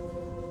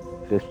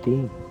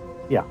 15?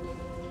 Yeah.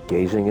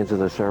 Gazing into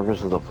the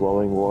surface of the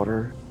flowing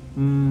water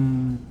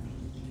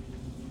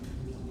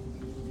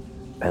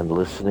and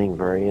listening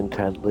very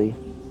intently,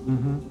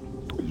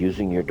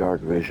 using your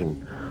dark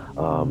vision,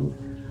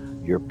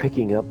 you're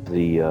picking up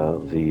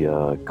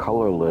the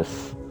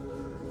colorless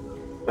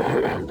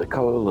the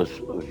colorless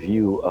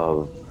view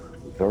of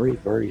very,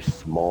 very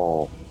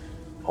small,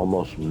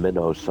 almost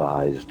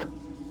minnow-sized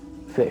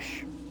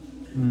fish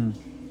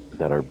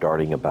that are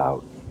darting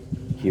about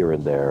here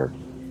and there,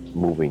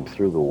 moving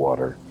through the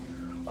water.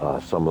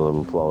 Some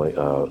of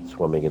them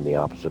swimming in the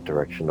opposite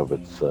direction of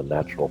its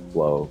natural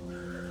flow.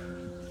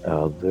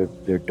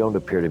 There don't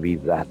appear to be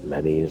that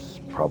many. It's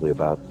probably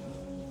about,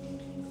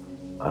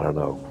 I don't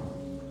know,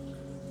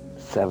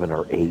 7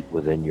 or 8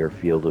 within your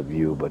field of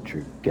view, but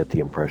you get the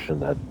impression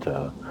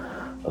that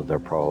they're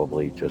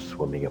probably just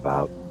swimming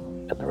about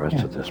in the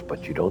rest of this,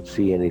 but you don't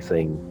see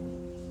anything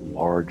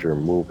larger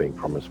moving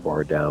from as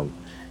far down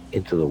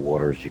into the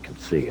water as you can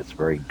see. It's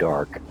very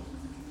dark,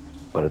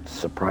 but it's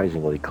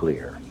surprisingly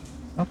clear.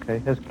 Okay.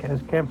 Has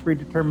Camfrey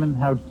determined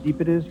how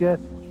deep it is yet?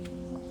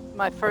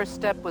 My first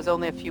step was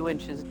only a few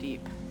inches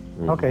deep.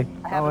 Okay.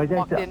 I haven't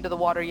walked into the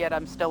water yet.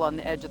 I'm still on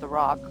the edge of the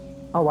rock.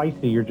 Oh, I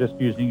see. You're just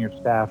using your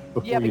staff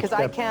before Yeah, because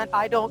you step.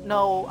 I don't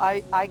know,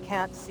 I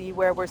can't see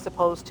where we're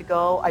supposed to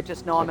go. I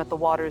just know I'm at the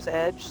water's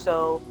edge,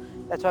 so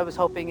that's why I was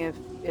hoping if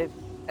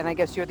and I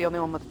guess you're the only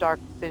one with dark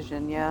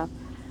vision, yeah?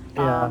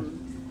 Yeah.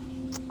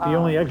 The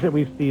only exit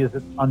we see is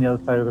on the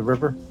other side of the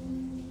river.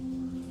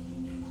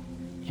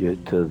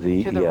 To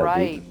the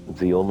right.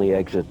 The only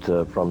exit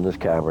from this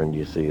cavern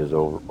you see is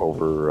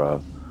over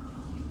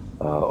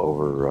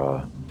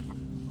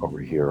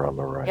here on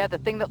the right. Yeah, the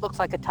thing that looks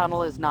like a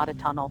tunnel is not a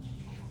tunnel.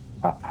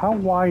 How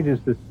wide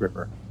is this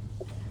river?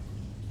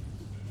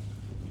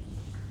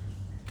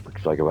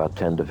 Looks like about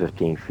 10 to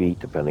 15 feet,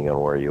 depending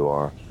on where you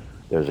are.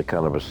 There's a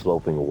kind of a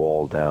sloping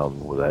wall down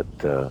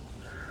that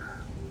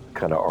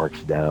kind of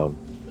arcs down,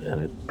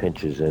 and it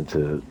pinches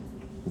into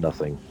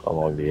nothing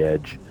along the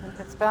edge.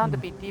 It's bound to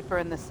be deeper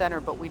in the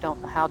center, but we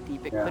don't know how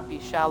deep. It could be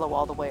shallow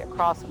all the way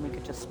across, and we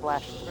could just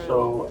splash through.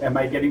 So, am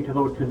I getting to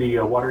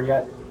the water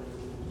yet?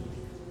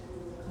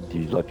 Do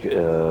you look?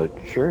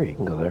 Sure, you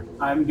can go there.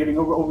 I'm getting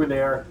over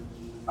there.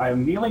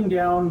 I'm kneeling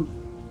down,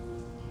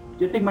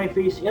 dipping my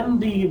face in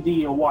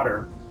the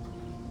water,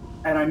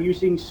 and I'm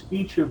using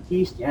speech of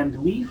beast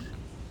and leaf.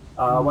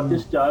 What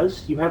this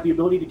does, you have the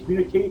ability to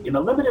communicate in a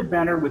limited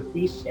manner with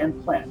beasts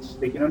and plants.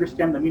 They can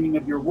understand the meaning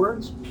of your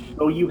words,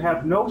 though you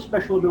have no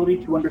special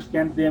ability to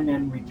understand them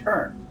in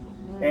return.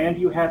 And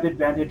you have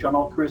advantage on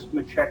all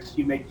charisma checks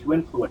you make to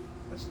influence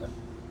them.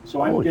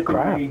 So I'm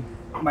dipping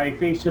my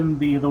face in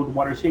the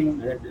water,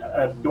 seeing,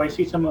 do I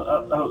see some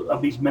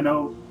of these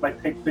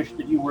minnow-like type fish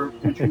that you were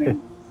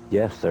mentioning?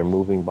 Yes, they're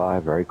moving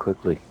by very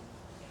quickly.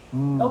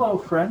 Hello,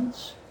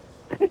 friends.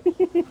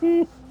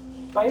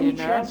 By any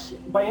chance,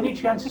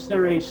 is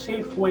there a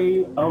safe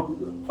way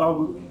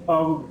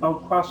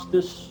across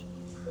this,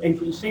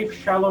 a safe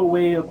shallow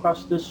way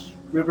across this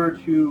river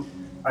to?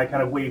 I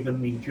kind of wave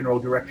in the general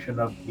direction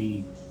of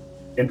the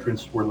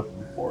entrance we're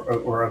looking for,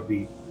 or of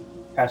the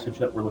passage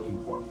that we're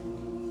looking for.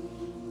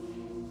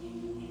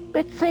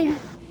 It's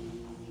safe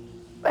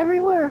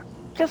everywhere.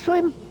 Just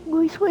swim.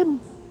 We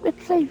swim.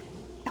 It's safe.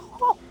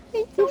 Oh,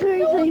 It's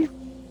very safe.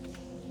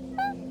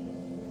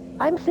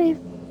 I'm safe.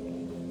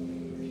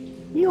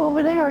 You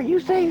over there, are you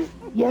safe?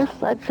 Yes,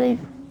 I'm safe.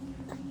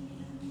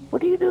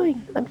 What are you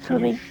doing? I'm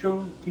swimming.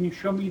 Can you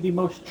show me the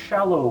most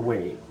shallow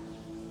way?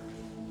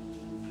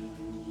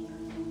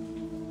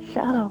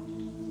 Shallow.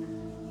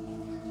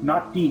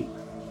 Not deep.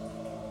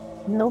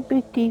 No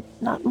big deep.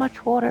 Not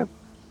much water.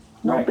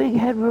 No Right. big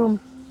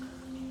headroom.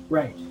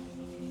 Right.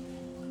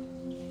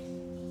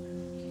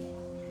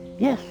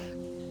 Yes.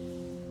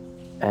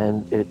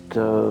 And it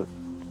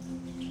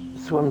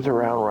swims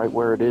around right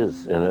where it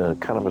is in a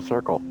kind of a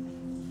circle.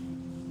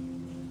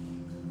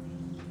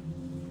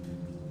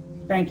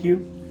 Thank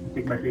you.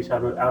 Take my face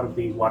out of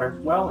the water.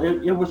 Well,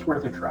 it was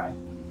worth a try.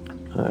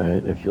 All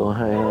right, if you'll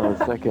hang on a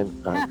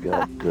second, I've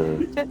got...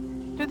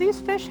 Do these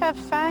fish have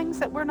fangs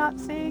that we're not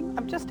seeing?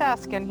 I'm just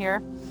asking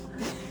here.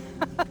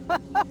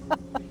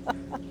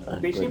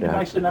 They seem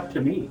nice enough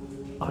to me.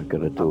 I'm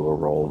going to do a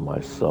roll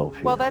myself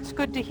here. Well, that's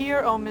good to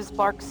hear, oh, Ms.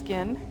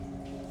 Barkskin.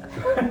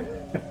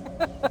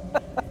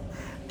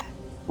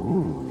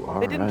 Ooh, all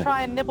They didn't right.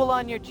 try and nibble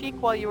on your cheek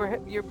while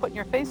you're putting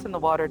your face in the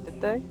water,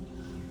 did they?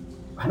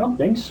 I don't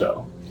think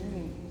so.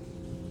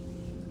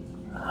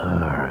 All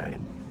right.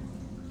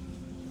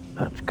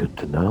 That's good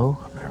to know.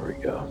 There we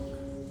go.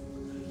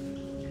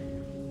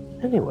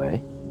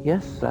 Anyway,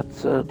 yes,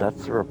 that's the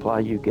reply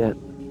you get.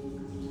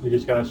 It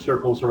just kind of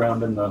circles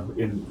around in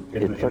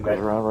It circles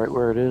around right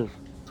where it is.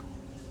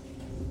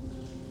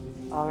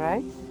 All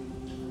right.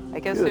 I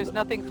guess Good. there's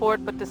nothing for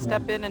it but to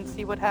step in and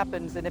see what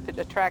happens, and if it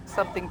attracts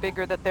something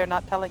bigger that they're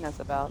not telling us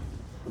about.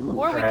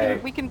 Or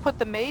Right. we can put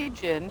the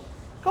mage in.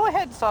 Go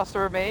ahead,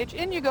 sorcerer mage.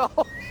 In you go.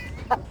 All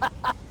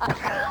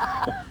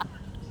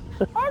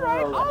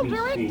right, I'll do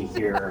Let me it. see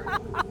here.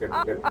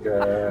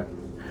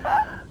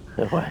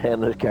 If I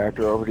hand this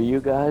character over to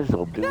you guys,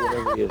 I'll do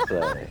whatever you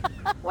say.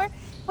 We're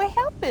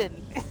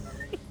helping.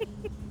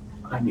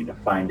 I need to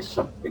find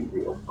something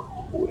real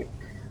quick.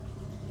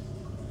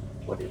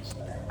 What is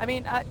that? I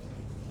mean,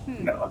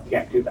 No, I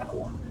can't do that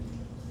one.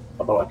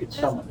 Although I could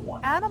summon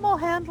one. animal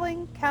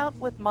handling count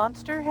with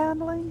monster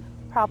handling?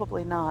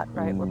 Probably not,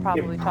 right? We're Mm.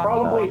 probably It talking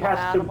probably about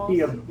has to animals.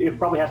 be it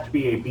probably has to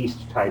be a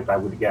beast type, I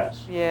would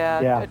guess.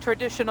 Yeah, a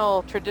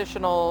traditional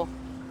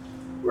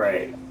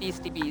Right.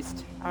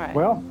 beast. All right.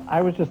 Well,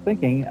 I was just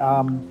thinking,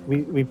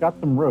 we've got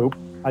some rope.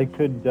 I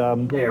could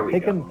There we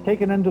go.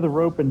 take an end of the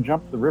rope and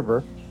jump the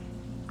river.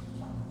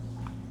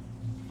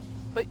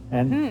 But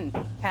And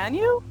can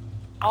you?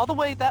 All the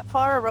way that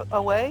far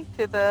away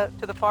to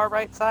the far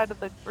right side of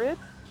the grid?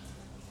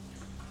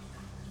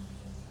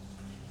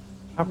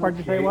 how far did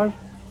you say it was?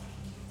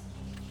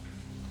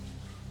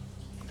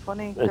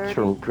 20, It's 30,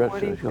 from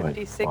 40,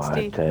 50, 60.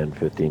 5, 10,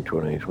 15,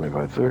 20,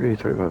 25, 30,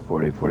 35,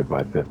 40,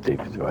 45, 50,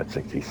 55,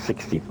 60,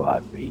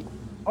 65 feet.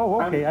 Oh,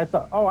 okay. I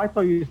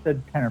thought you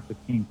said 10 or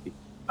 15 feet.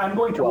 I'm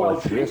going to Well, wild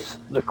it's shape. this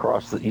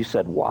across that you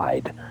said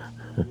wide.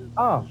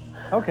 Oh,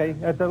 okay.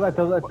 At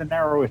the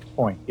narrowest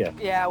point, yes.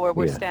 Yeah, where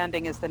we're Yeah.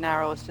 standing is the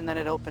narrowest, and then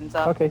it opens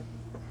up. Okay.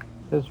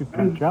 Says you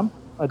can jump.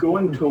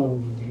 Going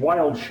to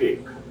wild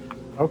shape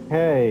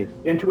Okay.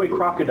 into a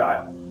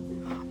crocodile.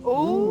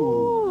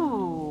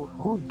 Ooh.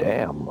 Oh,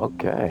 damn.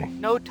 Okay.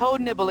 No toe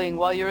nibbling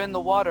while you're in the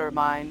water,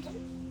 mind.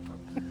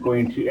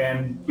 Going to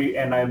and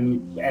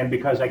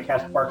because I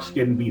cast bark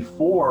skin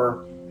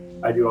before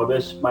I do all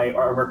this, my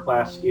armor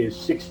class is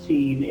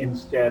 16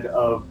 instead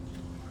of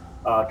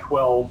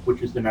 12,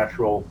 which is the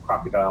natural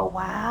crocodile.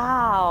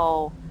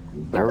 Wow.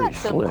 Very You got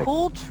some slick.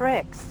 cool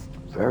tricks.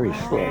 Very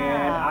Wow. slick.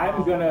 And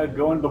I'm gonna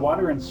go into the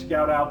water and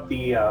scout out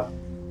the.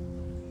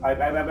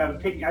 I'm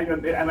taking.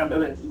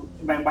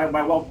 My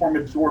well form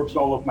absorbs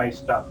all of my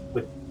stuff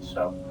with me,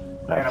 so.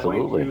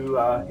 Absolutely. And I'm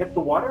going to hit the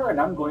water, and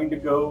I'm going to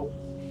go.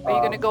 Are you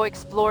going to go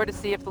explore to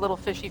see if the little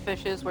fishy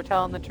fishes were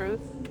telling the truth?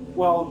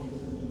 Well,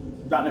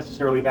 not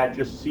necessarily that.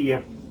 Just see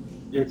if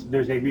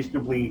there's a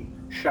reasonably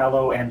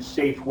shallow and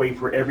safe way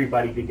for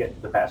everybody to get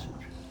to the passage.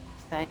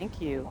 Thank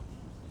you.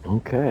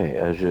 Okay.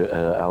 As your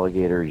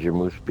alligator, is your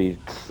move speed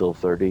still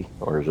 30,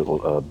 or is it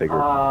bigger?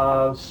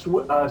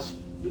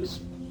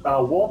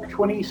 Walk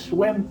 20,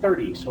 swim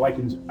 30, so I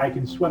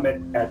can swim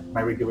it at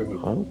my regular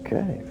move.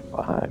 Okay.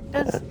 5,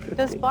 10, 15,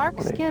 Does bark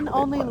 20, skin 25,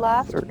 only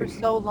last 30. for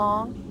so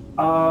long?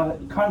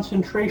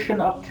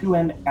 Concentration up to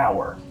an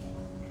hour.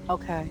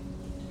 Okay.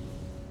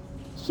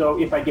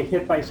 So if I get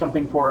hit by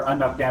something for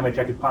enough damage,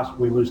 I could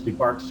possibly lose the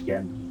bark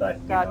skin.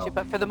 But Gotcha.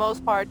 But for the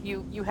most part,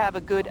 you have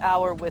a good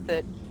hour with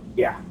it.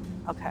 Yeah.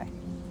 Okay.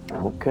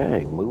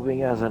 Okay.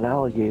 Moving as an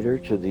alligator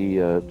to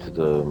the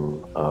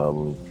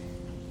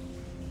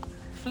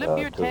Flip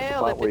your to the tail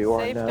spot if where it's you are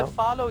safe now? to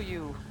follow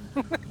you.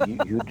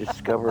 you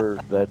discover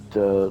that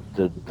the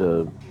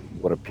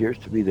what appears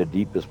to be the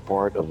deepest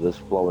part of this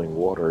flowing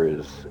water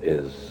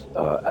is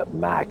at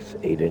max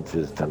 8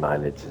 inches to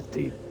 9 inches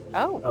deep.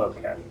 Oh,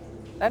 Okay.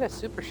 that is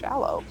super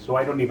shallow. So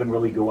I don't even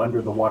really go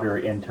under the water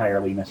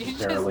entirely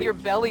necessarily. Your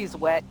belly's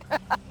wet.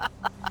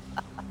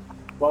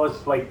 Well,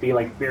 it's like the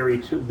very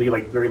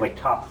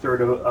top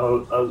third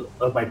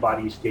of my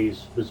body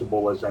stays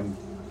visible as I'm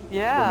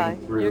Yeah,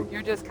 swimming through.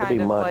 you're just Pretty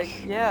kind of much.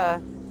 like, yeah.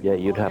 Yeah,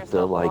 you'd Pulling have to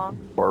yourself like along.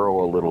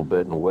 burrow a little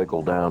bit and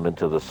wiggle down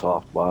into the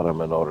soft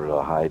bottom in order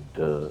to hide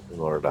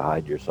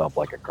yourself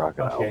like a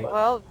crocodile. Okay. But-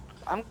 Well,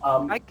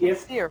 I can if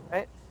see her,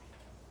 right?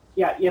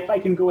 yeah, if I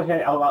can go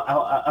ahead,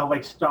 I'll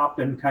like stop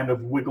and kind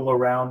of wiggle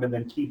around and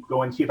then keep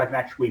going, see if I can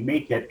actually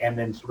make it, and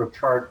then sort of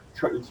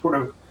sort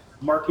of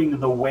marking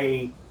the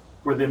way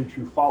for them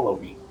to follow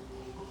me.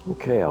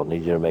 Okay, I'll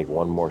need you to make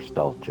one more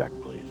stealth check,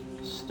 please.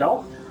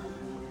 Stealth?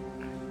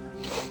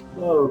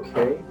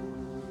 Okay.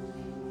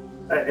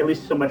 At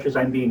least so much as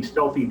I'm being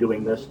stealthy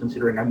doing this,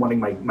 considering I'm wanting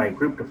my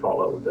group to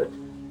follow. But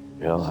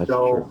Yeah, that's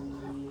so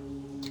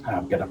true.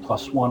 I've got a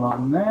 +1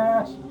 on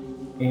that,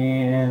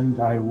 and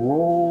I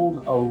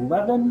rolled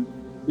 11.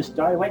 This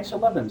die likes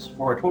 11s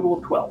for a total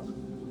of 12.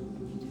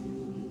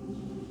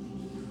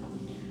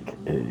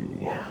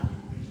 Okay.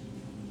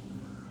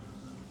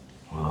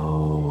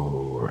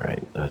 Oh,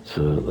 right. That's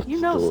You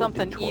know still a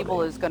something D20.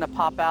 evil is going to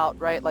pop out,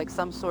 right? Like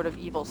some sort of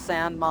evil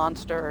sand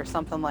monster or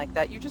something like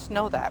that. You just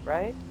know that,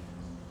 right?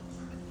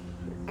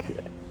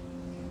 Okay.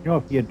 You know,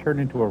 if he had turned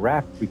into a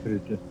raft, we could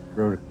have just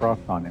rode across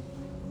on him.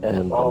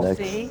 And Well, the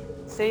next.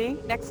 See?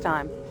 Next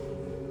time.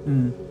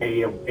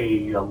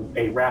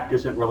 A raft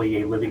isn't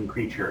really a living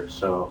creature,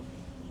 so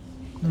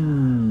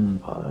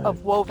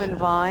Of woven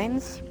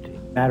vines.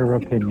 Matter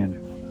of opinion.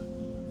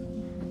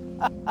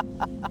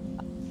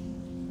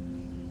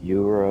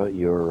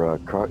 Your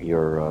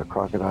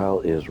crocodile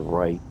is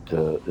right.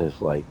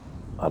 Is like,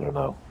 I don't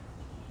know.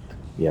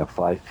 Yeah,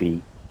 5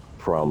 feet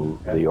from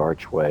the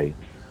archway.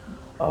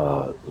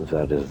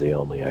 That is the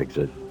only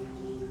exit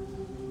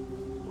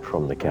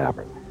from the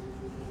cavern.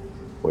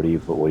 What do you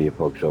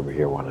folks over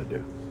here want to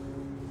do?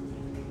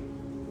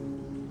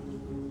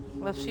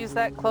 Well, if she's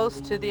that close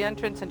to the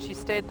entrance and she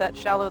stayed that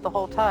shallow the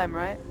whole time,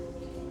 right?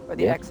 Or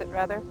the Yeah. exit,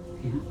 rather.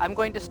 I'm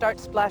going to start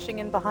splashing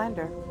in behind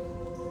her.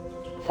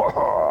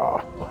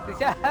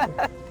 Yeah.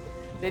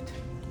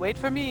 Wait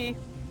for me.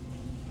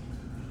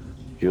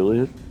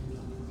 Julius?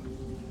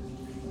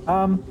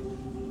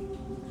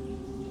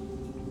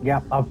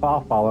 Yeah, I'll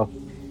follow.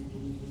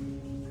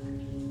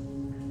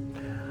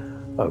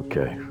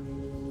 Okay.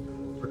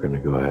 We're going to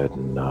go ahead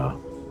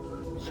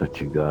and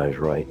set you guys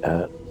right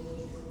at...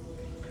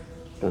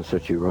 Gonna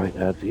set you right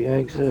at the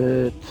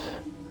exit.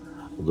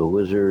 The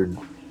wizard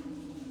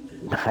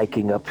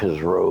hiking up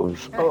his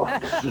robes. Oh,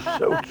 this is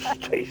so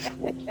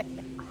distasteful.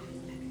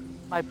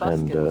 My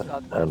buskins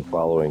got And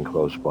following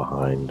close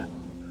behind.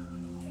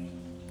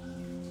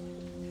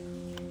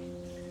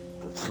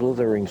 The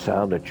slithering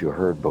sound that you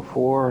heard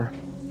before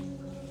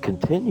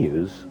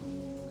continues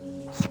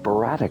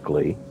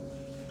sporadically,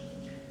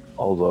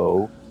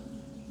 although,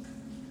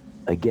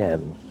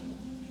 again,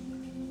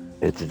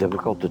 it's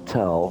difficult to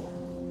tell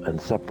and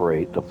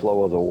separate the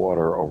flow of the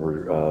water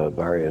over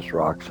various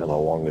rocks and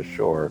along the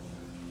shore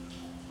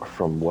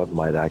from what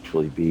might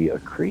actually be a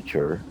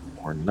creature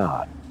or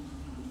not.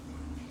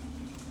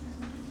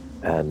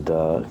 And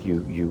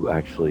you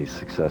actually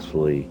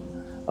successfully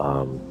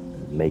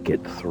make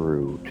it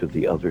through to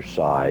the other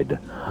side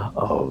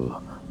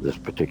of this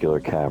particular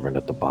cavern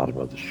at the bottom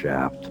of the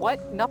shaft.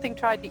 What? Nothing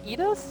tried to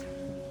eat us?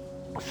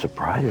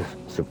 Surprise,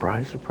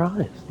 surprise,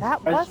 surprise.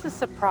 That was a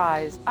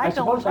surprise. I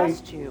don't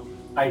trust you.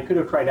 I could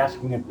have tried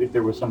asking if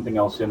there was something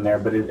else in there,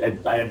 but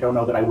I don't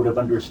know that I would have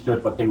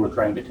understood what they were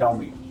trying to tell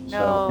me. No.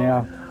 So,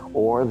 Yeah.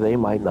 Or they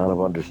might not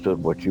have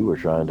understood what you were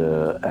trying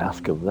to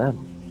ask of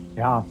them.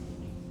 Yeah.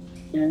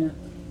 yeah.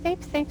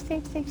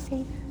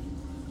 Safe.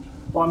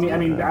 Well, I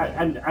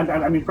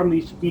mean, from the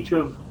speech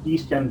of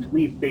Beast and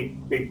Leaf,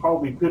 they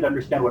probably could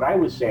understand what I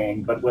was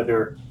saying, but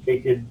whether they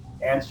could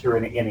answer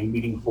in a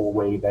meaningful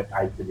way that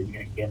I could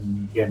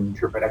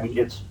interpret. I mean,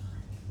 it's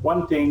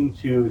one thing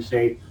to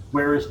say,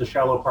 where is the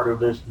shallow part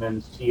of this, and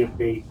then see if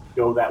they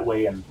go that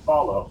way and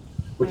follow,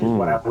 which is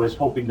what I was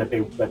hoping that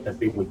they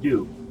would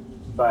do.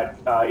 But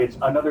it's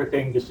another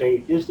thing to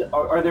say,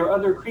 are there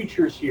other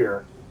creatures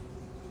here?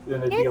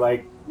 Then it'd be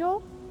like,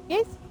 No.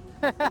 Yes.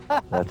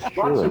 That's lots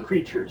true. of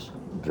creatures.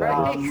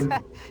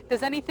 Right.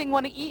 Does anything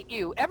want to eat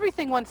you?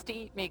 Everything wants to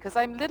eat me because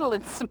I'm little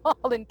and small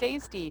and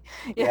tasty.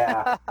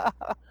 Yeah.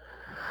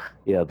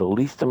 Yeah, the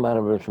least amount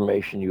of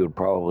information you would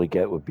probably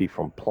get would be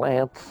from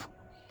plants.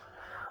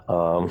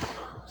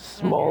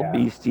 Small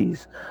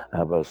beasties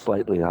have a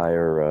slightly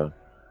higher,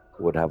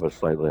 would have a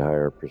slightly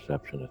higher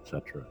perception,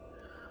 etc.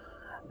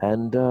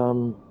 And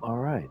all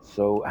right,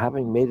 so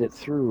having made it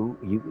through,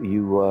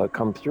 you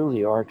come through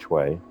the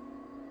archway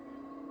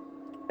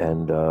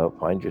and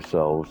find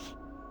yourselves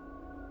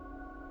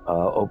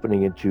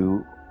opening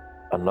into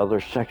another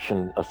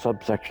section, a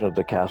subsection of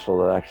the castle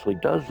that actually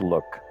does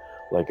look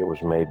like it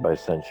was made by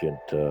sentient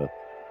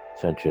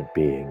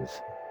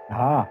beings.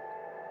 Ah.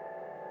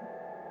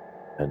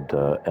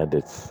 And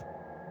it's,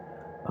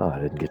 I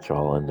didn't get you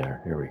all in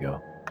there. Here we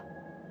go.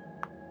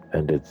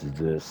 And it's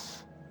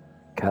this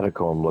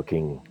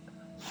catacomb-looking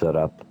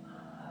setup.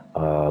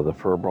 The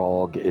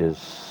Firbolg is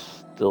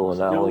still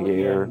an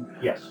alligator.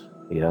 Yes.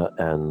 Yeah,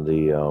 and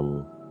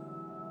the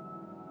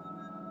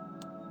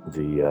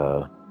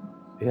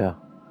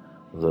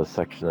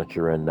section that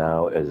you're in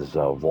now is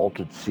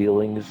vaulted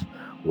ceilings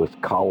with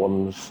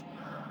columns.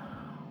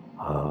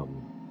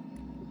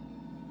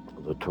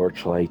 The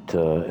torchlight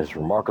is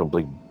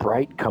remarkably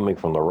bright, coming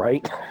from the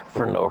right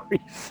for no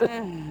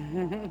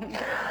reason.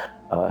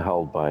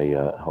 Held by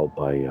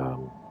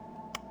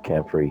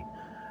Camfrey,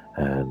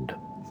 and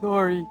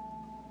Sorry.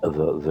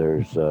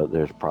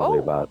 there's probably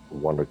about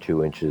 1 or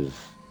 2 inches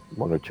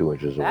of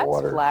That's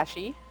water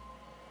flashy.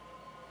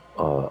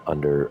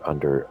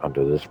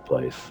 under this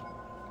place,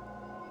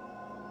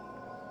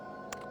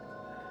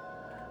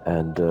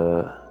 and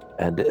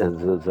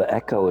the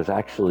echo is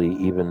actually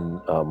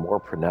even more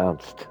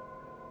pronounced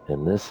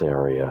in this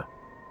area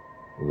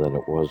than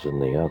it was in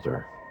the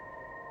other.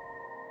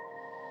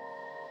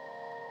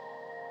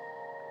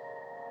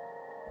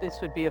 This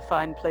would be a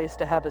fine place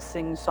to have a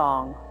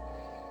sing-song.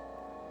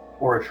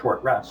 Or a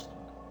short rest.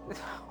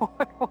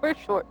 or a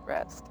short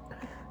rest.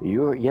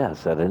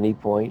 Yes, at any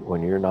point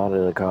when you're not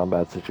in a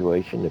combat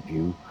situation, if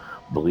you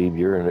believe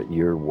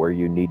you're where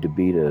you need to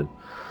be to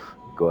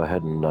go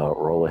ahead and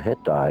roll a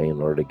hit die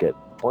in order to get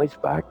points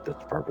back,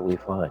 that's perfectly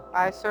fine.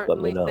 I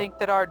certainly think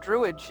that our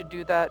druid should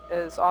do that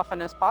as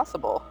often as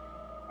possible.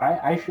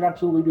 I should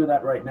absolutely do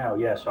that right now,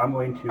 yes. I'm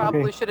going to...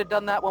 Probably should have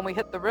done that when we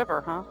hit the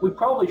river, huh? We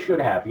probably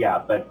should have,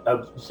 yeah, but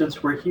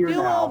since we're here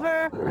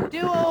now...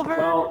 Do over!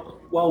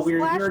 Well, we're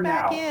Splash here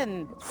back now.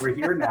 in. We're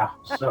here now,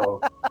 so...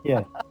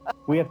 Yeah.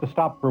 We have to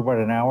stop for,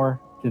 an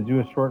hour to do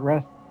a short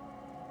rest?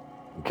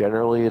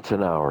 Generally, it's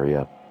an hour,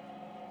 yeah.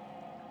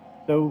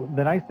 So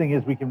the nice thing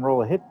is we can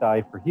roll a hit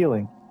die for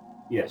healing.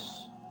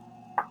 Yes.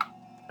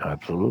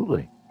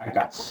 Absolutely. I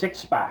got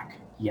 6 back.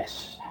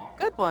 Yes.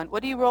 Good one.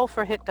 What do you roll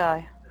for hit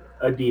die?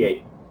 A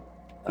D8.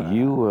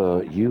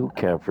 You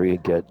Camfrey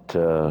get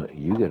a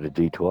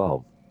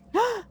D12.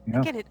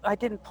 Yeah. Get it? I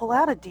didn't pull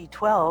out a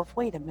D12.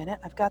 Wait a minute.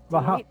 I've got the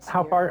Well,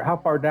 how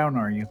far down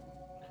are you?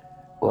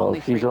 Well,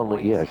 she's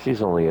only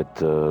at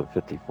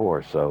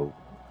 54, so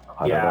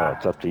I don't know.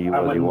 It's up to you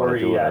whether you want to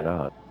do it or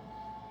not.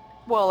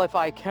 Well, if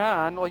I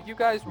can. Well, you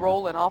guys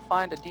roll and I'll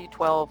find a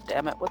D12.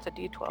 Damn it. What's a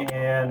D12?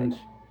 And...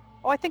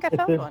 Oh, I think I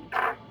found one.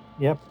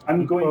 Yep.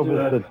 I'm going to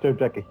the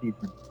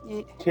dodecahedron.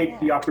 take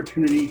the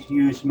opportunity to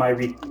use my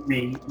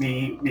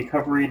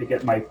recovery to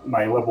get my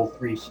level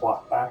 3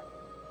 slot back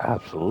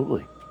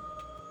Absolutely.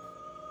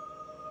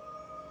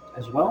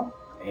 as well.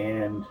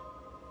 And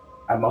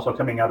I'm also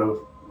coming out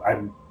of,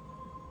 I'm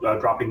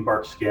dropping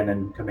bark skin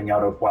and coming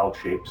out of wild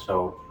shape,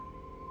 so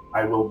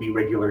I will be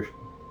regular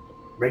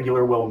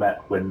Wylmet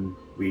when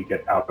we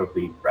get out of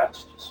the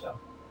rest. So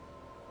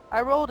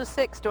I rolled a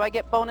 6. Do I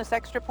get bonus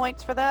extra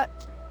points for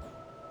that?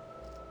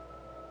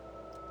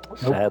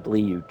 Sadly,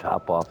 you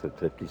top off at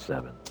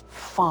 57.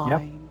 Fine.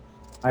 Yep.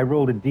 I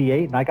rolled a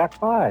D8 and I got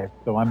 5,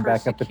 so I'm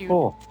back up at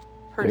full.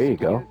 There you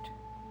go.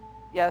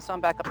 Yeah, so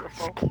I'm back up to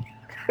full.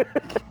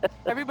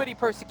 Everybody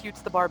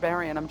persecutes the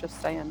barbarian, I'm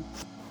just saying.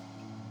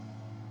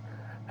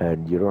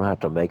 And you don't have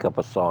to make up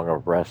a song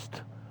of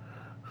rest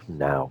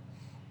now,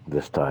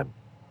 this time.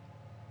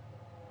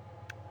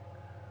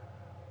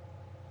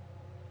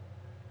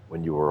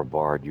 When you were a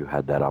bard, you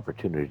had that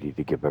opportunity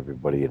to give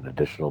everybody an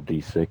additional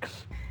D6.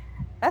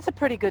 That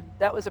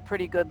was a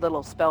pretty good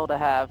little spell to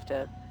have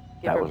to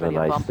give That was a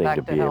everybody nice bump thing back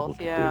to be health. able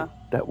to Yeah. do.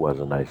 That was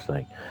a nice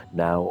thing.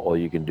 Now all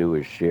you can do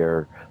is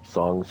share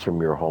songs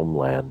from your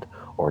homeland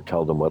or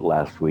tell them what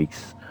last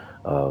week's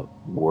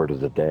word of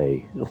the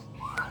day.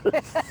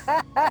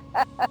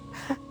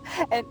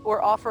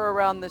 Or offer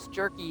around this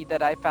jerky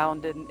that I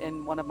found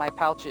in one of my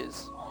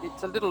pouches.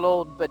 It's a little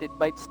old, but it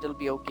might still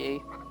be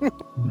okay.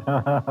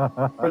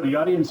 for the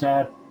audience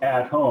at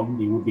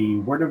home, the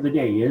word of the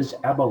day is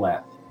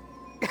aboleth.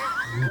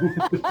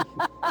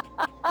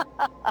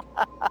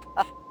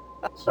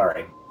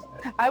 Sorry.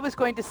 I was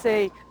going to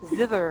say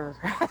zither.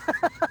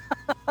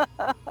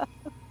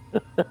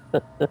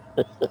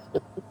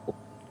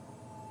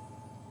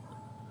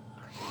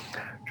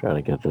 Trying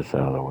to get this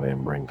out of the way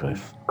and bring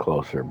this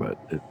closer, but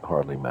it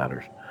hardly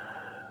matters.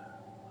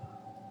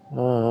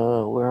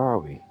 Where are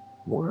we?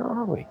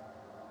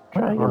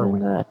 Try getting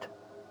that.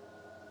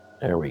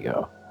 There we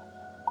go.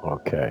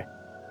 Okay.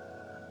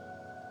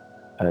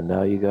 And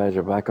now you guys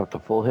are back up to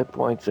full hit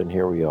points, and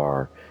here we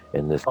are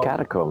in this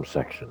catacomb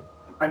section.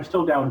 I'm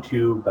still down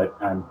 2, but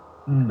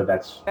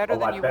that's Better a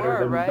lot than you better were,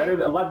 than right?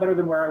 a lot better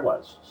than where I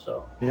was.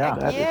 So Yeah.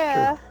 That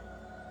Yeah. is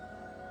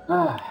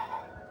true.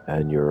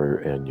 And you're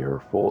in your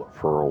full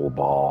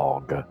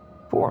Firbolg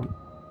form.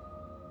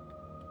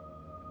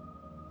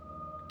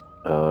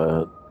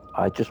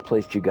 I just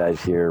placed you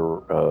guys here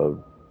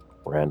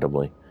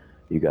randomly.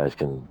 You guys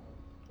can,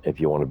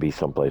 if you want to be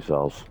someplace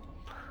else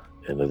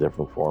in a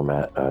different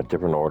format,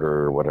 different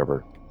order or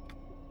whatever.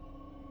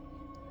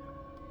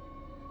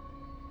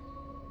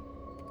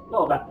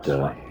 well, that's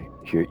fine.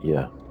 Here you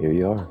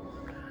are.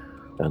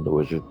 And the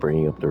wizard's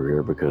bringing up the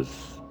rear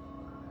because,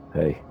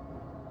 hey,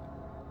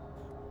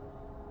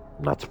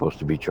 I'm not supposed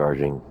to be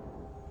charging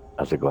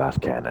as a glass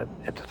cannon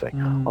into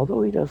thing.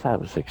 Although he does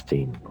have a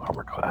 16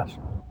 armor class.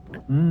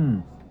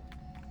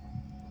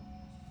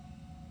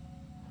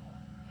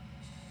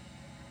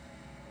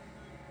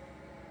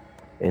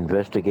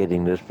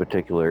 Investigating this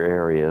particular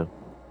area,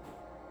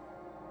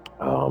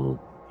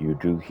 you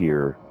do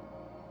hear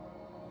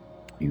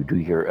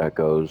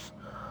echoes.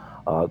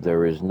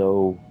 There is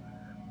no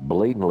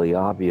blatantly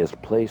obvious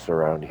place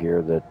around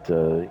here that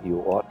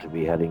you ought to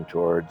be heading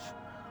towards,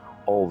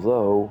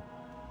 although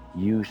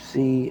you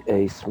see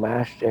a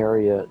smashed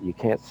area. You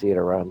can't see it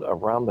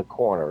around the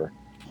corner.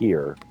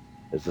 Here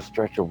is a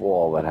stretch of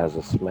wall that has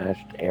a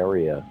smashed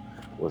area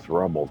with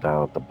rubble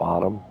down at the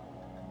bottom.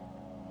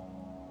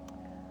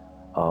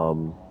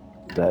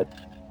 That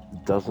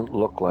doesn't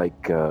look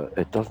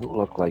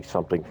like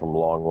something from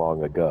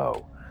long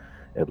ago.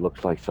 It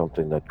looks like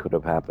something that could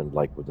have happened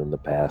like within the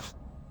past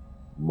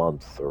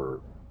month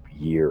or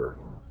year.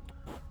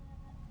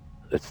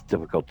 It's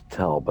difficult to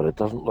tell, but it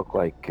doesn't look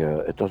like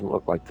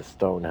the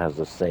stone has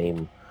the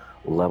same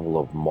level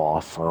of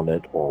moss on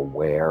it or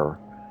wear.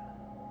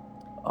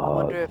 I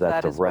wonder if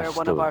that is where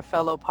one of our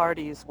fellow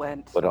parties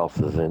went. What else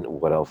is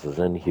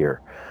in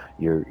here?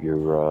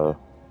 The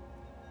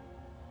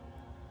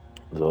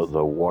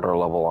water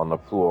level on the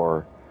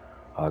floor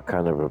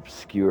kind of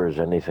obscures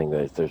anything.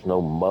 There's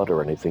no mud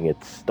or anything.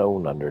 It's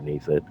stone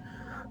underneath it,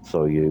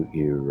 so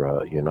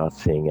you're not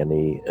seeing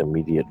any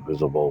immediate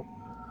visible.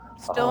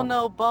 Still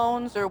no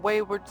bones or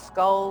wayward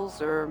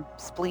skulls or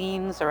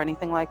spleens or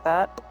anything like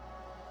that?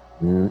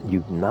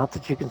 Not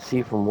that you can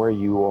see from where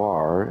you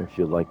are. If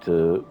you'd like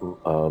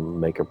to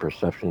make a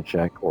perception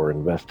check or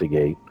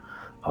investigate,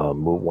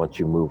 once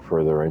you move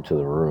further into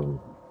the room,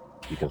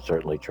 you can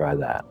certainly try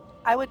that.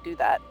 I would do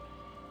that.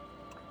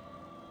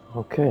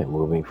 Okay,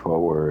 moving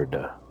forward.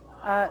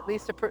 At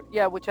least,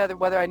 whichever,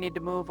 whether I need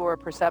to move or a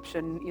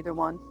perception, either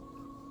one.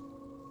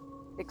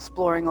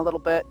 Exploring a little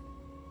bit.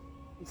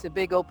 It's a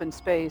big open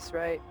space,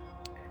 right?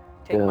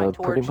 Take my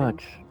torch. Pretty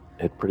much.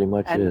 It pretty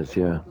much is,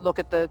 yeah. Look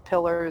at the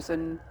pillars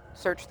and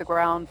search the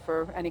ground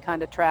for any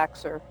kind of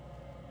tracks or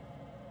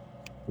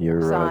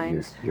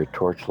signs. Your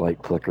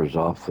torchlight flickers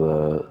off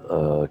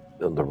the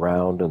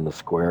round and the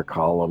square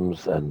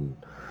columns, and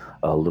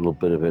a little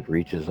bit of it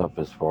reaches up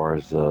as far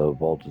as the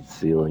vaulted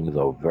ceiling,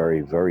 though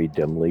very, very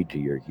dimly to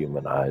your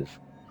human eyes.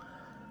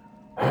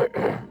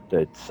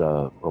 It's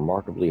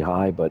remarkably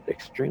high, but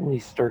extremely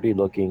sturdy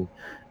looking,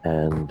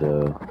 and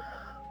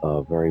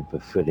very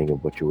befitting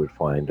of what you would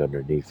find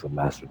underneath a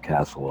massive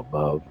castle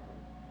above.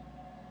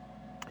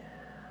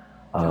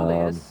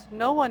 Julius,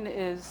 no one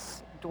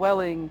is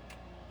dwelling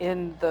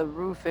in the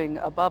roofing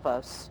above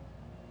us,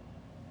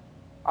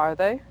 are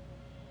they?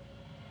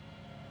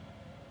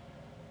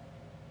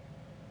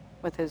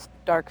 With his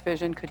dark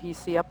vision, could he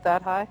see up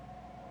that high?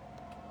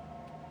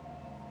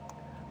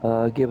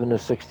 Given a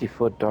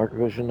 60-foot dark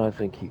vision, I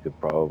think he could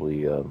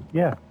probably...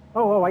 Yeah.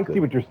 Oh, I see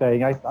what you're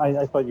saying. I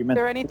thought you meant...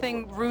 Is there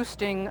anything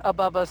roosting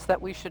above us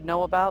that we should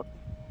know about?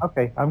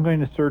 Okay, I'm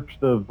going to search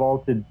the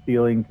vaulted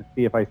ceiling to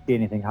see if I see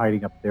anything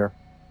hiding up there.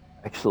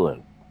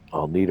 Excellent.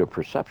 I'll need a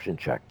perception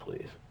check,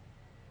 please.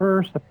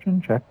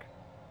 Perception check.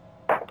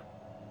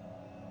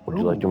 Would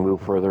you like to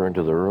move further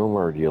into the room,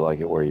 or do you like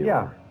it where you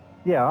are?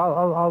 Yeah,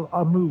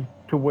 I'll move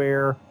to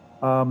where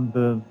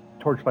the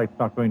torchlight's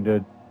not going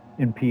to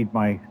impede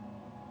my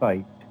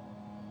sight.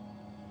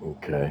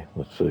 Okay,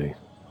 let's see.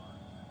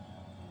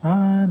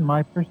 And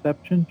my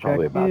perception check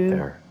Probably about is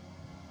there.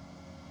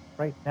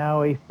 right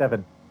now a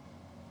 7.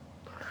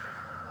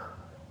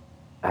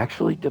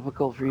 Actually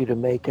difficult for you to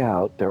make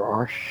out. There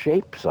are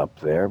shapes up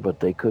there,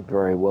 but they could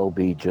very well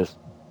be just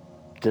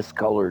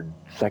discolored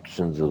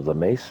sections of the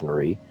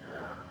masonry.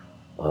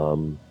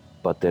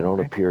 But they don't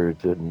appear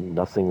to,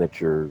 nothing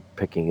that you're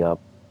picking up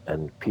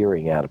and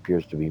peering at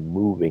appears to be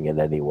moving in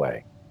any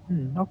way.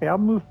 Okay, I'll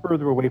move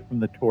further away from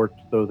the torch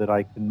so that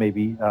I can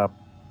maybe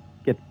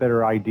get a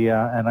better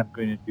idea, and I'm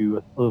going to do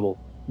a little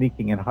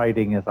sneaking and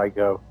hiding as I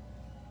go.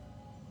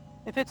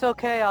 If it's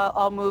okay,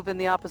 I'll move in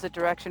the opposite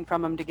direction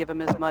from him to give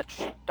him as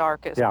much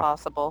dark as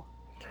possible.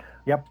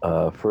 Yep.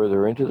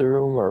 Further into the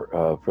room,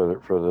 or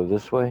further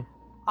this way?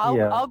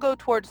 I'll go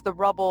towards the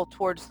rubble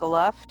towards the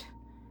left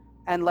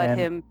and let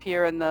him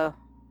peer in the...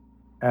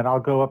 And I'll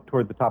go up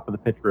toward the top of the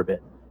picture a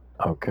bit.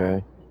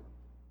 Okay.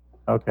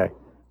 Okay.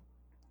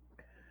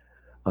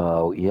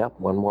 Yep,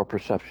 one more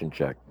perception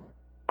check.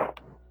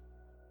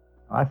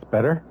 That's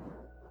better.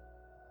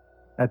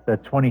 That's a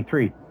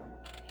 23.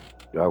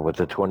 With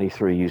the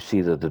 23, you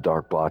see that the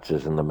dark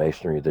blotches in the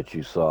masonry that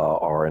you saw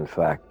are in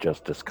fact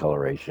just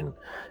discoloration,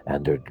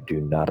 and there do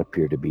not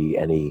appear to be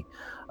any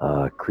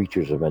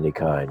creatures of any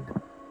kind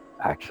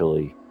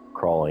actually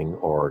crawling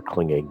or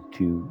clinging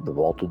to the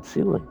vaulted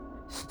ceiling.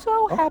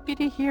 So happy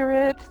to hear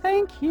it.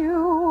 Thank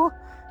you.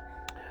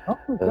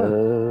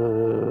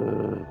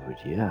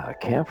 Yeah,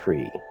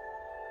 Camfrey.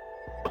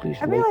 Please.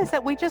 I realize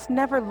that we just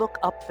never look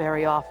up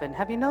very often.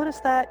 Have you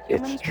noticed that?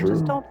 Humans, It's true. We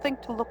just don't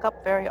think to look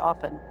up very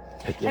often.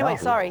 Anyway,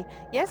 sorry.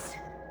 Yes?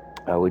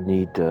 I would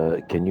need,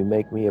 can you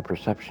make me a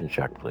perception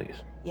check, please?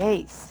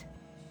 Yes.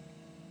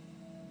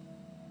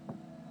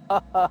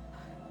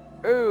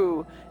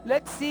 Ooh,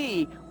 let's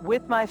see.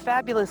 With my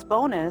fabulous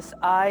bonus,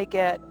 I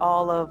get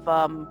all of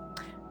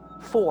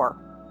 4.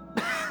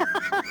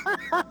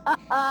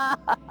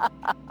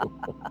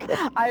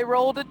 I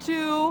rolled a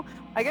 2.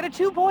 I get a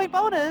 2-point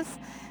bonus.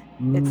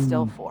 It's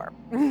still 4.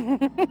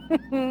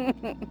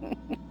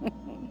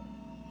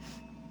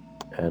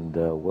 And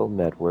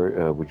Wylmet,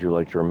 where would you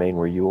like to remain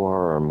where you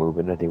are, or move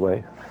in any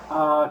way?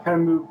 Kind of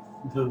move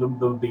to the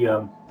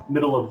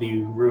middle of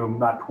the room,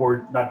 not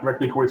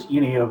directly towards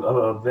any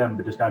of them,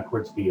 but just down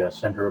towards the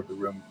center of the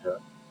room to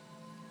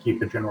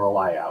keep a general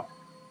eye out.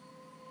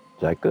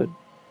 Is that good?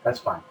 That's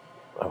fine.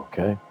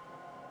 Okay.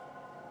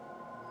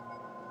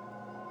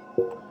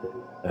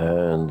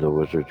 And the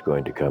wizard's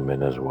going to come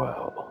in as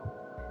well.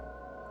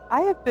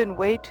 I have been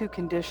way too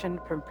conditioned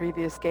from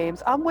previous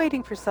games. I'm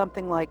waiting for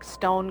something like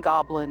stone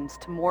goblins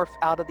to morph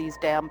out of these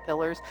damn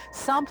pillars.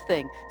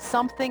 Something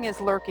is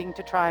lurking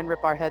to try and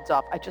rip our heads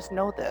off. I just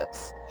know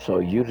this. So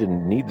you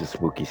didn't need the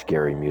spooky,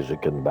 scary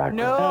music in the background.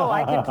 No,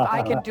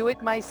 I can do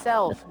it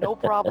myself. No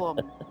problem.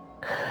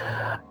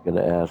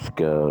 Gonna ask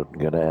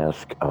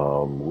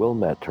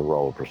Wylmet to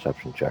roll a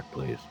perception check,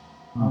 please.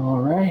 All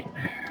right.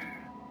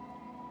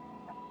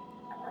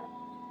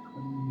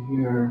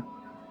 Here,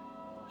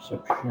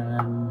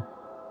 perception.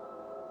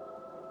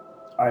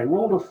 I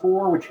rolled a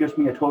 4, which gives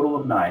me a total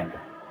of 9.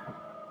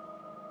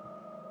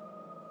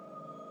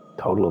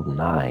 Total of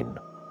 9.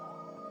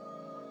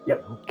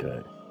 Yep.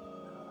 Okay.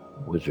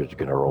 Wizard's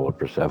gonna roll a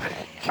perception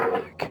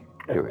check.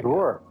 Here we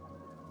go.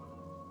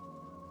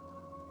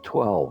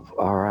 12.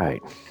 All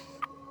right.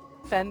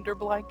 Fender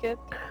blanket.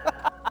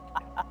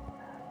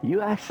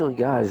 You actually,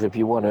 guys, if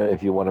you want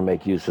to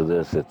make use of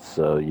this, it's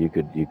you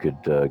could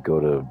go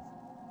to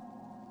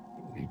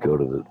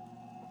the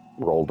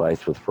roll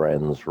dice with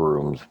friends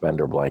rooms,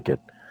 Fender blanket,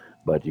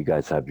 but you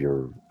guys have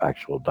your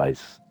actual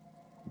dice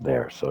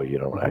there, so you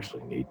don't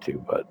actually need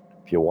to. But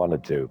if you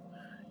wanted to,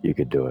 you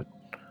could do it.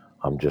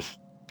 I'm just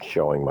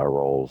showing my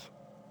rolls.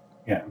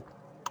 Yeah.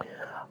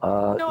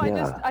 No,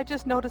 yeah. I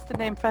just noticed the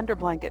name Fender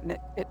blanket and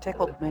it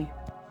tickled me.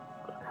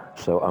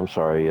 So I'm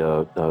sorry.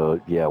 Yeah,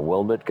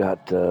 Wylmet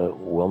got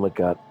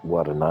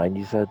what, a 9?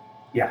 You said?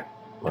 Yeah.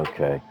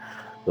 Okay.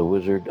 The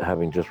wizard,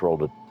 having just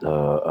rolled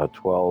a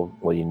 12,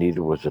 what you needed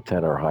was a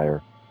 10 or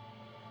higher.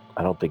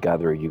 I don't think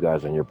either of you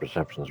guys on your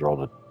perceptions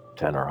rolled a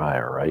 10 or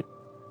higher, right?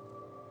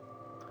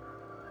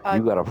 Uh,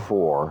 You got a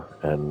 4,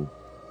 and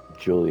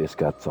Julius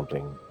got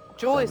something.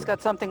 Julius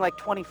got something like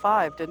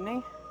 25, didn't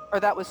he? Or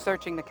that was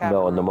searching the cabin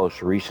No, in the room.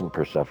 most recent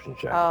perception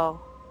check.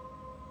 Oh.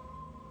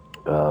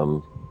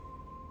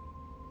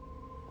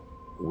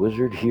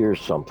 Wizard hears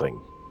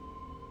something.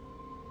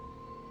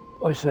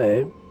 I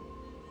say,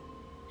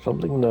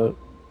 something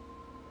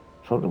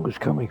was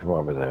coming from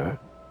over there.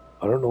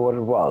 I don't know what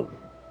it was.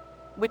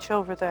 Which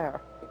over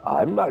there?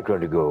 I'm not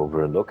going to go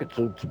over and look.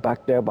 It's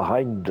back there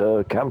behind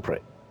Camfrey.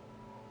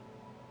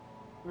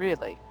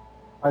 Really?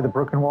 By the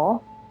broken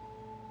wall?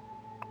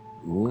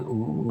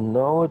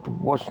 No, it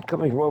wasn't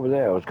coming from over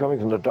there. It was coming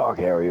from the dark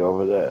area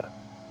over there.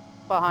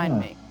 Behind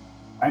me.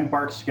 I'm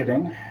bark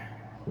skidding.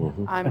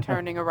 Mm-hmm. I'm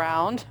turning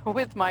around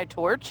with my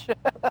torch.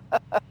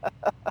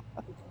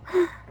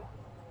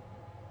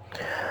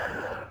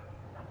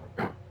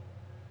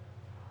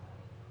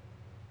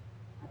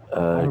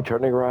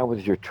 Turning around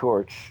with your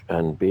torch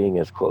and being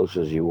as close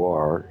as you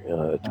are,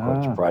 it's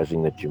quite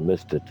surprising that you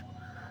missed it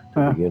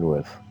to begin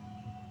with.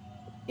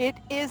 It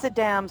is a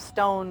damn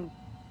stone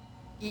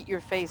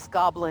eat-your-face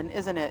goblin,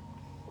 isn't it?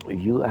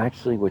 You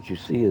actually, what you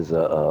see is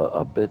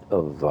a bit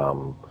of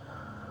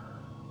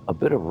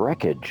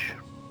wreckage.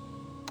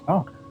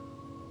 Oh.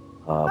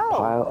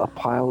 A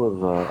pile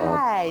of.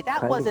 Hey,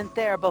 that wasn't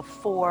there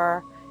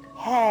before.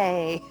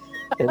 Hey.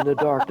 In the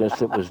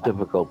darkness, it was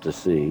difficult to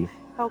see.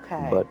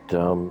 Okay. But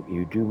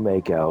you do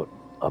make out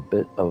a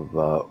bit of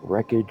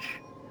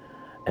wreckage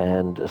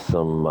and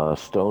some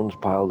stones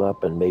piled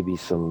up, and maybe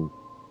some.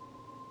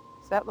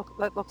 That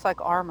looks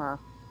like armor.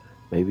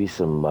 Maybe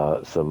some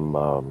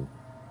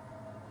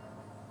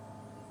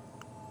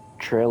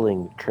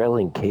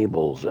trailing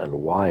cables and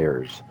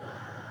wires,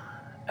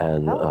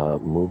 and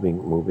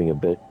moving a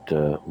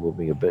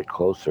bit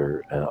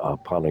closer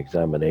upon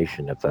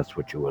examination, if that's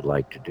what you would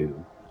like to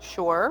do.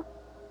 Sure.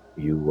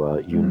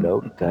 You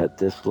note that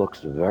this looks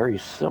very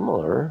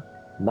similar,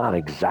 not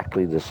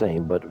exactly the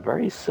same, but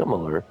very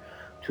similar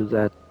to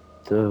that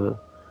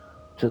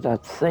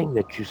thing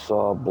that you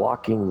saw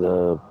blocking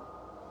the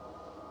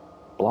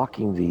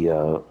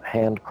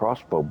hand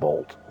crossbow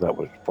bolt that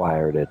was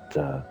fired at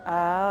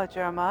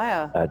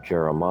Jeremiah. At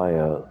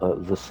Jeremiah,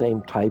 the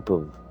same type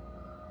of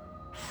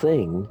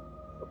thing,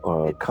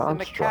 It's construct. a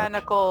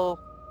mechanical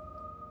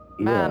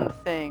man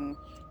thing.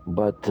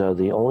 But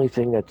the only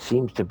thing that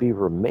seems to be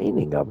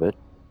remaining of it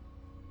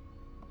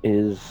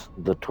is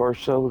the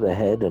torso, the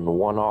head, and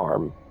one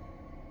arm.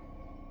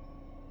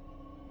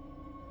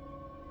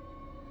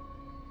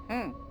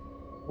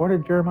 What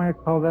did Jeremiah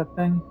call that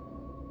thing?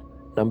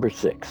 Number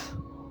 6.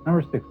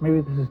 Number 6.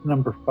 Maybe this is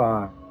number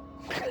 5.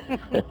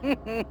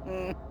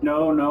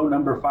 No,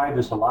 number 5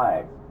 is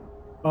alive.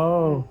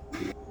 Oh.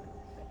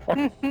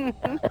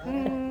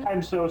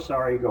 I'm so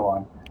sorry. Go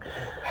on.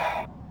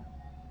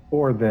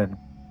 4 then.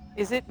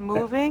 Is it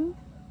moving?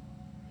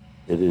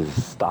 It is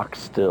stock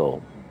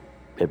still.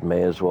 It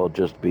may as well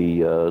just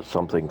be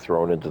something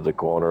thrown into the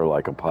corner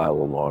like a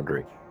pile of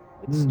laundry.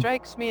 It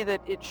strikes me that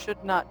it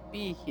should not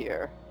be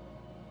here.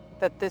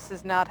 That this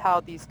is not how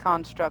these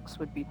constructs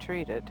would be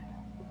treated.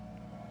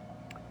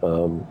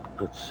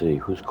 Let's see,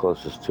 who's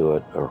closest to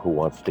it or who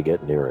wants to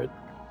get near it?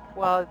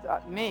 Well,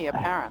 me,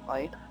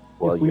 apparently.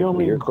 Well,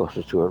 you're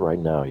closest to it right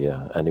now,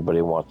 yeah.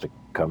 Anybody wants to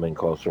come in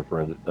closer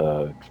for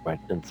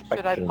inspection?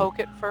 Should I poke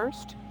it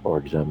first? Or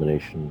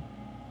examination?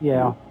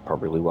 Yeah. You're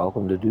perfectly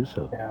welcome to do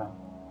so. Yeah.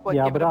 What,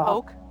 Yeah, give it a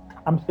poke?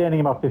 I'm standing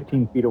about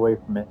 15 feet away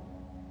from it.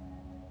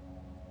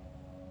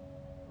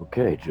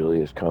 Okay,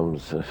 Julius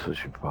comes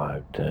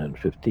 5, 10,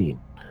 15.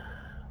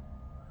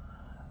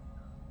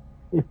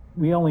 If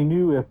we only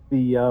knew if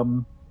the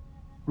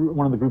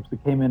one of the groups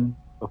that came in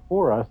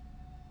before us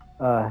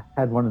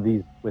had one of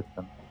these with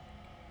them.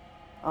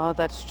 Oh,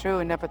 that's true.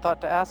 We never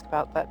thought to ask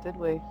about that, did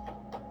we?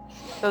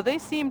 So they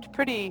seemed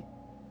pretty,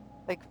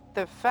 like,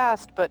 they're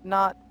fast, but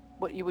not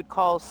what you would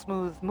call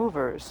smooth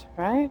movers,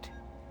 right?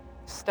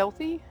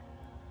 Stealthy?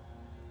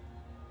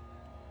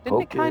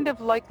 Didn't it kind of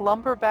like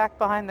lumber back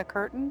behind the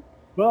curtain?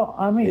 Well,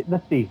 I mean,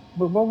 let's see.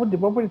 What would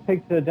it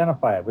take to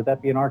identify it? Would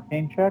that be an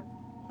arcane check,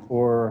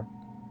 or?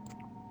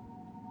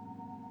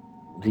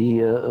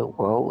 You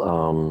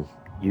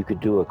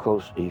could do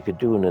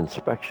an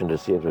inspection to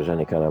see if there's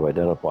any kind of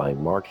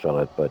identifying marks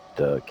on it. But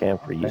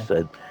Camfrey, you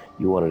said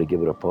you wanted to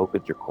give it a poke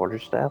with your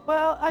quarterstaff.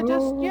 Well, I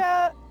just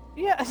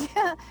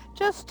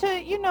just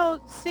to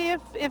see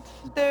if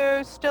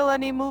there's still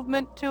any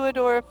movement to it,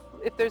 or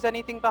if there's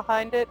anything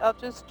behind it. I'll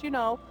just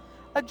a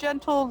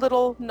gentle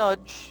little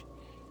nudge.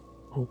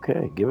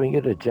 Okay, giving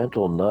it a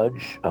gentle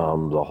nudge,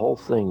 the whole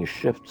thing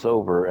shifts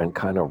over and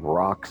kind of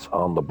rocks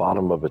on the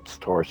bottom of its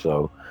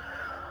torso.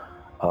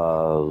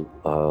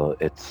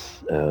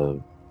 Its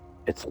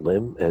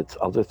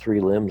other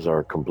 3 limbs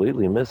are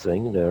completely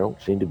missing. They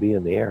don't seem to be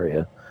in the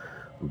area,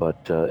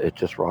 but it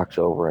just rocks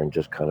over and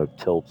just kind of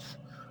tilts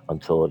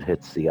until it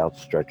hits the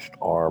outstretched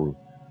arm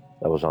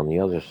that was on the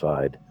other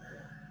side.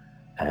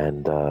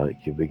 And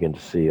you begin to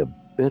see a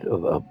bit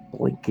of a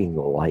blinking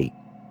light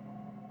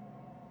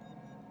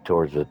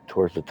towards the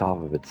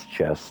top of its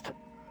chest,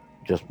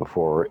 just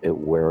before it,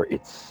 where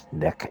its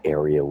neck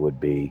area would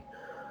be,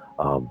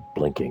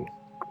 blinking.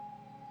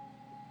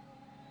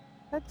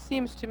 That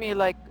seems to me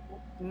like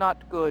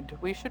not good.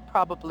 We should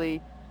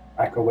probably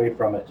Back away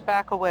from it.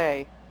 back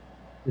away.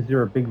 Is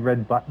there a big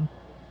red button?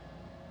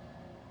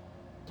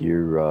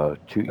 You're a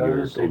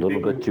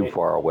little bit too big-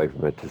 far away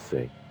from it to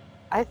see.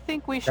 I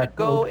think we should That's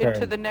go okay.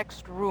 into the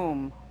next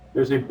room.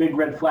 There's a big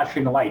red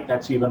flashing light.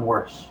 That's even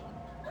worse.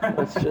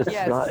 It's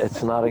Yes. not.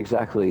 It's not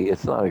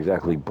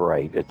exactly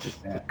bright. It's just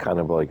Yeah. kind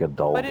of like a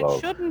dull But it glow.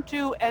 shouldn't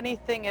do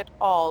anything at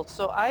all,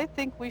 so I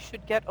think we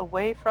should get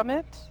away from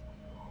it.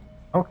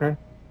 Okay.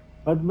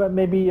 But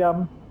maybe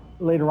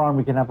later on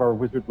we can have our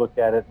wizard look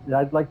at it.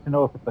 I'd like to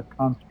know if it's a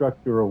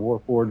construct or a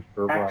warforged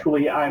or what.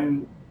 Actually,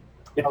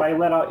 if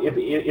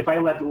I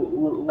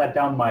let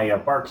down my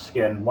bark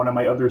skin, one of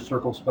my other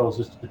circle spells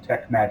is to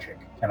detect magic.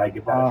 Can I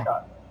give that a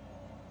shot?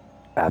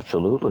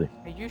 Absolutely.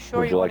 Are you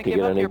sure Would you you want like to to give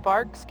get up any- your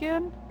bark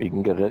skin? You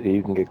can get it.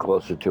 You can get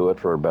closer to it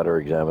for a better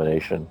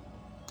examination.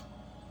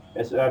 I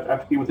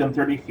have to be within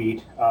 30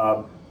 feet.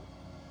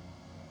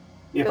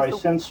 If I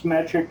sense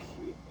magic,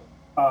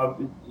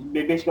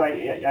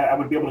 basically I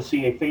would be able to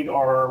see a faint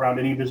aura around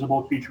any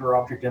visible creature or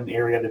object in the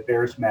area that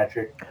bears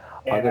magic,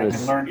 and I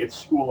can learn its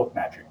school of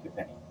magic, if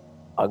any.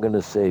 I'm going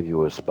to save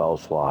you a spell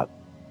slot.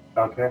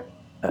 Okay.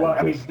 And Well,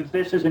 I mean, just-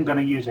 this isn't going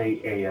to use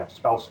a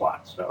spell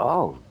slot, so.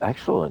 Oh,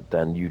 excellent.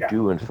 Then you Yeah.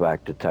 do, in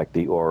fact, detect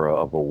the aura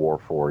of a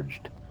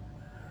warforged.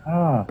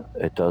 Ah,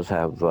 It does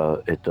have.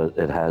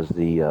 It has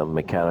the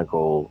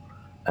mechanical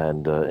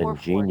and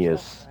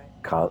ingenious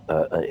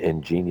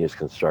ingenious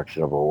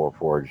construction of a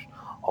warforged,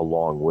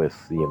 along with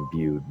the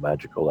imbued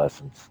magical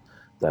essence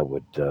that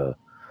would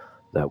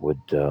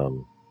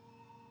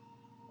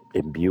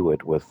imbue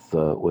it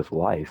with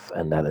life,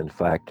 and that in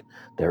fact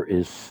there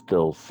is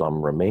still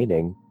some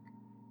remaining.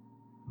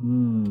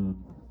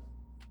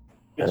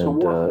 It's a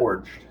And,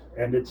 warforged,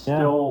 and it's Yeah.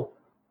 still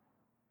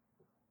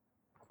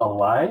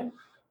alive.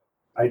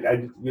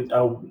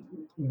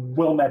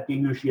 Wylmet,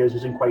 being who she is,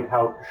 isn't quite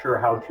sure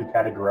how to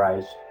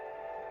categorize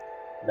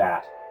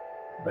that,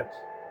 but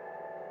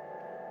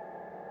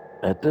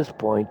At this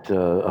point,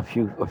 a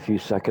few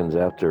seconds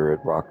after it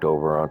rocked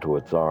over onto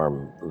its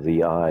arm,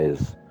 the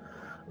eyes,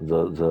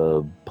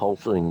 the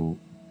pulsing,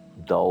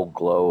 dull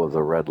glow of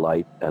the red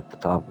light at the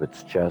top of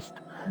its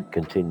chest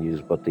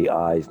continues, but the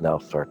eyes now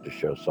start to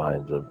show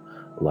signs of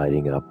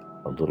lighting up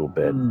a little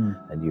bit,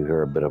 and you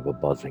hear a bit of a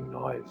buzzing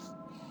noise.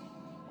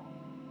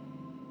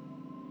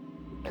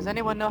 Does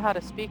anyone know how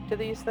to speak to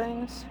these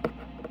things?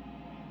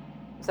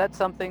 Is that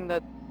something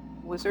that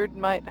wizard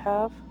might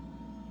have?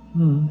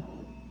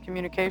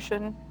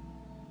 Communication?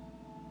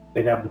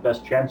 they'd have the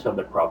best chance of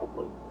it,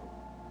 probably.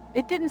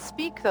 It didn't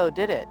speak though,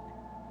 did it?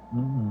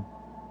 Mm-mm.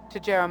 To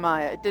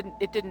Jeremiah.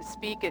 It didn't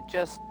speak, it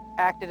just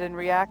acted and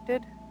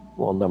reacted?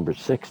 Well, number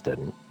 6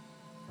 didn't,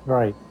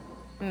 Right.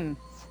 Hmm.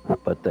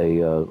 but they,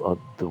 the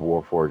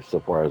Warforged, so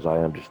far as I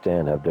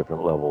understand, have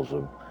different levels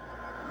of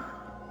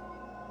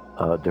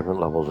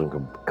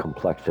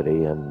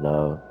complexity, and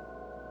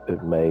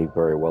it may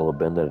very well have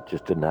been that it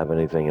just didn't have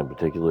anything in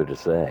particular to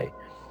say.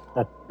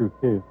 That's true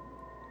too.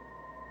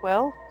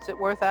 Well, is it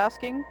worth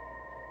asking?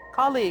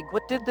 Colleague,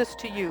 what did this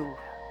to you?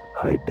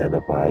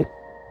 Identified.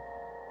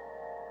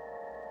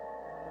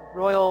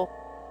 Royal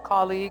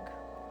colleague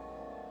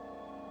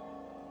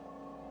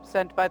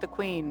sent by the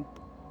Queen.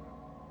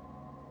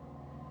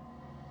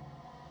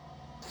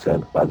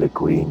 Sent by the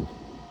Queen.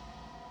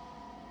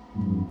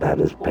 That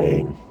is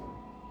pain.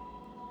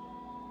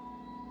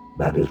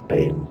 That is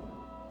pain.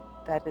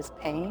 That is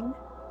pain?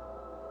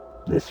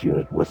 This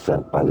unit was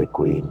sent by the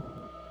Queen.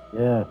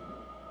 Yeah.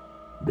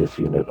 This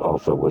unit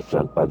also was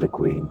sent by the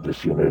Queen.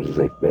 This unit is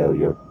a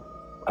failure.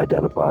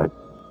 Identified.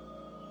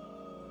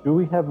 Do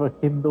we have a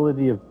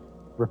capability of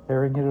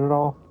repairing it at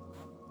all?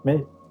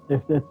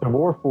 If it's a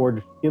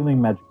warforged,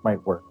 healing magic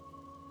might work.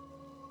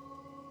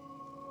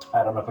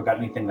 I don't know if I got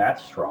anything that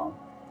strong.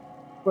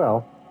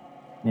 Well,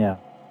 yeah.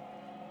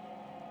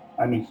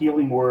 I mean,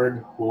 healing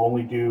word will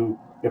only do,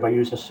 if I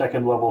use a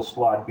second level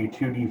slot, be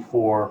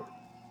 2d4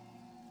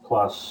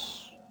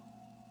 plus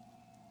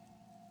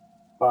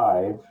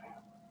 5.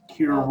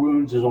 Cure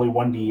wounds is only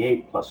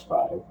 1d8 plus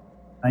 5.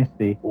 I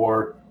see.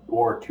 Or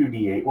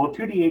 2d8. Well,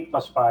 2d8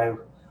 plus 5.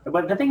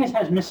 But the thing is, it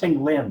has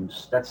missing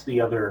limbs. That's the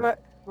other.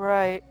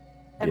 Right.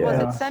 And was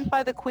Yeah. it sent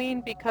by the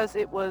Queen because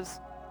it was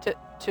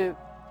to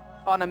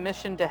on a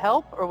mission to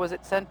help, or was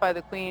it sent by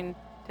the Queen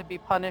to be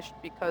punished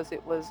because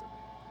it was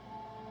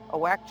a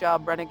whack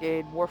job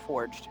renegade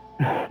warforged?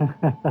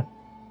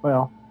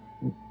 Well,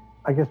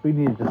 I guess we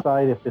need to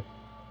decide if it's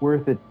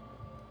worthwhile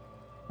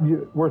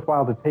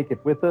to take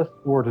it with us,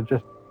 or to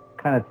just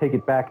kind of take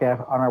it back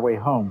on our way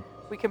home.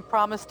 We can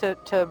promise to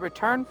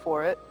return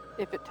for it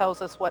if it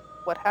tells us what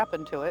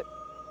happened to it.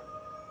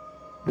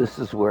 This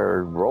is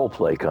where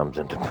roleplay comes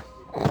into play.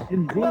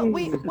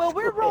 Indeed.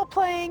 We're role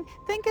playing.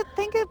 Think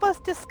of us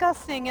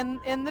discussing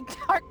in the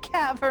dark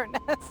cavern.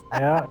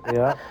 Yeah.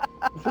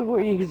 This is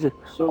where you can just,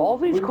 all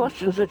these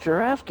questions that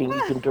you're asking,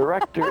 you can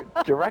direct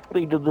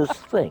directly to this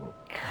thing.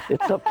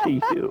 It's up to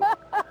you.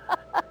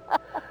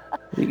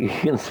 you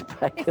can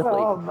speculate.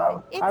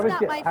 Well, It's I was,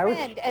 not my I was,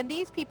 friend, and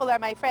these people are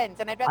my friends,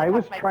 and I'd rather I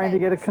was have my trying to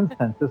get a friends.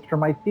 consensus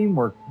from my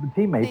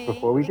teammates See,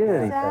 before we did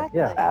anything. exactly.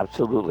 Yeah.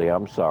 Absolutely.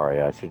 I'm sorry.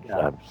 Yeah.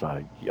 I'm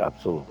sorry.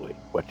 Absolutely.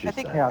 What you I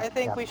think said. Yeah, I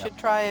think yeah, we yeah. should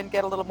try and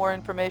get a little more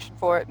information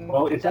for it. And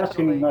Well, it's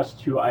asking us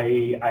to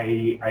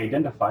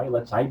identify.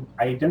 Let's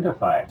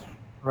identify.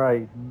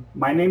 Right.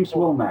 My name's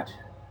Wylmet.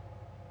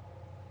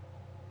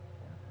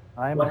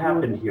 What Julius.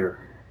 happened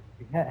here?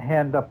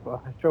 Hand up.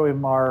 Show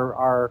him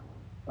our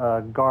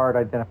guard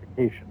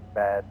identification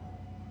badge.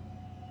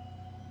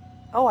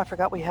 Oh, I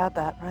forgot we had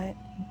that, right?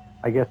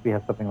 I guess we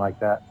have something like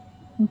that.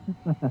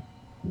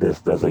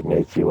 This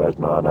designates you as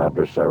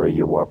non-adversary.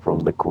 You are from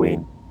the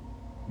Queen.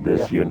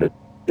 This unit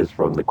is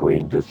from the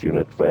Queen. This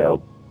unit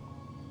failed.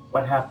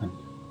 What happened?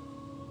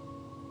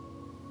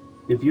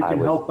 If you can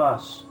help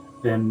us,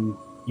 then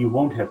you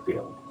won't have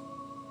failed.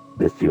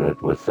 This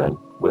unit was sent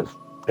with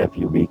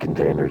FUV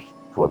containers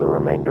for the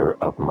remainder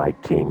of my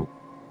team.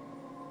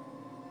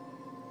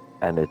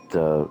 And it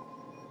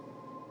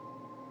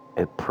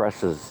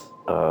presses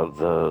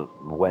the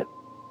wet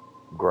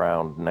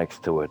ground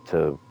next to it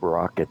to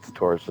rock its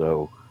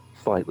torso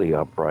slightly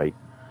upright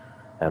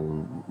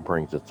and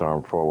brings its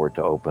arm forward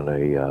to open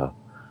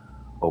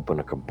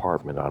a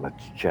compartment on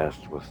its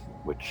chest,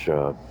 which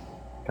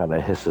kind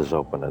of hisses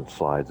open and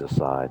slides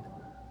aside.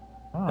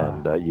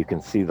 And you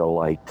can see the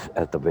light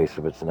at the base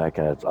of its neck,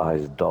 and its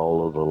eyes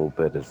dull a little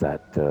bit as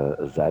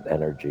that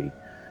energy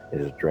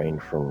is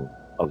drained from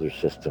other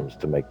systems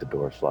to make the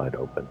door slide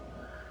open.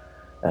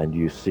 And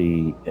you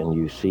see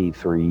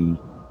three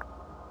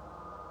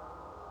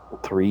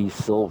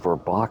silver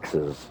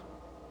boxes,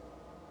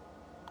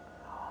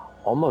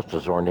 almost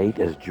as ornate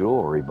as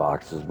jewelry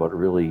boxes, but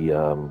really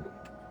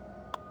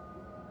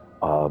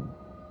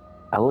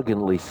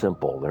elegantly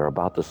simple. They're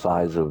about the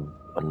size of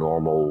a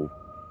normal,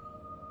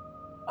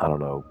 I don't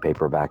know,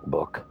 paperback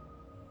book.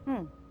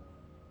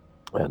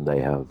 And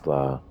they have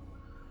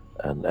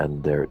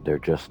and they're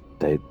just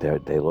they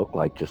look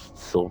like just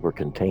silver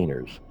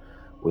containers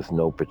with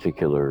no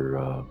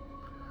particular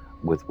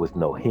with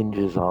no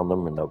hinges on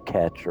them and no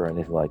catch or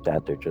anything like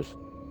that. They're just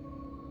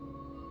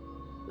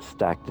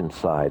stacked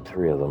inside,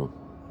 three of them,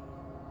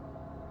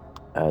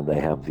 and they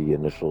have the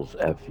initials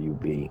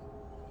FUB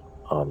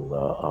on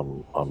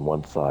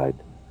one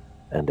side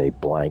and a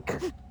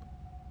blank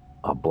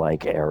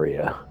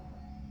area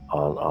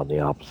on the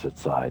opposite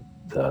side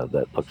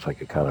that looks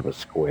like a kind of a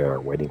square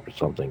waiting for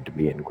something to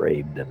be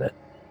engraved in it.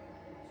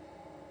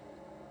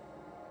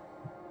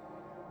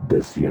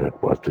 This unit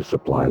was to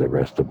supply the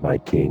rest of my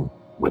team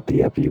with the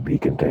FUB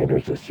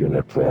containers. This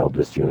unit failed.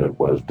 This unit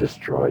was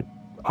destroyed.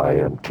 I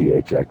am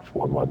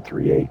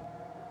THX-1138.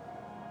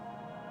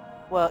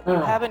 Well, you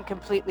haven't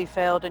completely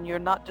failed, and you're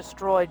not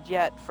destroyed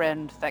yet,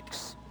 friend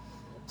Thex.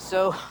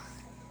 So,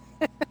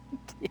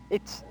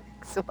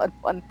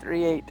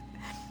 THX-1138.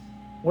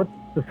 What's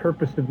the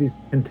purpose of these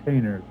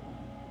containers?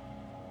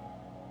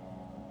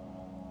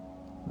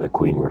 The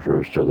Queen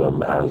refers to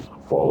them as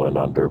fallen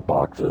under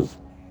boxes.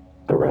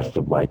 The rest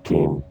of my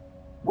team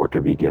were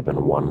to be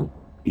given one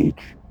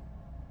each.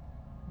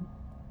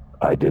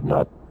 I did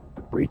not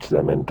reach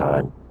them in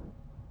time.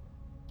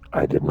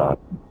 I did not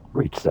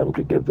reach them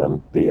to give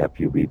them the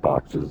FUB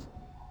boxes.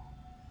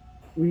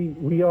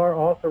 We are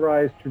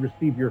authorized to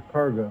receive your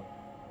cargo.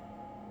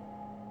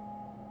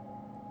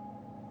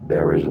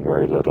 There is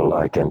very little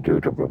I can do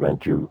to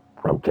prevent you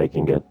from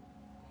taking it,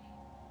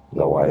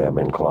 though I am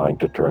inclined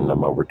to turn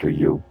them over to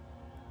you,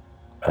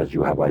 as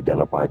you have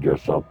identified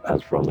yourself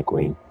as from the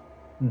Queen.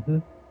 Mm-hmm.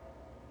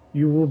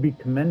 You will be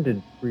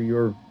commended for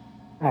your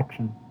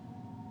action.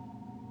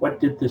 What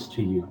did this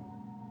to you?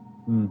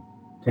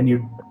 Can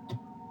you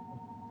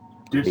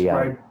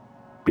describe?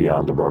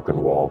 Beyond the broken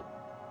wall.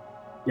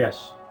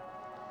 Yes.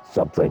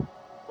 Something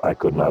I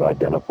could not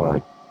identify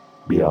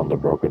beyond the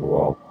broken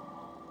wall.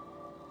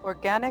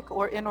 Organic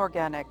or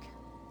inorganic?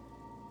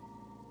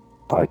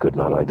 I could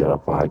not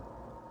identify.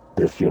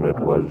 This unit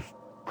was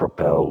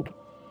propelled.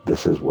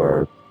 This is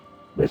where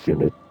this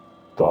unit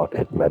thought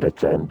it met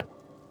its end,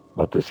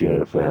 but this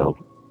unit failed.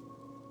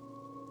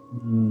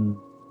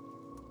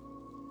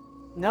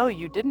 No,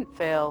 you didn't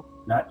fail.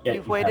 Not yet.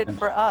 You've waited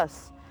for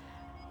us.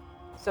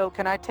 So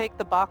can I take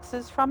the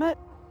boxes from it,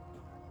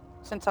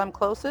 since I'm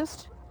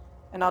closest,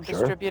 and I'll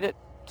distribute it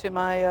to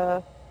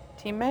my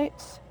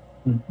teammates?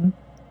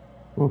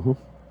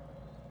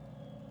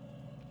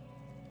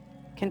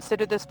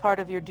 Consider this part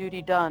of your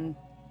duty done,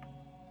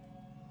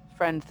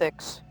 friend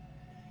Thix.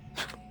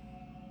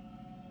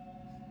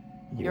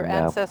 Your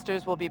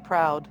ancestors will be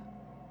proud.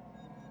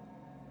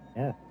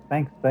 Yeah,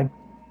 thanks.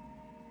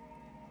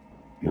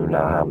 You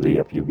now have the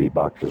FUB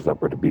boxes that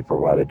were to be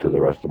provided to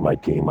the rest of my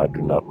team. I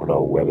do not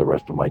know where the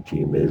rest of my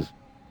team is.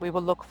 We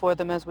will look for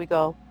them as we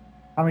go.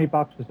 How many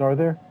boxes are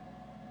there?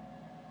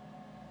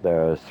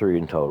 There are three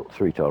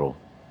total.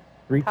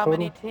 How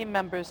many team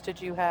members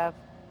did you have?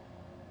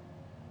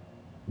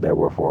 There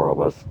were 4 of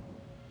us.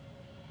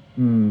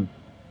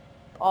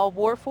 All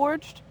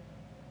Warforged?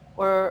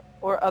 Or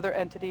other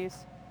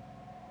entities?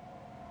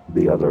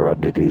 The other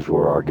entities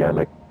were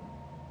organic.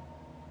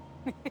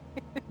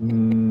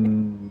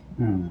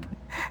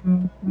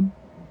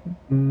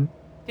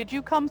 Did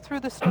you come through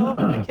the stove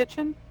in the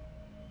kitchen?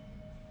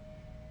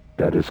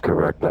 That is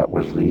correct. That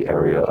was the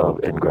area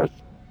of ingress.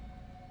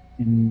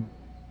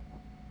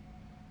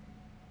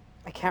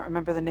 I can't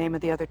remember the name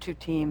of the other two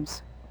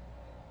teams.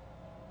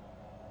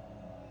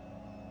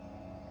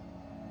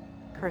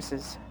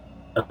 Curses.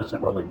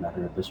 Doesn't really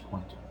matter at this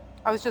point.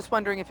 I was just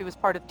wondering if he was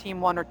part of Team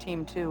 1 or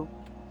Team 2.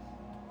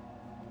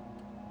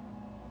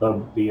 The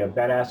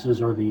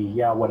badasses or the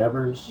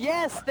whatevers.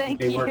 Yes, thank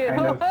They you. were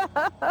kind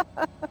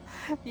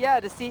Yeah,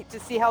 to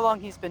see how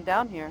long he's been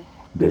down here.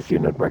 This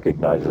unit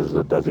recognizes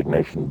the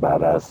designation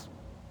badass.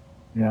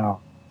 Yeah.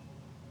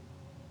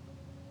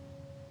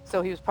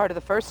 So he was part of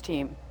the first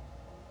team.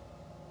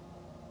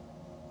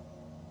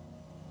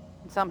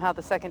 And somehow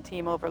the second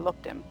team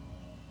overlooked him.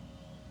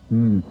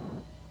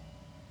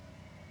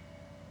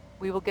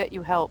 We will get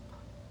you help.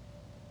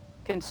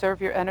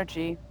 Conserve your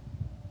energy.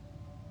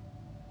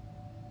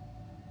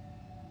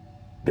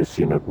 This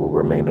unit will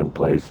remain in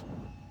place.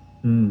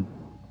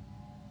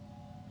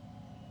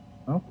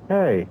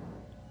 Okay.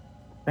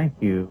 Thank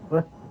you.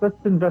 Let's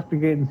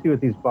investigate and see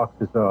what these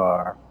boxes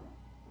are.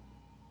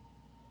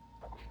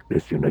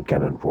 This unit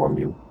can inform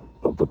you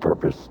of the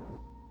purpose.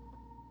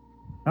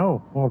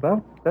 Oh, well,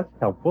 that's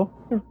helpful.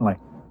 Certainly.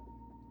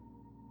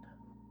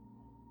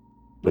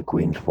 The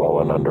Queen's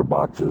Fallen Under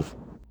boxes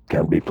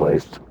can be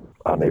placed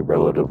on a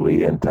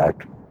relatively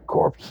intact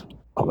corpse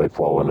of a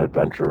fallen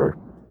adventurer.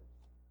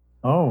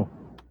 Oh.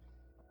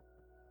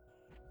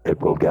 It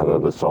will gather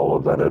the soul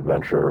of that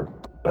adventurer.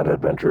 That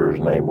adventurer's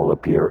name will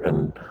appear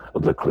in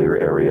the clear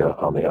area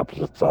on the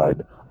opposite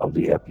side of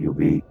the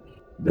FUV.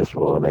 This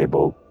will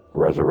enable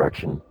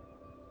resurrection.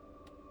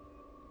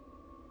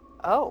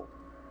 Oh.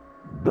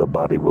 The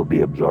body will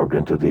be absorbed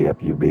into the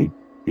FUV.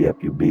 The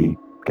FUV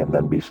can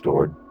then be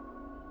stored.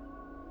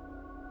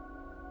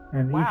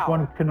 And Wow. each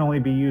one can only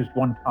be used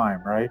one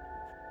time, right?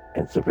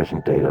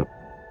 Insufficient data.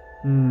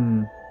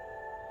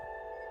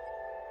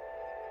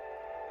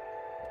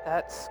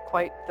 That's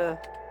quite the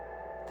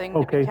thing to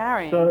Okay, be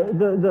carrying. so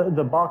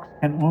the box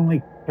can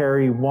only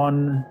carry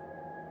one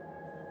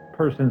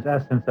person's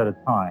essence at a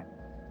time.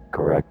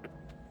 Correct.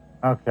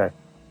 Okay.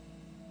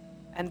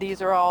 And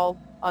these are all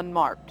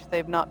unmarked.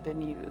 They've not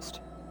been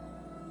used.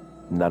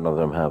 None of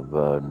them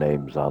have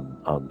names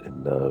on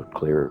in the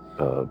clear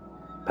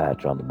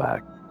patch on the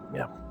back.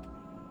 Yeah.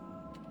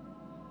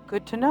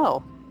 Good to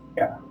know.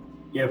 Yeah.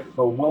 If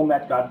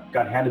Wylmet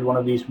got handed one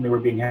of these when they were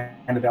being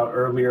handed out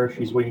earlier,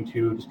 she's going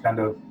to just kind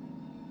of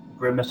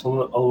grimace a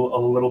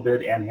little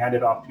bit and hand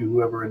it off to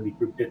whoever in the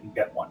group didn't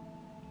get one.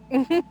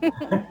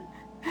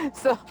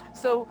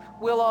 So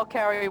we'll all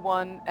carry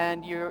one,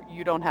 and you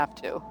don't have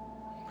to.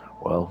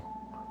 Well,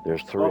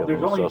 there's three Well, of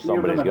there's them, only so three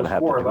of them somebody's and going to there's have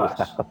four to of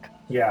do us. it out.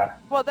 Yeah.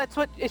 Well, that's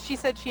what she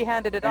said. She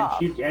handed it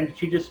off. And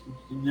she just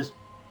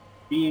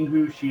being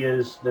who she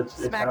is, it's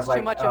kind Smacks of like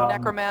too much of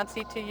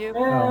necromancy to you.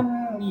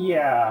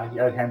 yeah,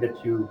 I hand it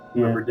to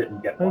whoever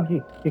didn't get I one.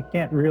 think you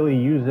can't really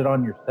use it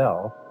on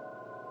yourself.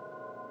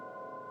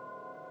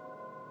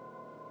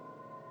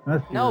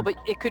 No, but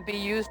it could be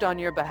used on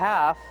your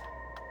behalf.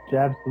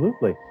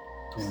 Absolutely.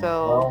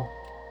 So Well,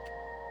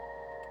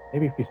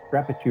 Maybe if you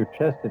strap it to your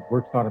chest, it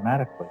works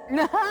automatically.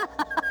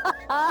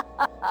 a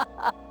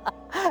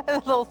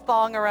little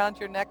thong around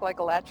your neck like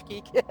a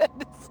latchkey kid.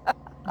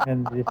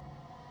 And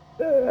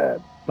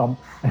thump.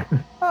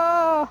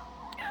 Oh.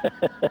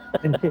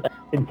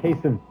 In case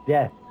of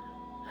death.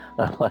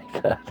 I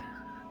like that.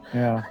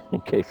 Yeah.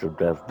 In case of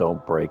death,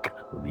 don't break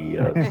the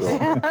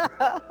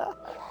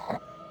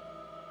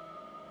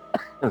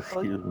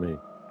Excuse me.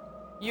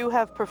 You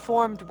have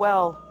performed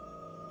well,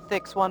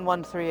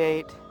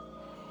 61138.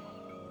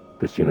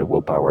 This unit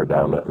will power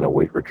down and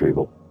await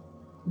retrieval.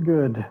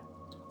 Good.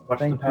 watch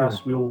Thank the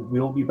pass.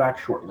 We'll be back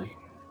shortly.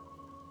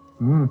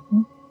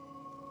 Mm-hmm.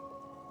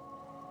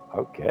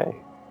 Okay.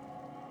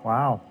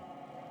 Wow.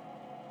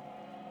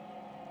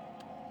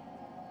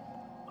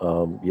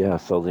 Yeah.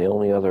 So the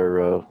only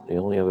other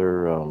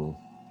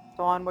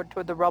So onward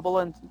toward the rubble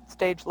and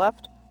stage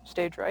left,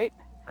 stage right,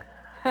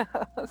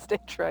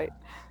 stage right.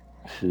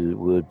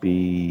 would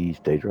be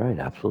stage right.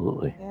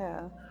 Absolutely.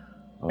 Yeah.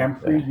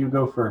 Camfrey, you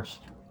go first.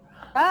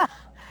 Ah,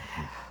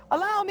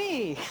 allow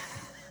me.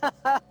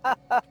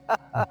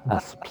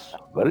 Asps.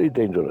 Very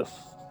dangerous.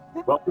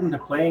 Welcome to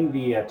playing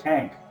the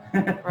tank.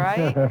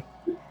 Right?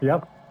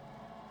 Yep.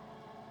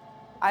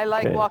 I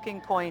like Okay.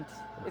 walking point.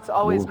 It's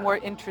always Move. more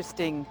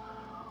interesting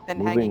than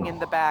Moving. hanging in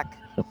the back.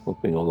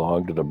 Moving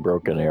along to the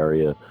broken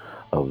area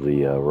of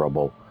the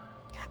rubble.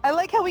 I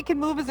like how we can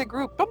move as a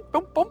group. Bump,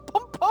 bump, bump,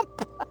 bump,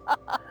 bump.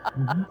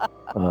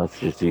 It's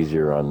just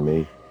easier on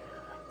me.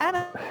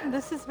 Anna,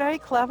 this is very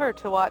clever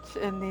to watch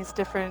in these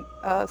different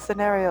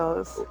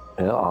scenarios.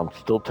 Yeah, I'm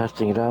still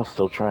testing it out,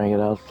 still trying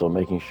it out, still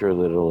making sure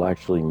that it'll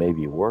actually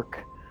maybe work.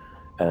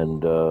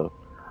 And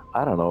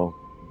I don't know,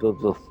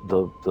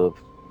 the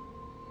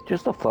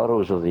just the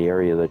photos of the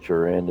area that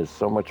you're in is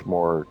so much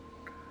more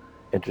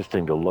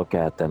interesting to look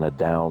at than a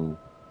down.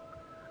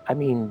 I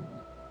mean,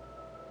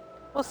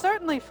 Well,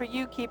 certainly for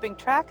you keeping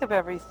track of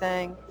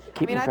everything.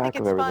 Keeping I think track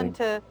of it's everything.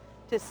 fun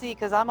to see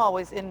because I'm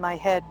always in my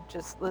head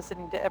just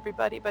listening to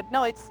everybody. But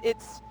no, it's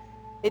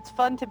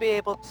fun to be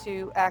able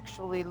to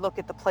actually look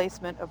at the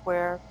placement of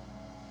where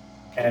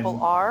people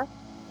And- are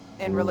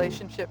in Mm.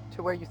 relationship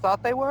to where you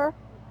thought they were.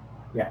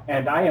 Yeah,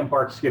 and I am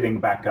Bark skidding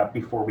back up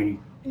before we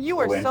You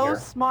go are in so here.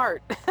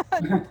 smart.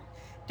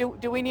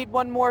 Do we need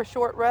one more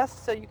short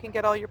rest so you can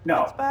get all your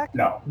points back?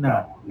 No.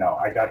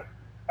 I got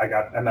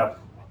enough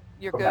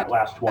You're from good. that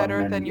last one. Better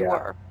and than you yeah,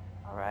 were.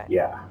 All right.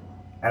 Yeah,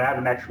 and I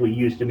haven't actually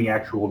used any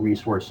actual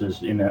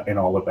resources in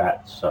all of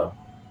that. So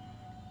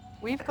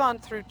We've gone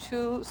through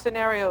 2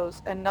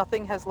 scenarios and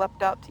nothing has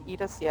leapt out to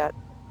eat us yet.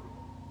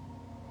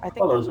 I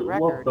think that's a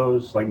record.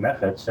 those like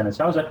methods, and it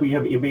sounds like we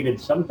have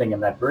evaded something in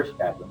that first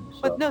cabin.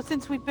 So. But no,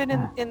 since we've been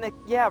in the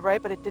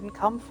right, but it didn't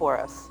come for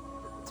us.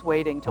 It's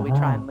waiting till we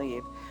try and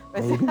leave.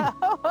 Maybe.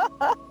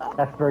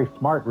 That's very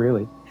smart,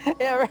 really.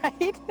 Yeah,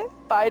 right.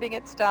 Biding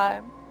its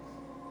time.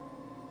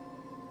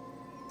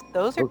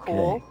 Those are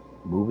cool.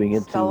 Moving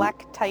into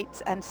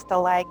Stalactites and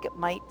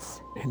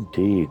stalagmites.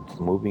 indeed,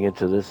 moving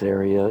into this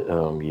area,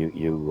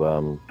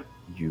 you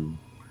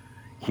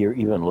hear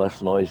even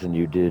less noise than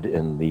you did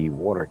in the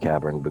water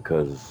cavern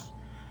because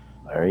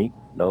there ain't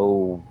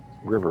no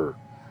river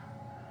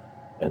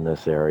in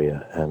this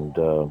area, and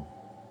the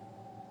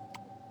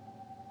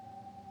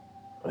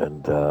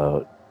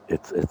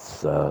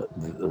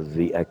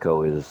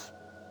echo is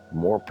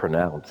more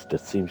pronounced.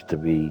 It seems to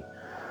be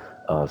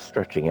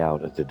stretching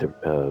out at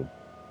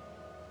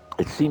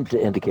it seems to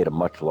indicate a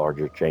much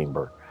larger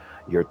chamber.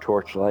 Your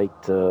torchlight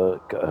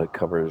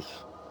covers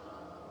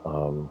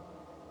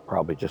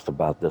probably just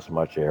about this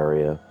much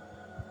area,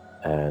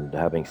 and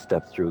having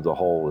stepped through the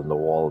hole in the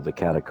wall of the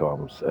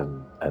catacombs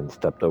and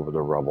stepped over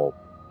the rubble,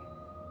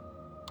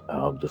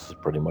 this is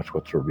pretty much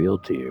what's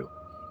revealed to you.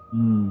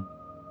 Mm.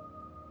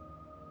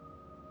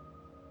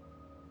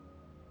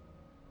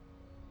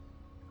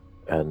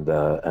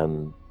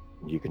 And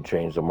you can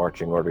change the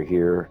marching order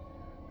here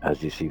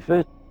as you see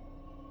fit,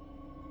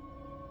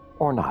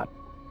 or not.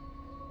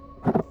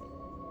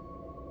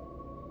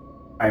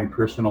 I'm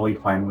personally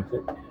fine with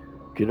it.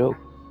 Kiddo.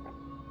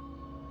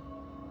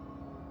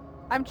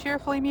 I'm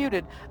cheerfully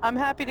muted. I'm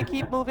happy to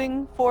keep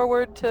moving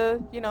forward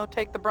to,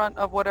 take the brunt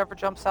of whatever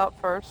jumps out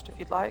first, if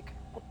you'd like.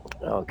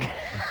 Okay.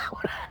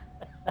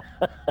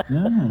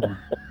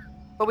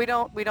 But we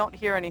don't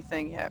hear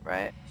anything yet,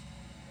 right?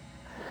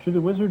 Should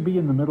the wizard be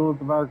in the middle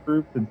of our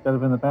group instead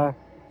of in the back?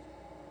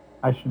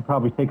 I should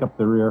probably take up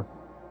the rear.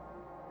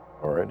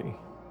 Already.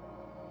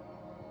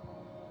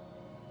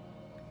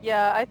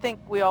 Yeah, I think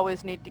we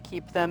always need to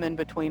keep them in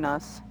between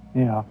us.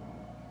 Yeah.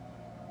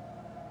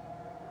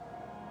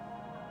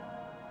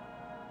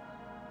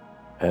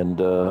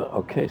 And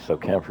okay, so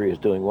Camfrey is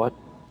doing what?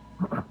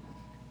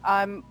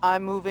 I'm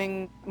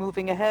moving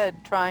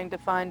ahead, trying to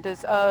find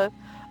this.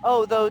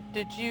 Though,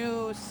 did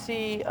you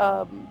see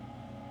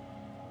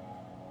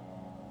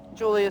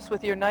Julius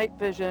with your night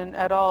vision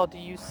at all? Do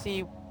you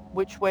see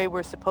which way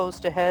we're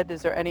supposed to head?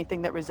 Is there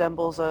anything that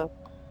resembles an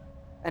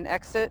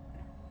exit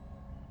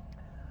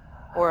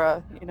or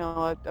a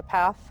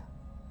path?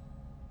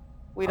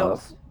 We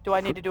don't. Do I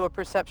need to do a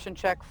perception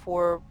check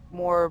for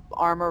more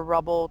armor,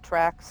 rubble,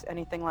 tracks,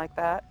 anything like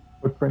that?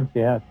 Footprints,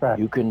 yeah, tracks.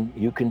 You can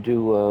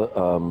do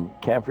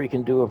Camfrey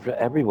can do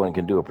everyone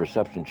can do a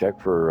perception check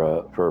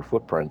for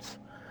footprints.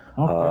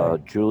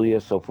 Okay.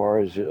 Julius, so far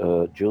as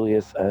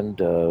Julius and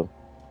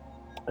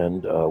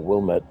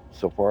Wylmet,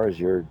 so far as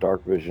your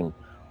dark vision.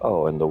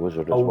 Oh, and the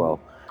wizard as well.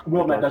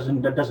 Wylmet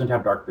doesn't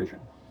have dark vision.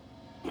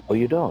 Oh,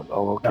 you don't?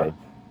 Oh, okay. No.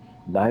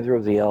 Neither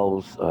of the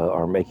elves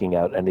are making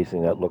out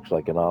anything that looks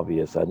like an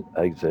obvious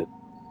exit.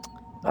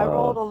 I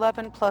rolled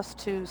 11 plus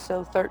 2,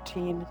 so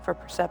 13 for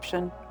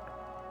perception.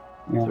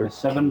 Yeah,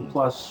 7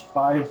 plus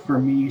 5 for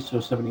me, so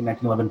 17,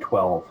 19, 11,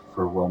 12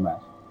 for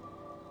Wylmet.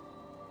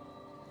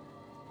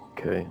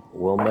 Okay,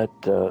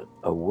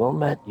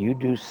 Wylmet, you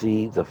do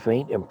see the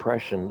faint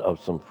impression of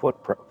some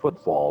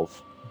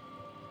footfalls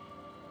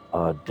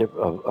of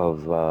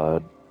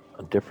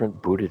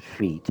different booted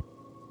feet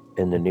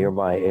in the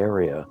nearby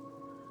area,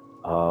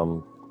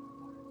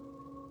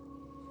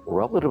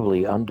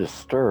 relatively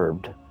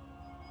undisturbed,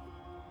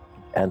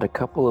 and a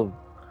couple of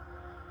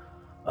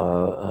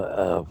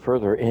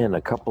further in,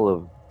 a couple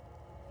of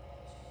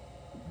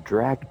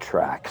drag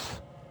tracks,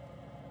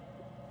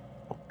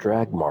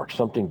 drag marks,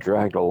 something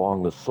dragged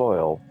along the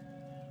soil,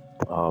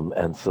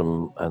 and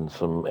some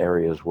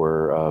areas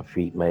where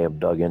feet may have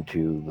dug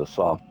into the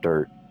soft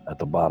dirt at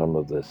the bottom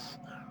of this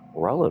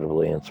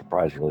relatively and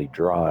surprisingly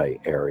dry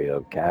area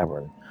of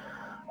cavern.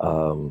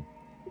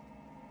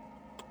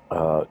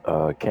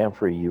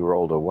 Camfrey, you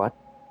rolled a what?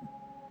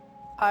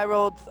 I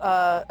rolled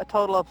a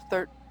total of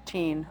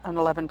 13, an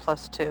 11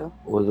 plus 2.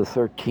 With a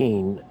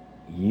 13,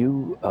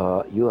 you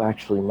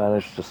actually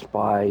managed to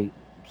spy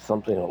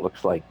something that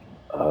looks like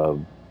a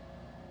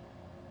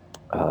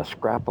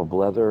scrap of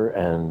leather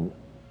and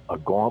a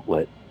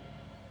gauntlet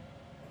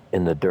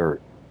in the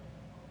dirt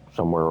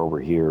somewhere over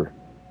here.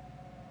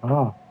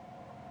 Oh.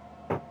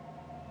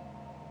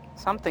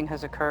 Something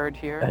has occurred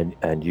here.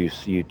 And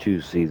you two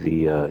see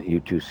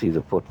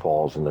the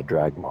footfalls and the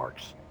drag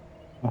marks.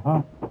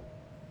 Uh-huh.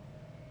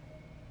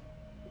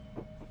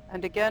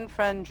 And again,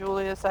 friend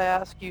Julius, I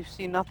ask, you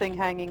see nothing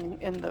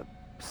hanging in the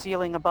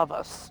ceiling above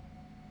us?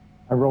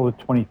 I rolled a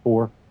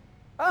 24.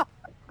 Oh,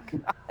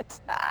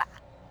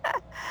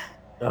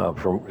 God.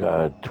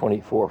 From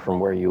 24 from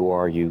where you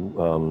are,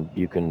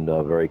 you can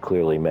very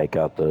clearly make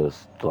out the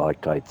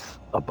stalactites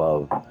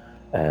above,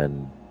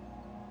 and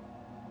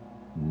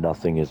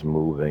nothing is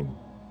moving.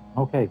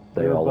 Okay.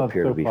 They you're all above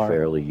appear so to be far.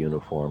 fairly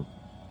uniform.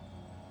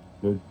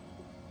 Good.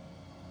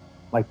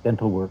 Like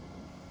dental work.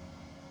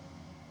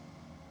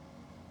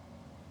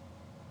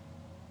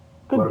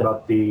 Good. What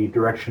about the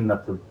direction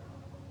that the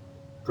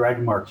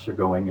drag marks are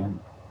going in?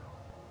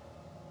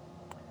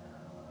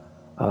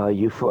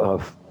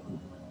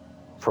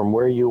 From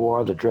where you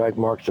are, the drag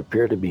marks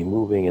appear to be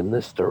moving in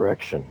this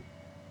direction.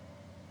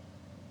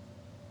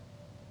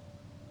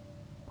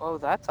 Oh,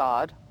 that's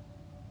odd.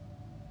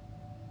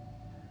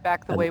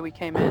 Back the way we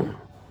came in.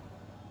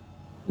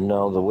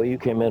 No, the way you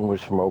came in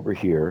was from over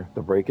here.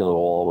 The break in the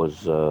wall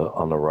was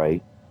on the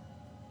right.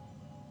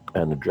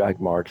 And the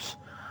drag marks,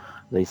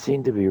 they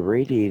seem to be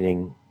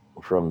radiating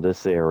from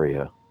this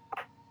area.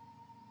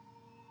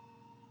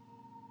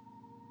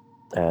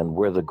 And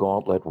where the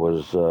gauntlet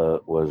was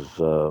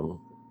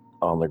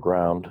on the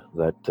ground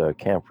that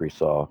Camfrey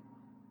saw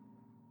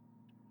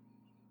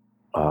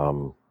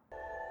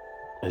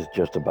is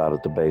just about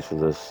at the base of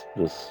this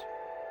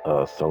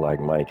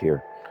stalagmite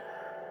here.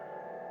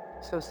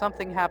 So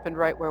something happened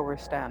right where we're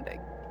standing.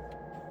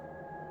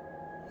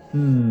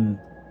 Hmm.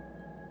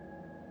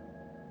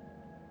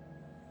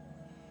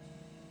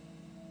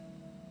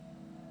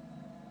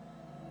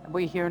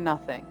 We hear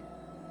nothing.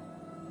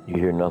 You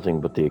hear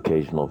nothing but the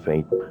occasional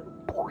faint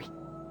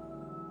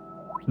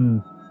Hmm.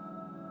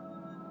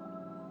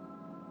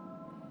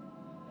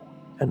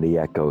 and the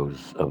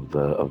echoes of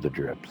the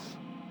drips.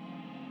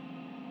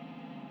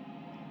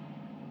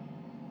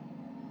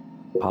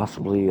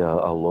 Possibly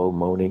a low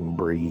moaning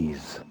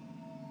breeze.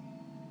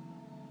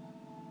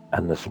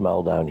 And the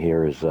smell down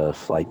here is a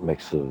slight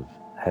mix of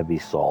heavy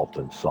salt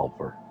and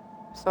sulfur.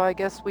 So I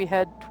guess we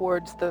head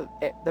towards the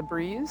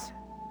breeze.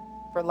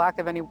 For lack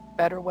of any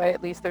better way,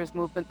 at least there's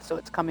movement, so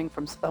it's coming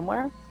from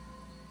somewhere.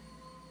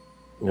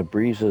 The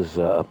breezes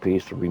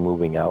appears to be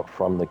moving out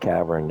from the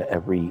cavern,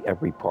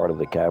 every part of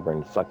the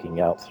cavern sucking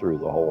out through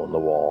the hole in the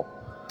wall,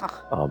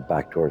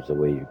 back towards the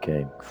way you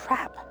came.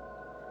 Crap.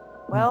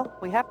 Well,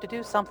 we have to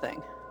do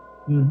something.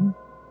 Mm-hmm.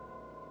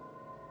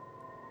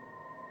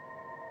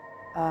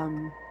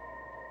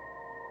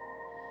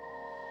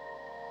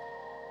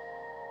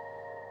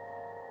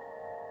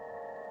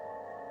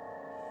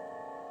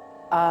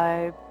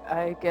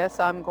 I guess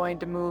I'm going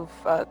to move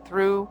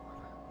through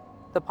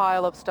the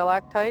pile of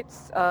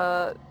stalactites,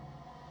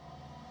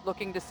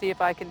 looking to see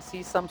if I can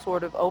see some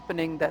sort of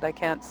opening that I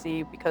can't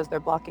see because they're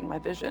blocking my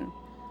vision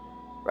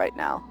right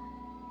now.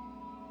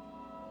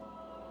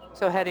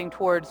 So heading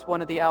towards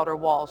one of the outer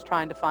walls,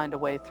 trying to find a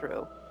way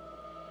through.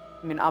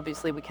 I mean,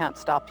 obviously we can't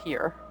stop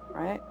here,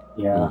 right?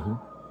 Yeah.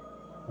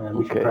 Mm-hmm. And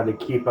we should try to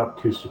keep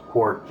up to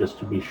support just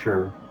to be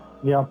sure.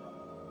 Yeah.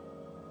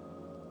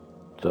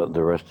 So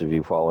the rest of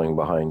you following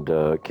behind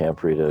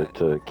Camfrey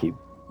to keep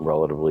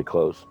relatively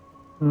close.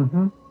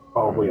 Mm-hmm.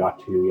 Probably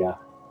ought to, yeah.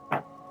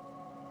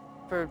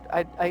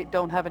 I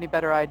don't have any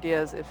better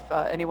ideas. If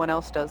anyone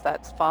else does,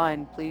 that's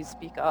fine. Please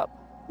speak up.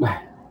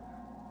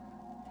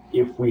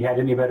 If we had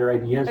any better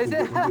ideas, we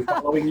wouldn't be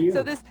following you.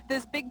 So this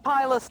big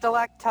pile of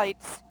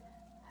stalactites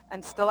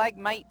and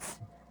stalagmites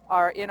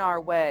are in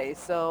our way.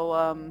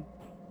 So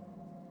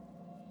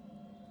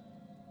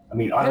I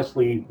mean,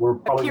 honestly, we're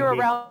probably peer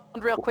around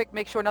real quick,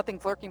 make sure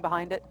nothing's lurking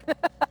behind it.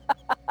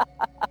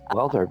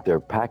 Well, they're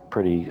packed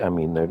pretty. I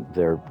mean,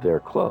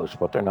 they're close,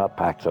 but they're not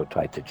packed so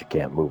tight that you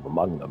can't move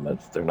among them.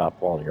 They're not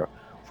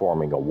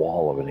forming a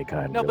wall of any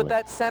kind. No, really. but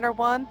that center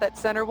one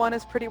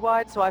is pretty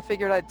wide. So I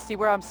figured I'd see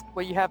where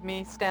you have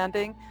me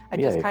standing. I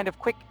just kind of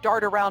quick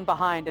dart around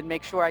behind and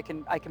make sure I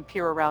can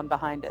peer around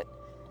behind it.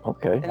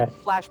 Okay. And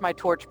flash my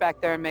torch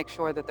back there and make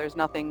sure that there's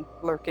nothing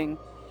lurking.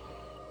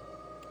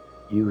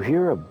 You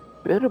hear a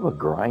bit of a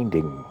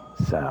grinding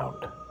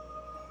sound.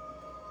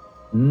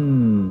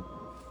 Mm.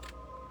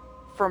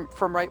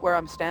 From right where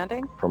I'm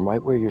standing? From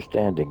right where you're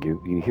standing,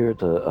 you hear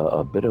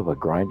a bit of a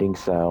grinding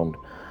sound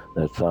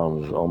that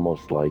sounds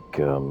almost like,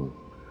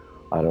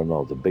 I don't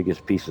know, the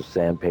biggest piece of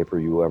sandpaper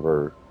you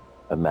ever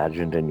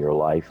imagined in your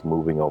life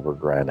moving over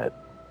granite.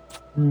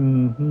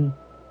 Mm-hmm.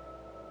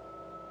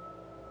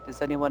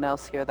 Does anyone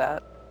else hear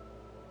that?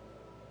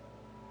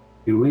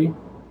 Do we?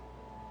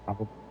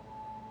 Probably.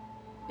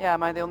 Yeah,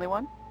 am I the only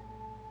one?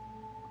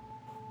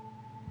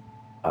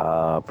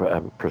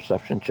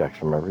 Perception checks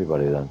from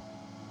everybody then.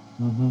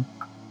 Mm-hmm.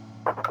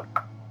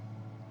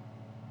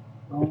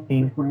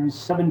 15.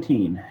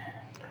 17.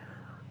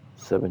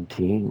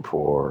 17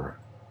 for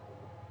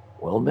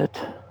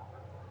Wylmet.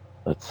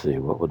 Let's see,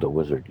 what would the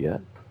wizard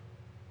get?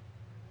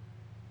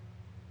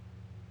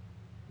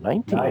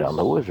 19 Nice. on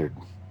the wizard.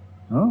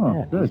 Oh,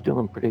 Yeah, good. he's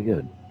doing pretty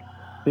good.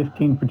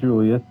 15 for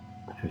Julius.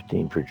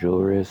 15 for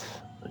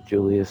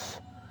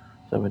Julius,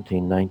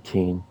 17,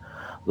 19.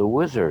 The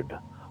wizard,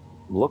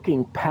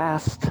 looking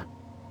past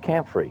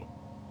Camfrey,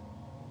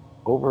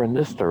 over in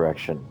this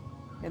direction.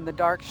 In the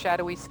dark,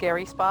 shadowy,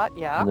 scary spot,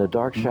 yeah. In the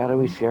dark,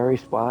 shadowy, scary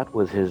spot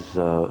with his,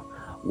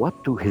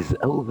 what do his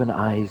elven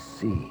eyes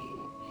see?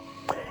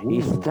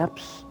 He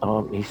steps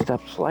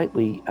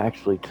slightly,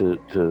 actually, to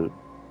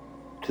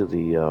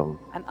the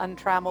An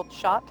untrammeled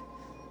shot.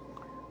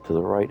 to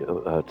the right,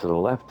 to the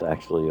left,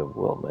 actually, of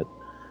Wylmet,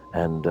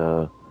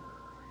 and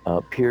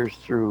peers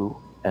through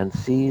and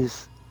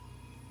sees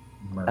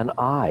an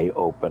eye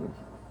open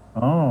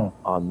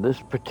on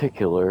this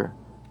particular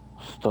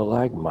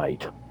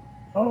stalagmite.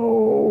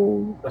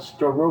 Oh, A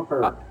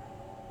Storoper.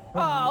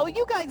 Oh,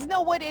 you guys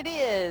know what it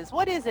is.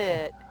 What is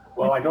it?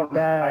 Well, I don't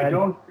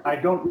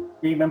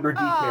remember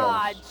details,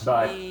 Ah,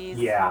 but jeez.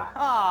 yeah.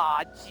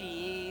 Aw,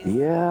 jeez.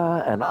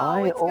 Yeah, an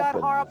eye It's got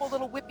opens. horrible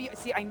little whippy.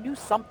 See, I knew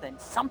something.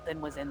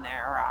 Something was in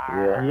there.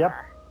 Yeah. Yep.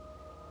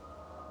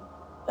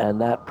 And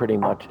that pretty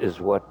much is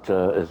what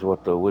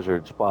the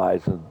wizard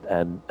spies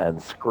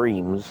and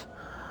screams.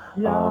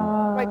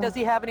 yeah. Right, does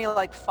he have any,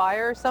 like,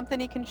 fire or something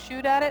he can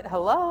shoot at it?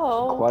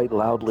 Hello? Quite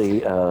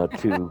loudly to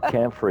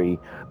Camfrey,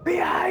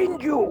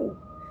 behind you!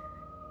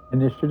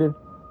 Initiative.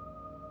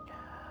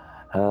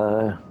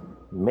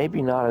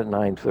 Maybe not at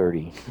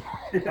 9:30.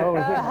 Oh,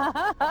 is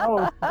it?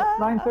 Oh, it's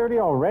 9:30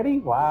 already?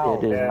 Wow.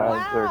 It is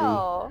 9:30.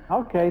 Wow.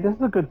 Okay, this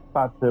is a good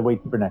spot to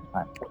wait for next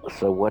time.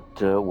 So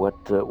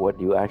what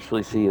you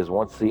actually see is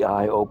once the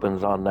eye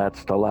opens on that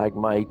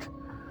stalagmite,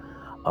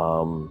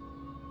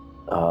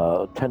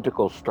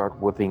 tentacles start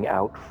whipping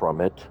out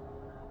from it,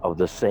 of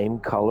the same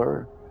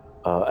color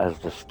as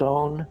the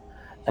stone,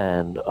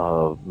 and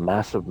a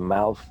massive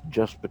mouth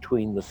just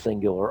between the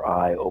singular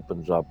eye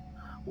opens up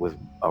with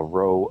a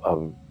row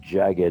of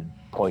jagged,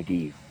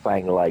 pointy,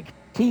 fang-like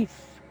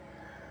teeth.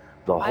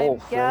 The whole I'm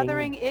thing.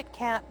 gathering it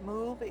can't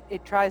move.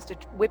 It tries to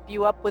whip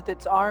you up with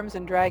its arms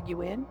and drag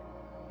you in.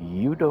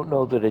 You don't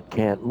know that it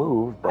can't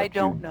move, but I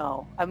don't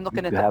know. I'm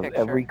looking at you the have picture.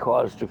 every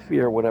cause to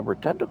fear whatever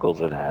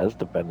tentacles it has,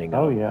 depending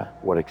on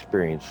what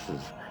experiences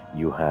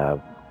you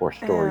have or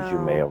stories you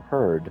may have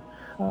heard.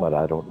 But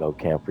I don't know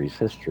Camfrey's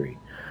history.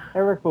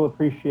 Eric will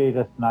appreciate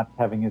us not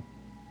having his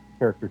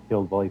character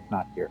killed while he's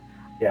not here.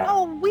 Yeah.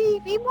 Oh,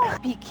 he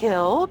won't be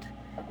killed.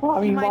 Well,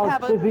 I He mean, might while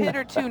have it's a busy, hit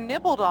or two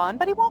nibbled on,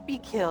 but he won't be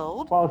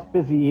killed. while it's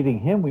busy eating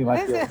him, we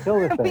might be able to kill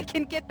this We thing.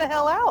 can get the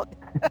hell out.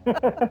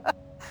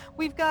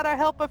 We've got our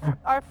help of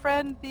our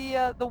friend, the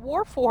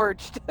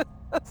Warforged.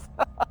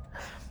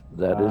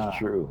 That is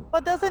true.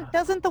 But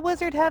doesn't the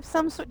wizard have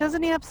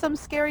doesn't he have some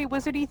scary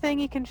wizardy thing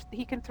he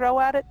can throw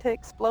at it to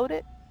explode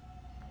it?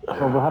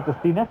 So we'll have to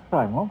see next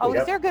time, won't we? Oh,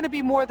 is there going to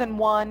be more than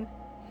one?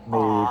 Maybe.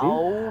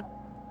 Oh,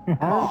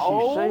 As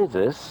you say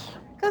this,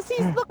 because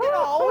he's looking.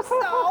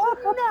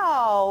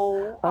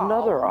 Oh no!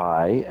 another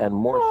eye and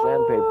more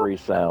sandpapery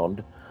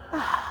sound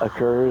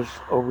occurs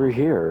over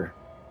here.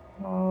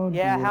 Oh,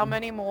 Yeah, dear. how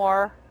many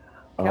more?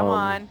 Come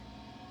on.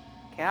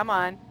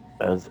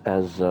 As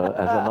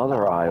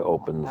another eye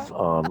opens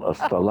on a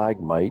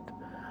stalagmite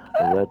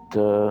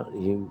that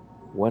you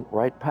went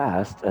right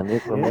past, and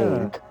it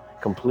remained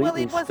completely Well,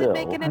 he wasn't still.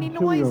 making any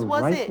Until we noise, were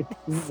was right it?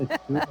 between the two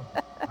of them.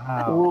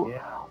 Wow, Well,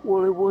 yeah.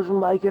 well, it wasn't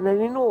making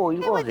any noise,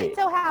 It was wasn't, it?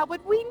 so how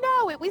would we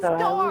know? It was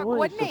dark, we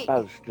wasn't it?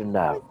 supposed to It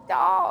know. was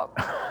dark.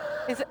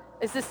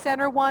 Is the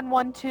center one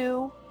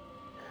 1-2?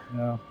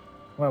 No.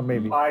 Well,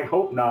 maybe. I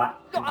hope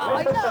not. Oh,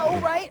 I know,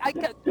 right?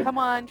 Come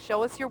on,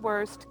 show us your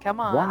worst. Come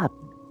on. What?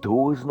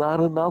 Two is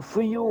not enough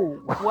for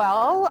you.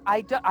 Well,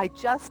 I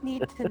just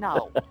need to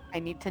know. I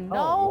need to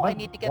know. I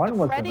need to get one the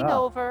was fretting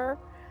enough. over.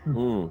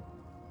 Hmm.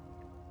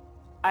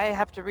 I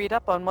have to read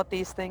up on what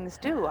these things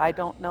do. I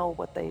don't know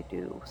what they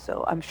do.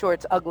 So I'm sure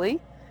it's ugly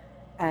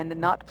and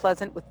not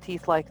pleasant with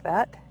teeth like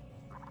that.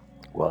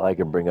 Well, I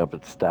can bring up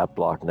its stat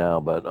block now,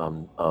 but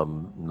I'm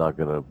not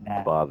gonna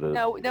bother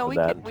No, with we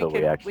that can until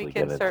we actually we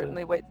get can into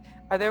certainly wait.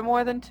 Are there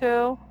more than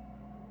 2?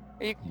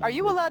 Are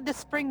you allowed to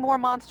spring more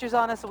monsters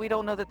on us so we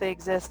don't know that they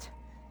exist?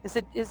 Is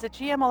the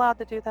GM allowed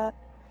to do that?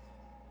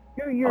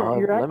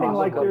 You're let me acting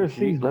like look up there's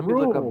these Let me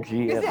look up rules.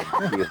 GM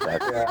and see if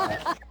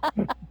that's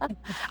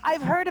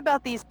I've heard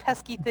about these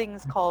pesky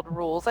things called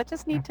rules. I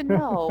just need to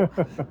know.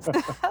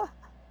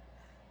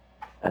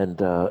 And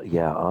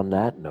yeah, on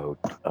that note,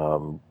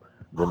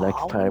 the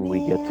next time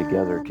we get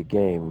together to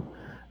game,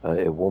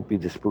 it won't be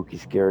the spooky,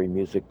 scary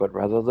music, but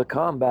rather the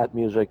combat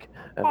music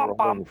and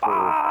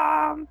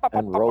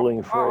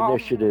rolling for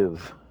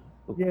initiative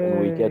when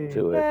we get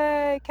to it.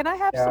 Yay. Can I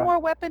have some more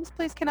weapons,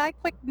 please? Can I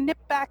quick nip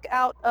back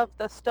out of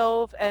the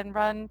stove and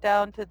run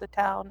down to the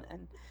town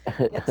and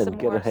get some And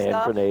get more a hand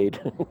stuff? grenade.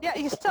 Yeah,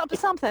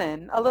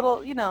 something. A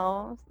little,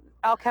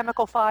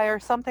 alchemical fire,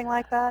 something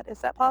like that. Is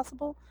that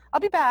possible? I'll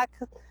be back.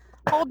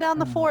 Hold down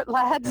the fort,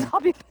 lads.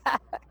 I'll be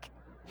back.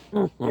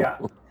 Yeah.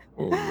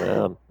 Oh,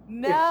 man.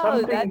 No,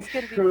 something that's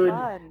going to be should-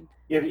 fun.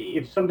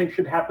 If something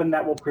should happen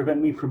that will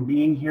prevent me from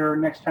being here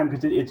next time,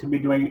 because it's gonna be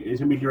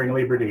during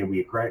Labor Day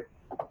week, right?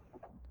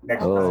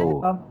 Next time.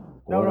 Oh,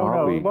 No. What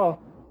are we? Well,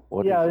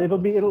 What yeah, is it?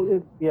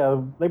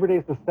 Labor Day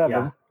is the 7th,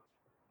 Yeah.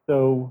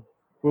 so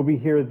we'll be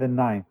here the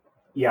 9th.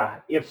 Yeah,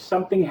 if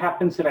something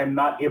happens that I'm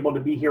not able to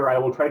be here, I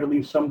will try to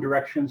leave some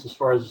directions as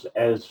far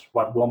as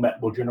what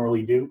Wylmet will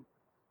generally do.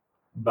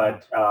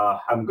 But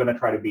I'm going to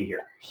try to be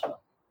here. So.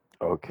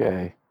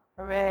 Okay.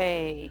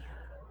 Hooray.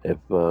 If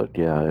well,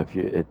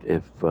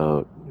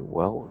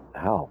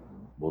 hell,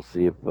 we'll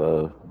see if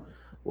the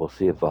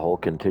whole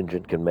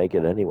contingent can make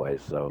it anyway.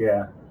 So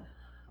Yeah.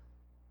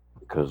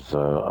 because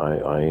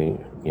I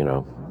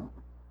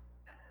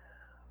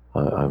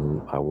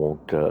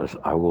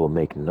I will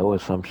make no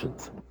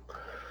assumptions.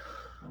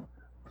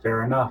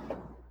 Fair enough.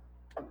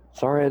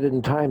 Sorry I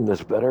didn't time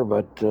this better,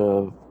 but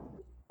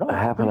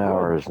half an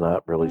hour is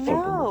not really something.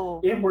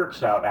 No. It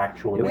works out,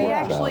 actually. We works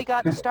actually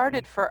out. got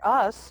started for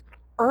us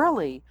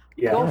early.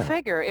 Yeah. Go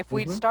figure. If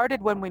we'd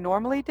started when we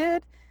normally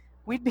did,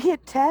 we'd be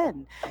at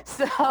 10.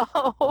 So.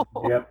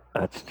 Yep.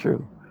 That's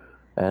true.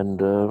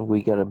 And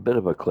we got a bit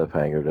of a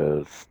cliffhanger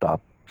to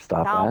stop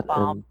at.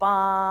 And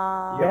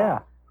Yeah.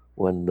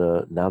 when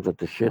now that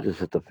the shit has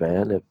hit the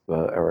fan, if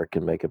Eric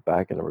can make it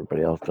back and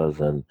everybody else does,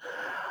 then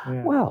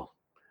well,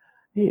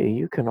 yeah,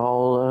 you can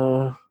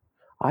all.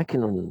 I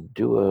can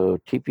do a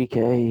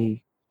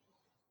TPK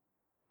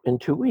in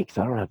 2 weeks.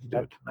 I don't have to do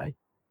it tonight.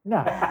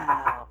 No.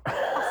 Wow.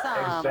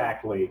 Awesome.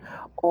 Exactly.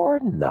 Or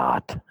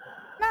not.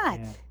 Not.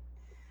 Yeah.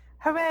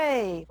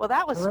 Hooray. Well,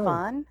 that was Hooray.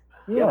 fun.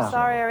 Yeah.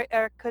 Sorry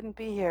Eric couldn't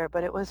be here,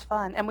 but it was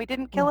fun. And we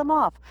didn't kill him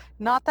off.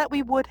 Not that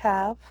we would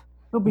have.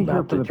 He'll be here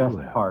Not for the that you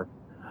best have. part.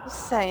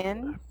 Just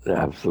saying.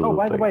 Absolutely. Oh,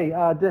 by the way,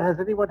 has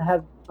anyone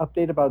had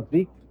update about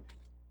Zeke?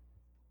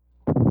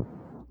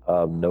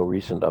 No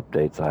recent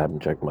updates. I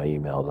haven't checked my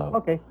email though.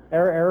 Okay.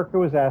 Erica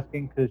was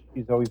asking because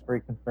she's always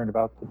very concerned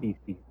about the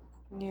beasties.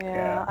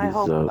 Yeah, he's,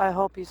 I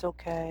hope he's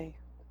okay.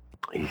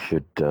 He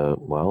should.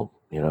 Well,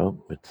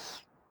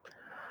 it's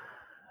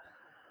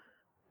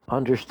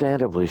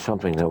understandably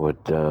something that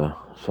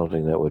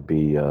would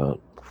be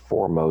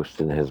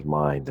foremost in his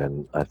mind,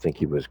 and I think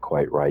he was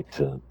quite right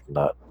to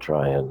not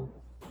try and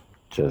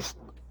just.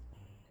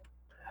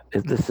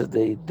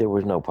 There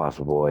was no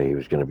possible way he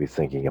was going to be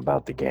thinking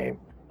about the game.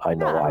 I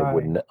know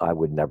I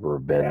would never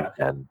have been,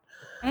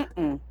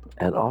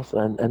 and also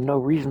and no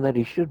reason that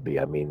he should be.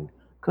 I mean,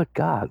 good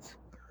gods,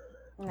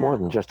 more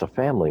than just a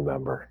family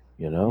member,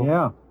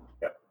 Yeah.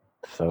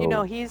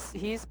 So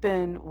he's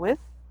been with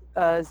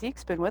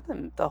Zeke's been with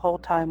him the whole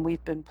time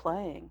we've been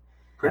playing.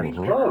 Pretty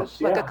close.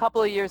 Like a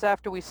couple of years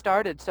after we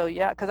started. So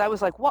yeah, because I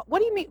was like, what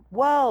do you mean?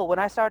 Well, when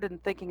I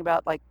started thinking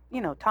about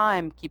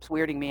time keeps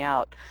weirding me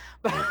out.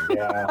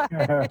 Yeah.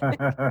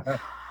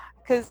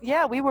 Because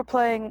we were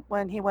playing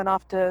when he went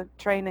off to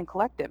train and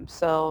collect him.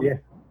 So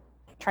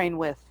train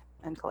with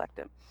and collect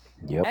him.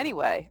 Yep.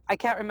 Anyway, I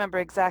can't remember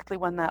exactly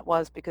when that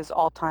was because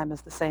all time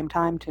is the same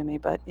time to me.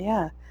 But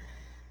yeah.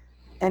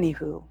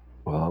 Anywho.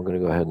 Well, I'm going to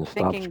go ahead and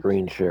stop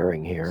screen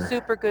sharing here.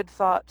 Super good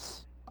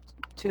thoughts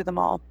to them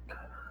all.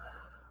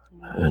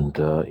 And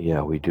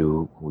we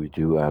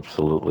do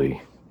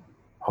absolutely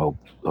hope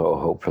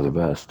for the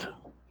best.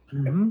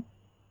 Mm-hmm.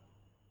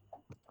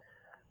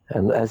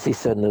 And as he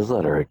said in his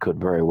letter, it could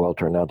very well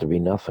turn out to be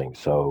nothing.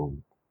 So,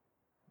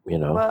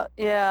 Well,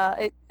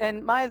 yeah,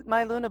 and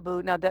my Luna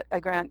Boo. Now, I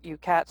grant you,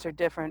 cats are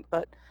different,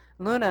 but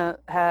Luna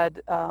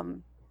had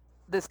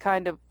this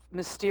kind of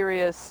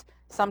mysterious.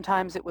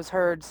 Sometimes it was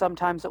heard,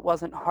 sometimes it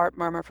wasn't. Heart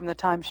murmur from the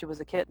time she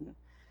was a kitten,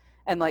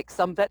 and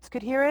some vets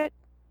could hear it,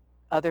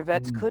 other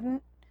vets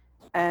couldn't,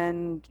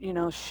 and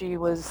she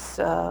was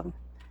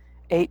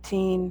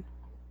 18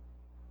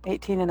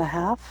 and a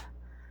half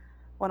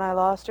when I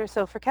lost her.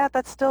 So for cat,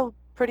 that's still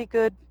pretty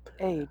good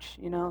age,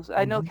 So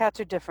I know cats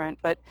are different,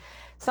 but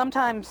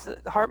sometimes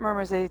heart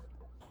murmurs,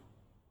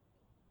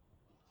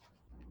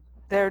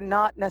 they're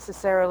not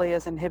necessarily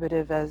as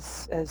inhibitive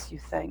as you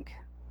think.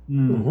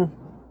 Mm-hmm.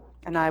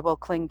 And I will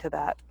cling to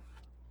that.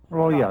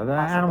 Well, yeah, the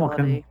animal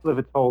can live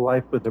its whole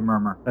life with a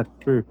murmur. That's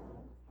true.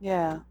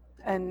 Yeah,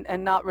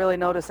 and not really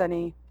notice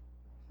any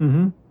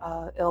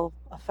ill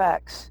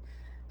effects.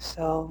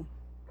 So,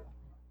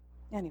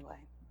 anyway.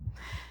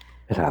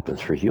 It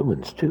happens for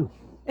humans too.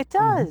 It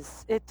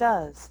does. It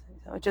does.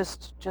 So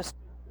just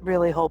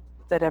really hope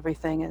that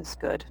everything is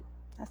good.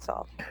 That's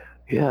all.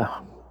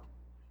 Yeah.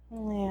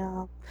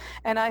 Yeah.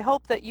 And I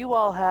hope that you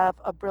all have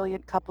a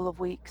brilliant couple of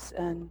weeks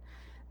and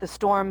the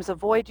storms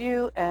avoid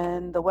you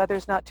and the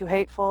weather's not too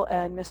hateful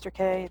and Mr.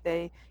 K,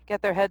 they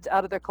get their heads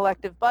out of their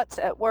collective butts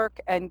at work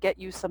and get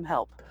you some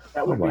help.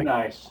 That would be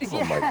nice.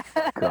 Oh my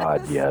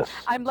God, yes.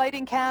 I'm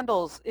lighting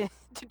candles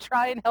to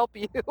try and help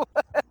you.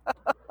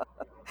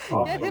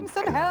 Get him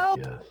some help.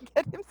 Yes.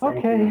 Get him some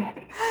Okay.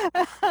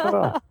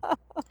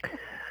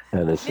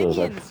 And as soon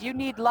minions. You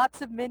need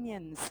lots of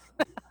minions.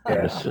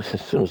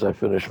 as soon as I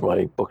finish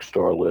my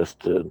bookstore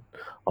list,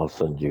 I'll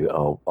send you.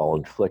 I'll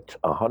inflict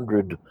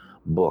 100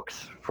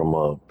 books from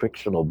a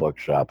fictional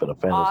bookshop in a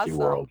fantasy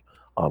world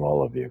on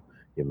all of you.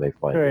 You may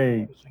find it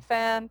amusing.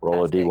 Fantastic.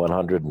 Roll a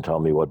D100 and tell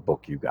me what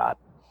book you got.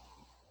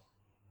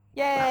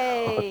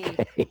 Yay!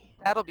 Okay.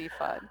 That'll be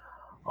fun.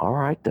 All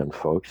right then,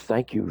 folks.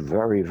 Thank you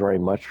very, very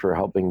much for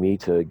helping me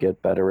to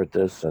get better at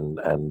this and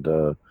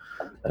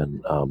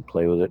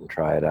play with it and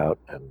try it out.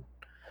 And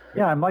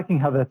yeah, I'm liking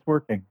how that's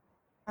working.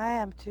 I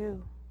am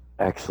too.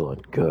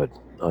 Excellent. Good.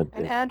 And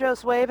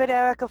Andros, wave at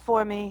Erica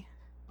for me.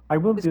 I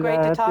will It was do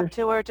great that. to talk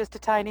to her just a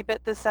tiny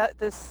bit this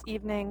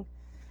evening.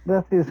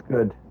 That is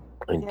good.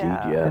 Indeed,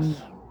 Yeah.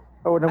 yes.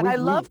 And I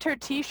loved her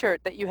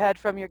T-shirt that you had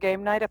from your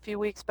game night a few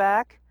weeks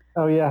back.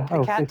 Oh yeah.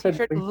 The cat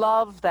T-shirt.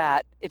 Love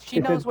that. If she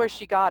knows where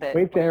she got it.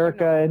 Wave to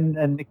Erica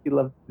and Nikki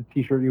loved the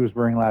T-shirt he was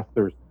wearing last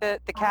Thursday.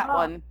 The cat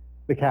one.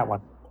 The cat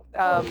one.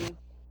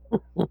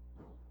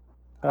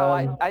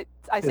 I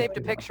saved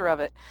a picture of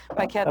it.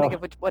 I can't think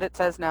of what it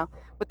says now.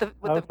 With the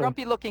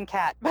grumpy looking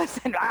cat,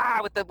 with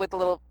the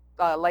little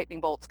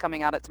lightning bolts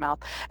coming out its mouth.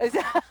 It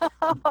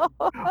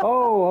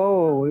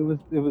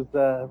was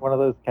one of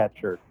those cat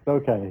shirts.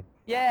 Okay.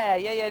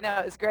 Yeah.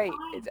 No, it's great.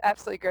 It's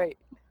absolutely great.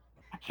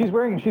 She's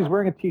wearing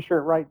a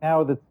T-shirt right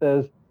now that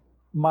says,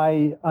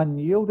 "My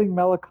unyielding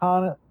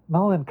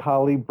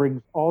melancholy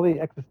brings all the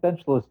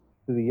existentialists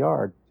to the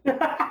yard."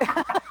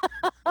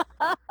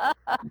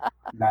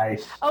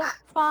 Nice. Oh,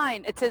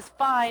 fine. It says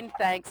fine,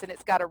 thanks, and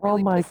it's got a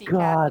really pissy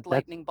cat with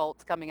lightning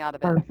bolts coming out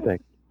of it.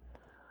 Perfect.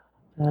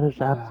 That is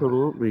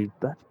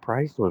that's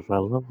priceless. I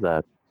love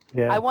that.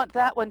 Yeah. I want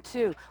that one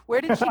too. Where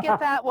did she get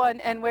that one?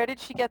 And where did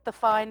she get the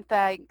fine,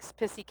 thanks,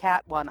 pissy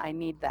cat one? I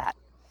need that.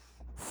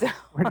 So. She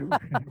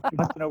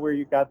wants to know where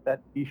you got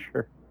that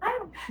T-shirt. I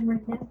don't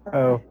remember.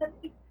 Oh.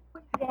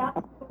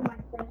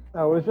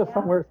 Oh, it was just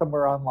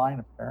somewhere online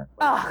apparently.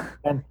 Oh,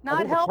 and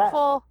not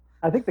helpful.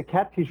 I think the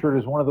cat T-shirt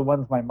is one of the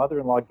ones my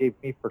mother-in-law gave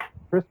me for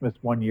Christmas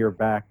one year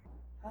back.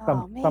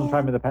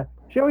 Sometime in the past.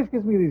 She always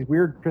gives me these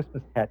weird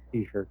Christmas cat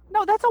T-shirts.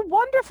 No, that's a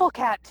wonderful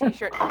cat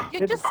T-shirt.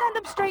 You just send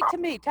them straight to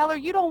me. Tell her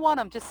you don't want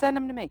them. Just send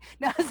them to me.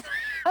 No.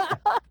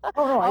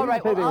 All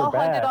right. Well, I'll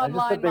hunt it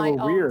online my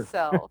own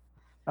self.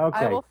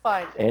 Okay. I will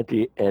find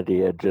it.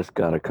 Auntie had just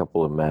got a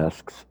couple of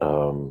masks,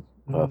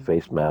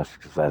 face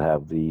masks that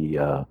have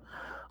the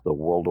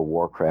World of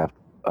Warcraft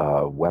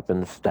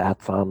weapon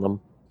stats on them.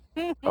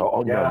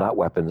 No, not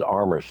weapons,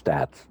 armor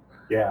stats.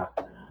 Yeah.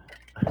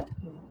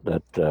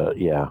 That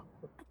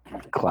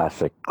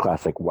classic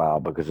WoW,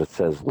 because it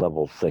says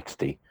level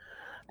 60.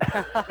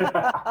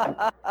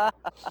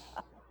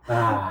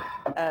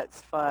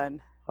 That's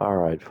fun. All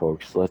right,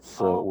 folks. Let's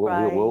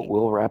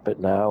we'll wrap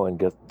it now and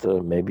get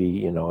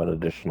maybe an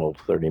additional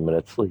 30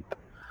 minutes sleep.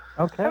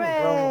 Okay.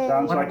 Hooray!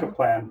 Sounds like a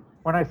plan.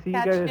 When I see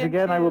you guys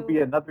again, I will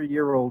be another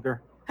year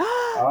older.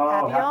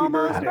 Happy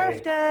almost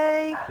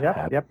birthday.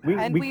 Yep.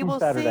 We will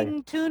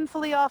sing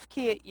tunefully off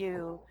key at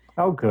you.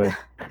 Oh, good.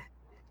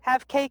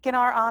 Have cake in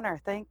our honor.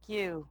 Thank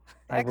you.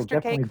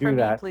 Extra cake for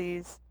me,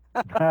 please.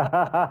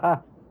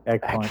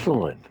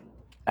 Excellent.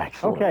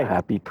 Okay.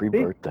 Happy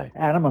pre-birthday.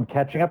 Adam, I'm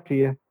catching up to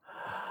you.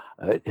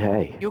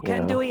 Hey. You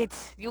can do it.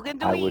 You can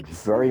do it. I would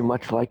very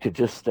much like to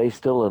just stay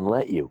still and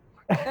let you.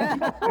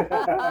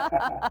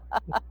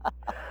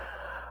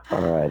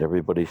 All right,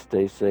 everybody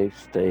stay safe,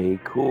 stay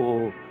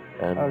cool,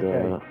 and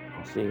I'll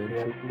see you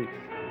in 2 weeks.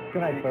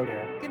 Good night, folks.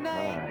 Good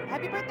night.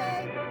 Happy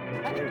birthday.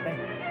 Thank you.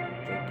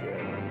 Take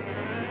care.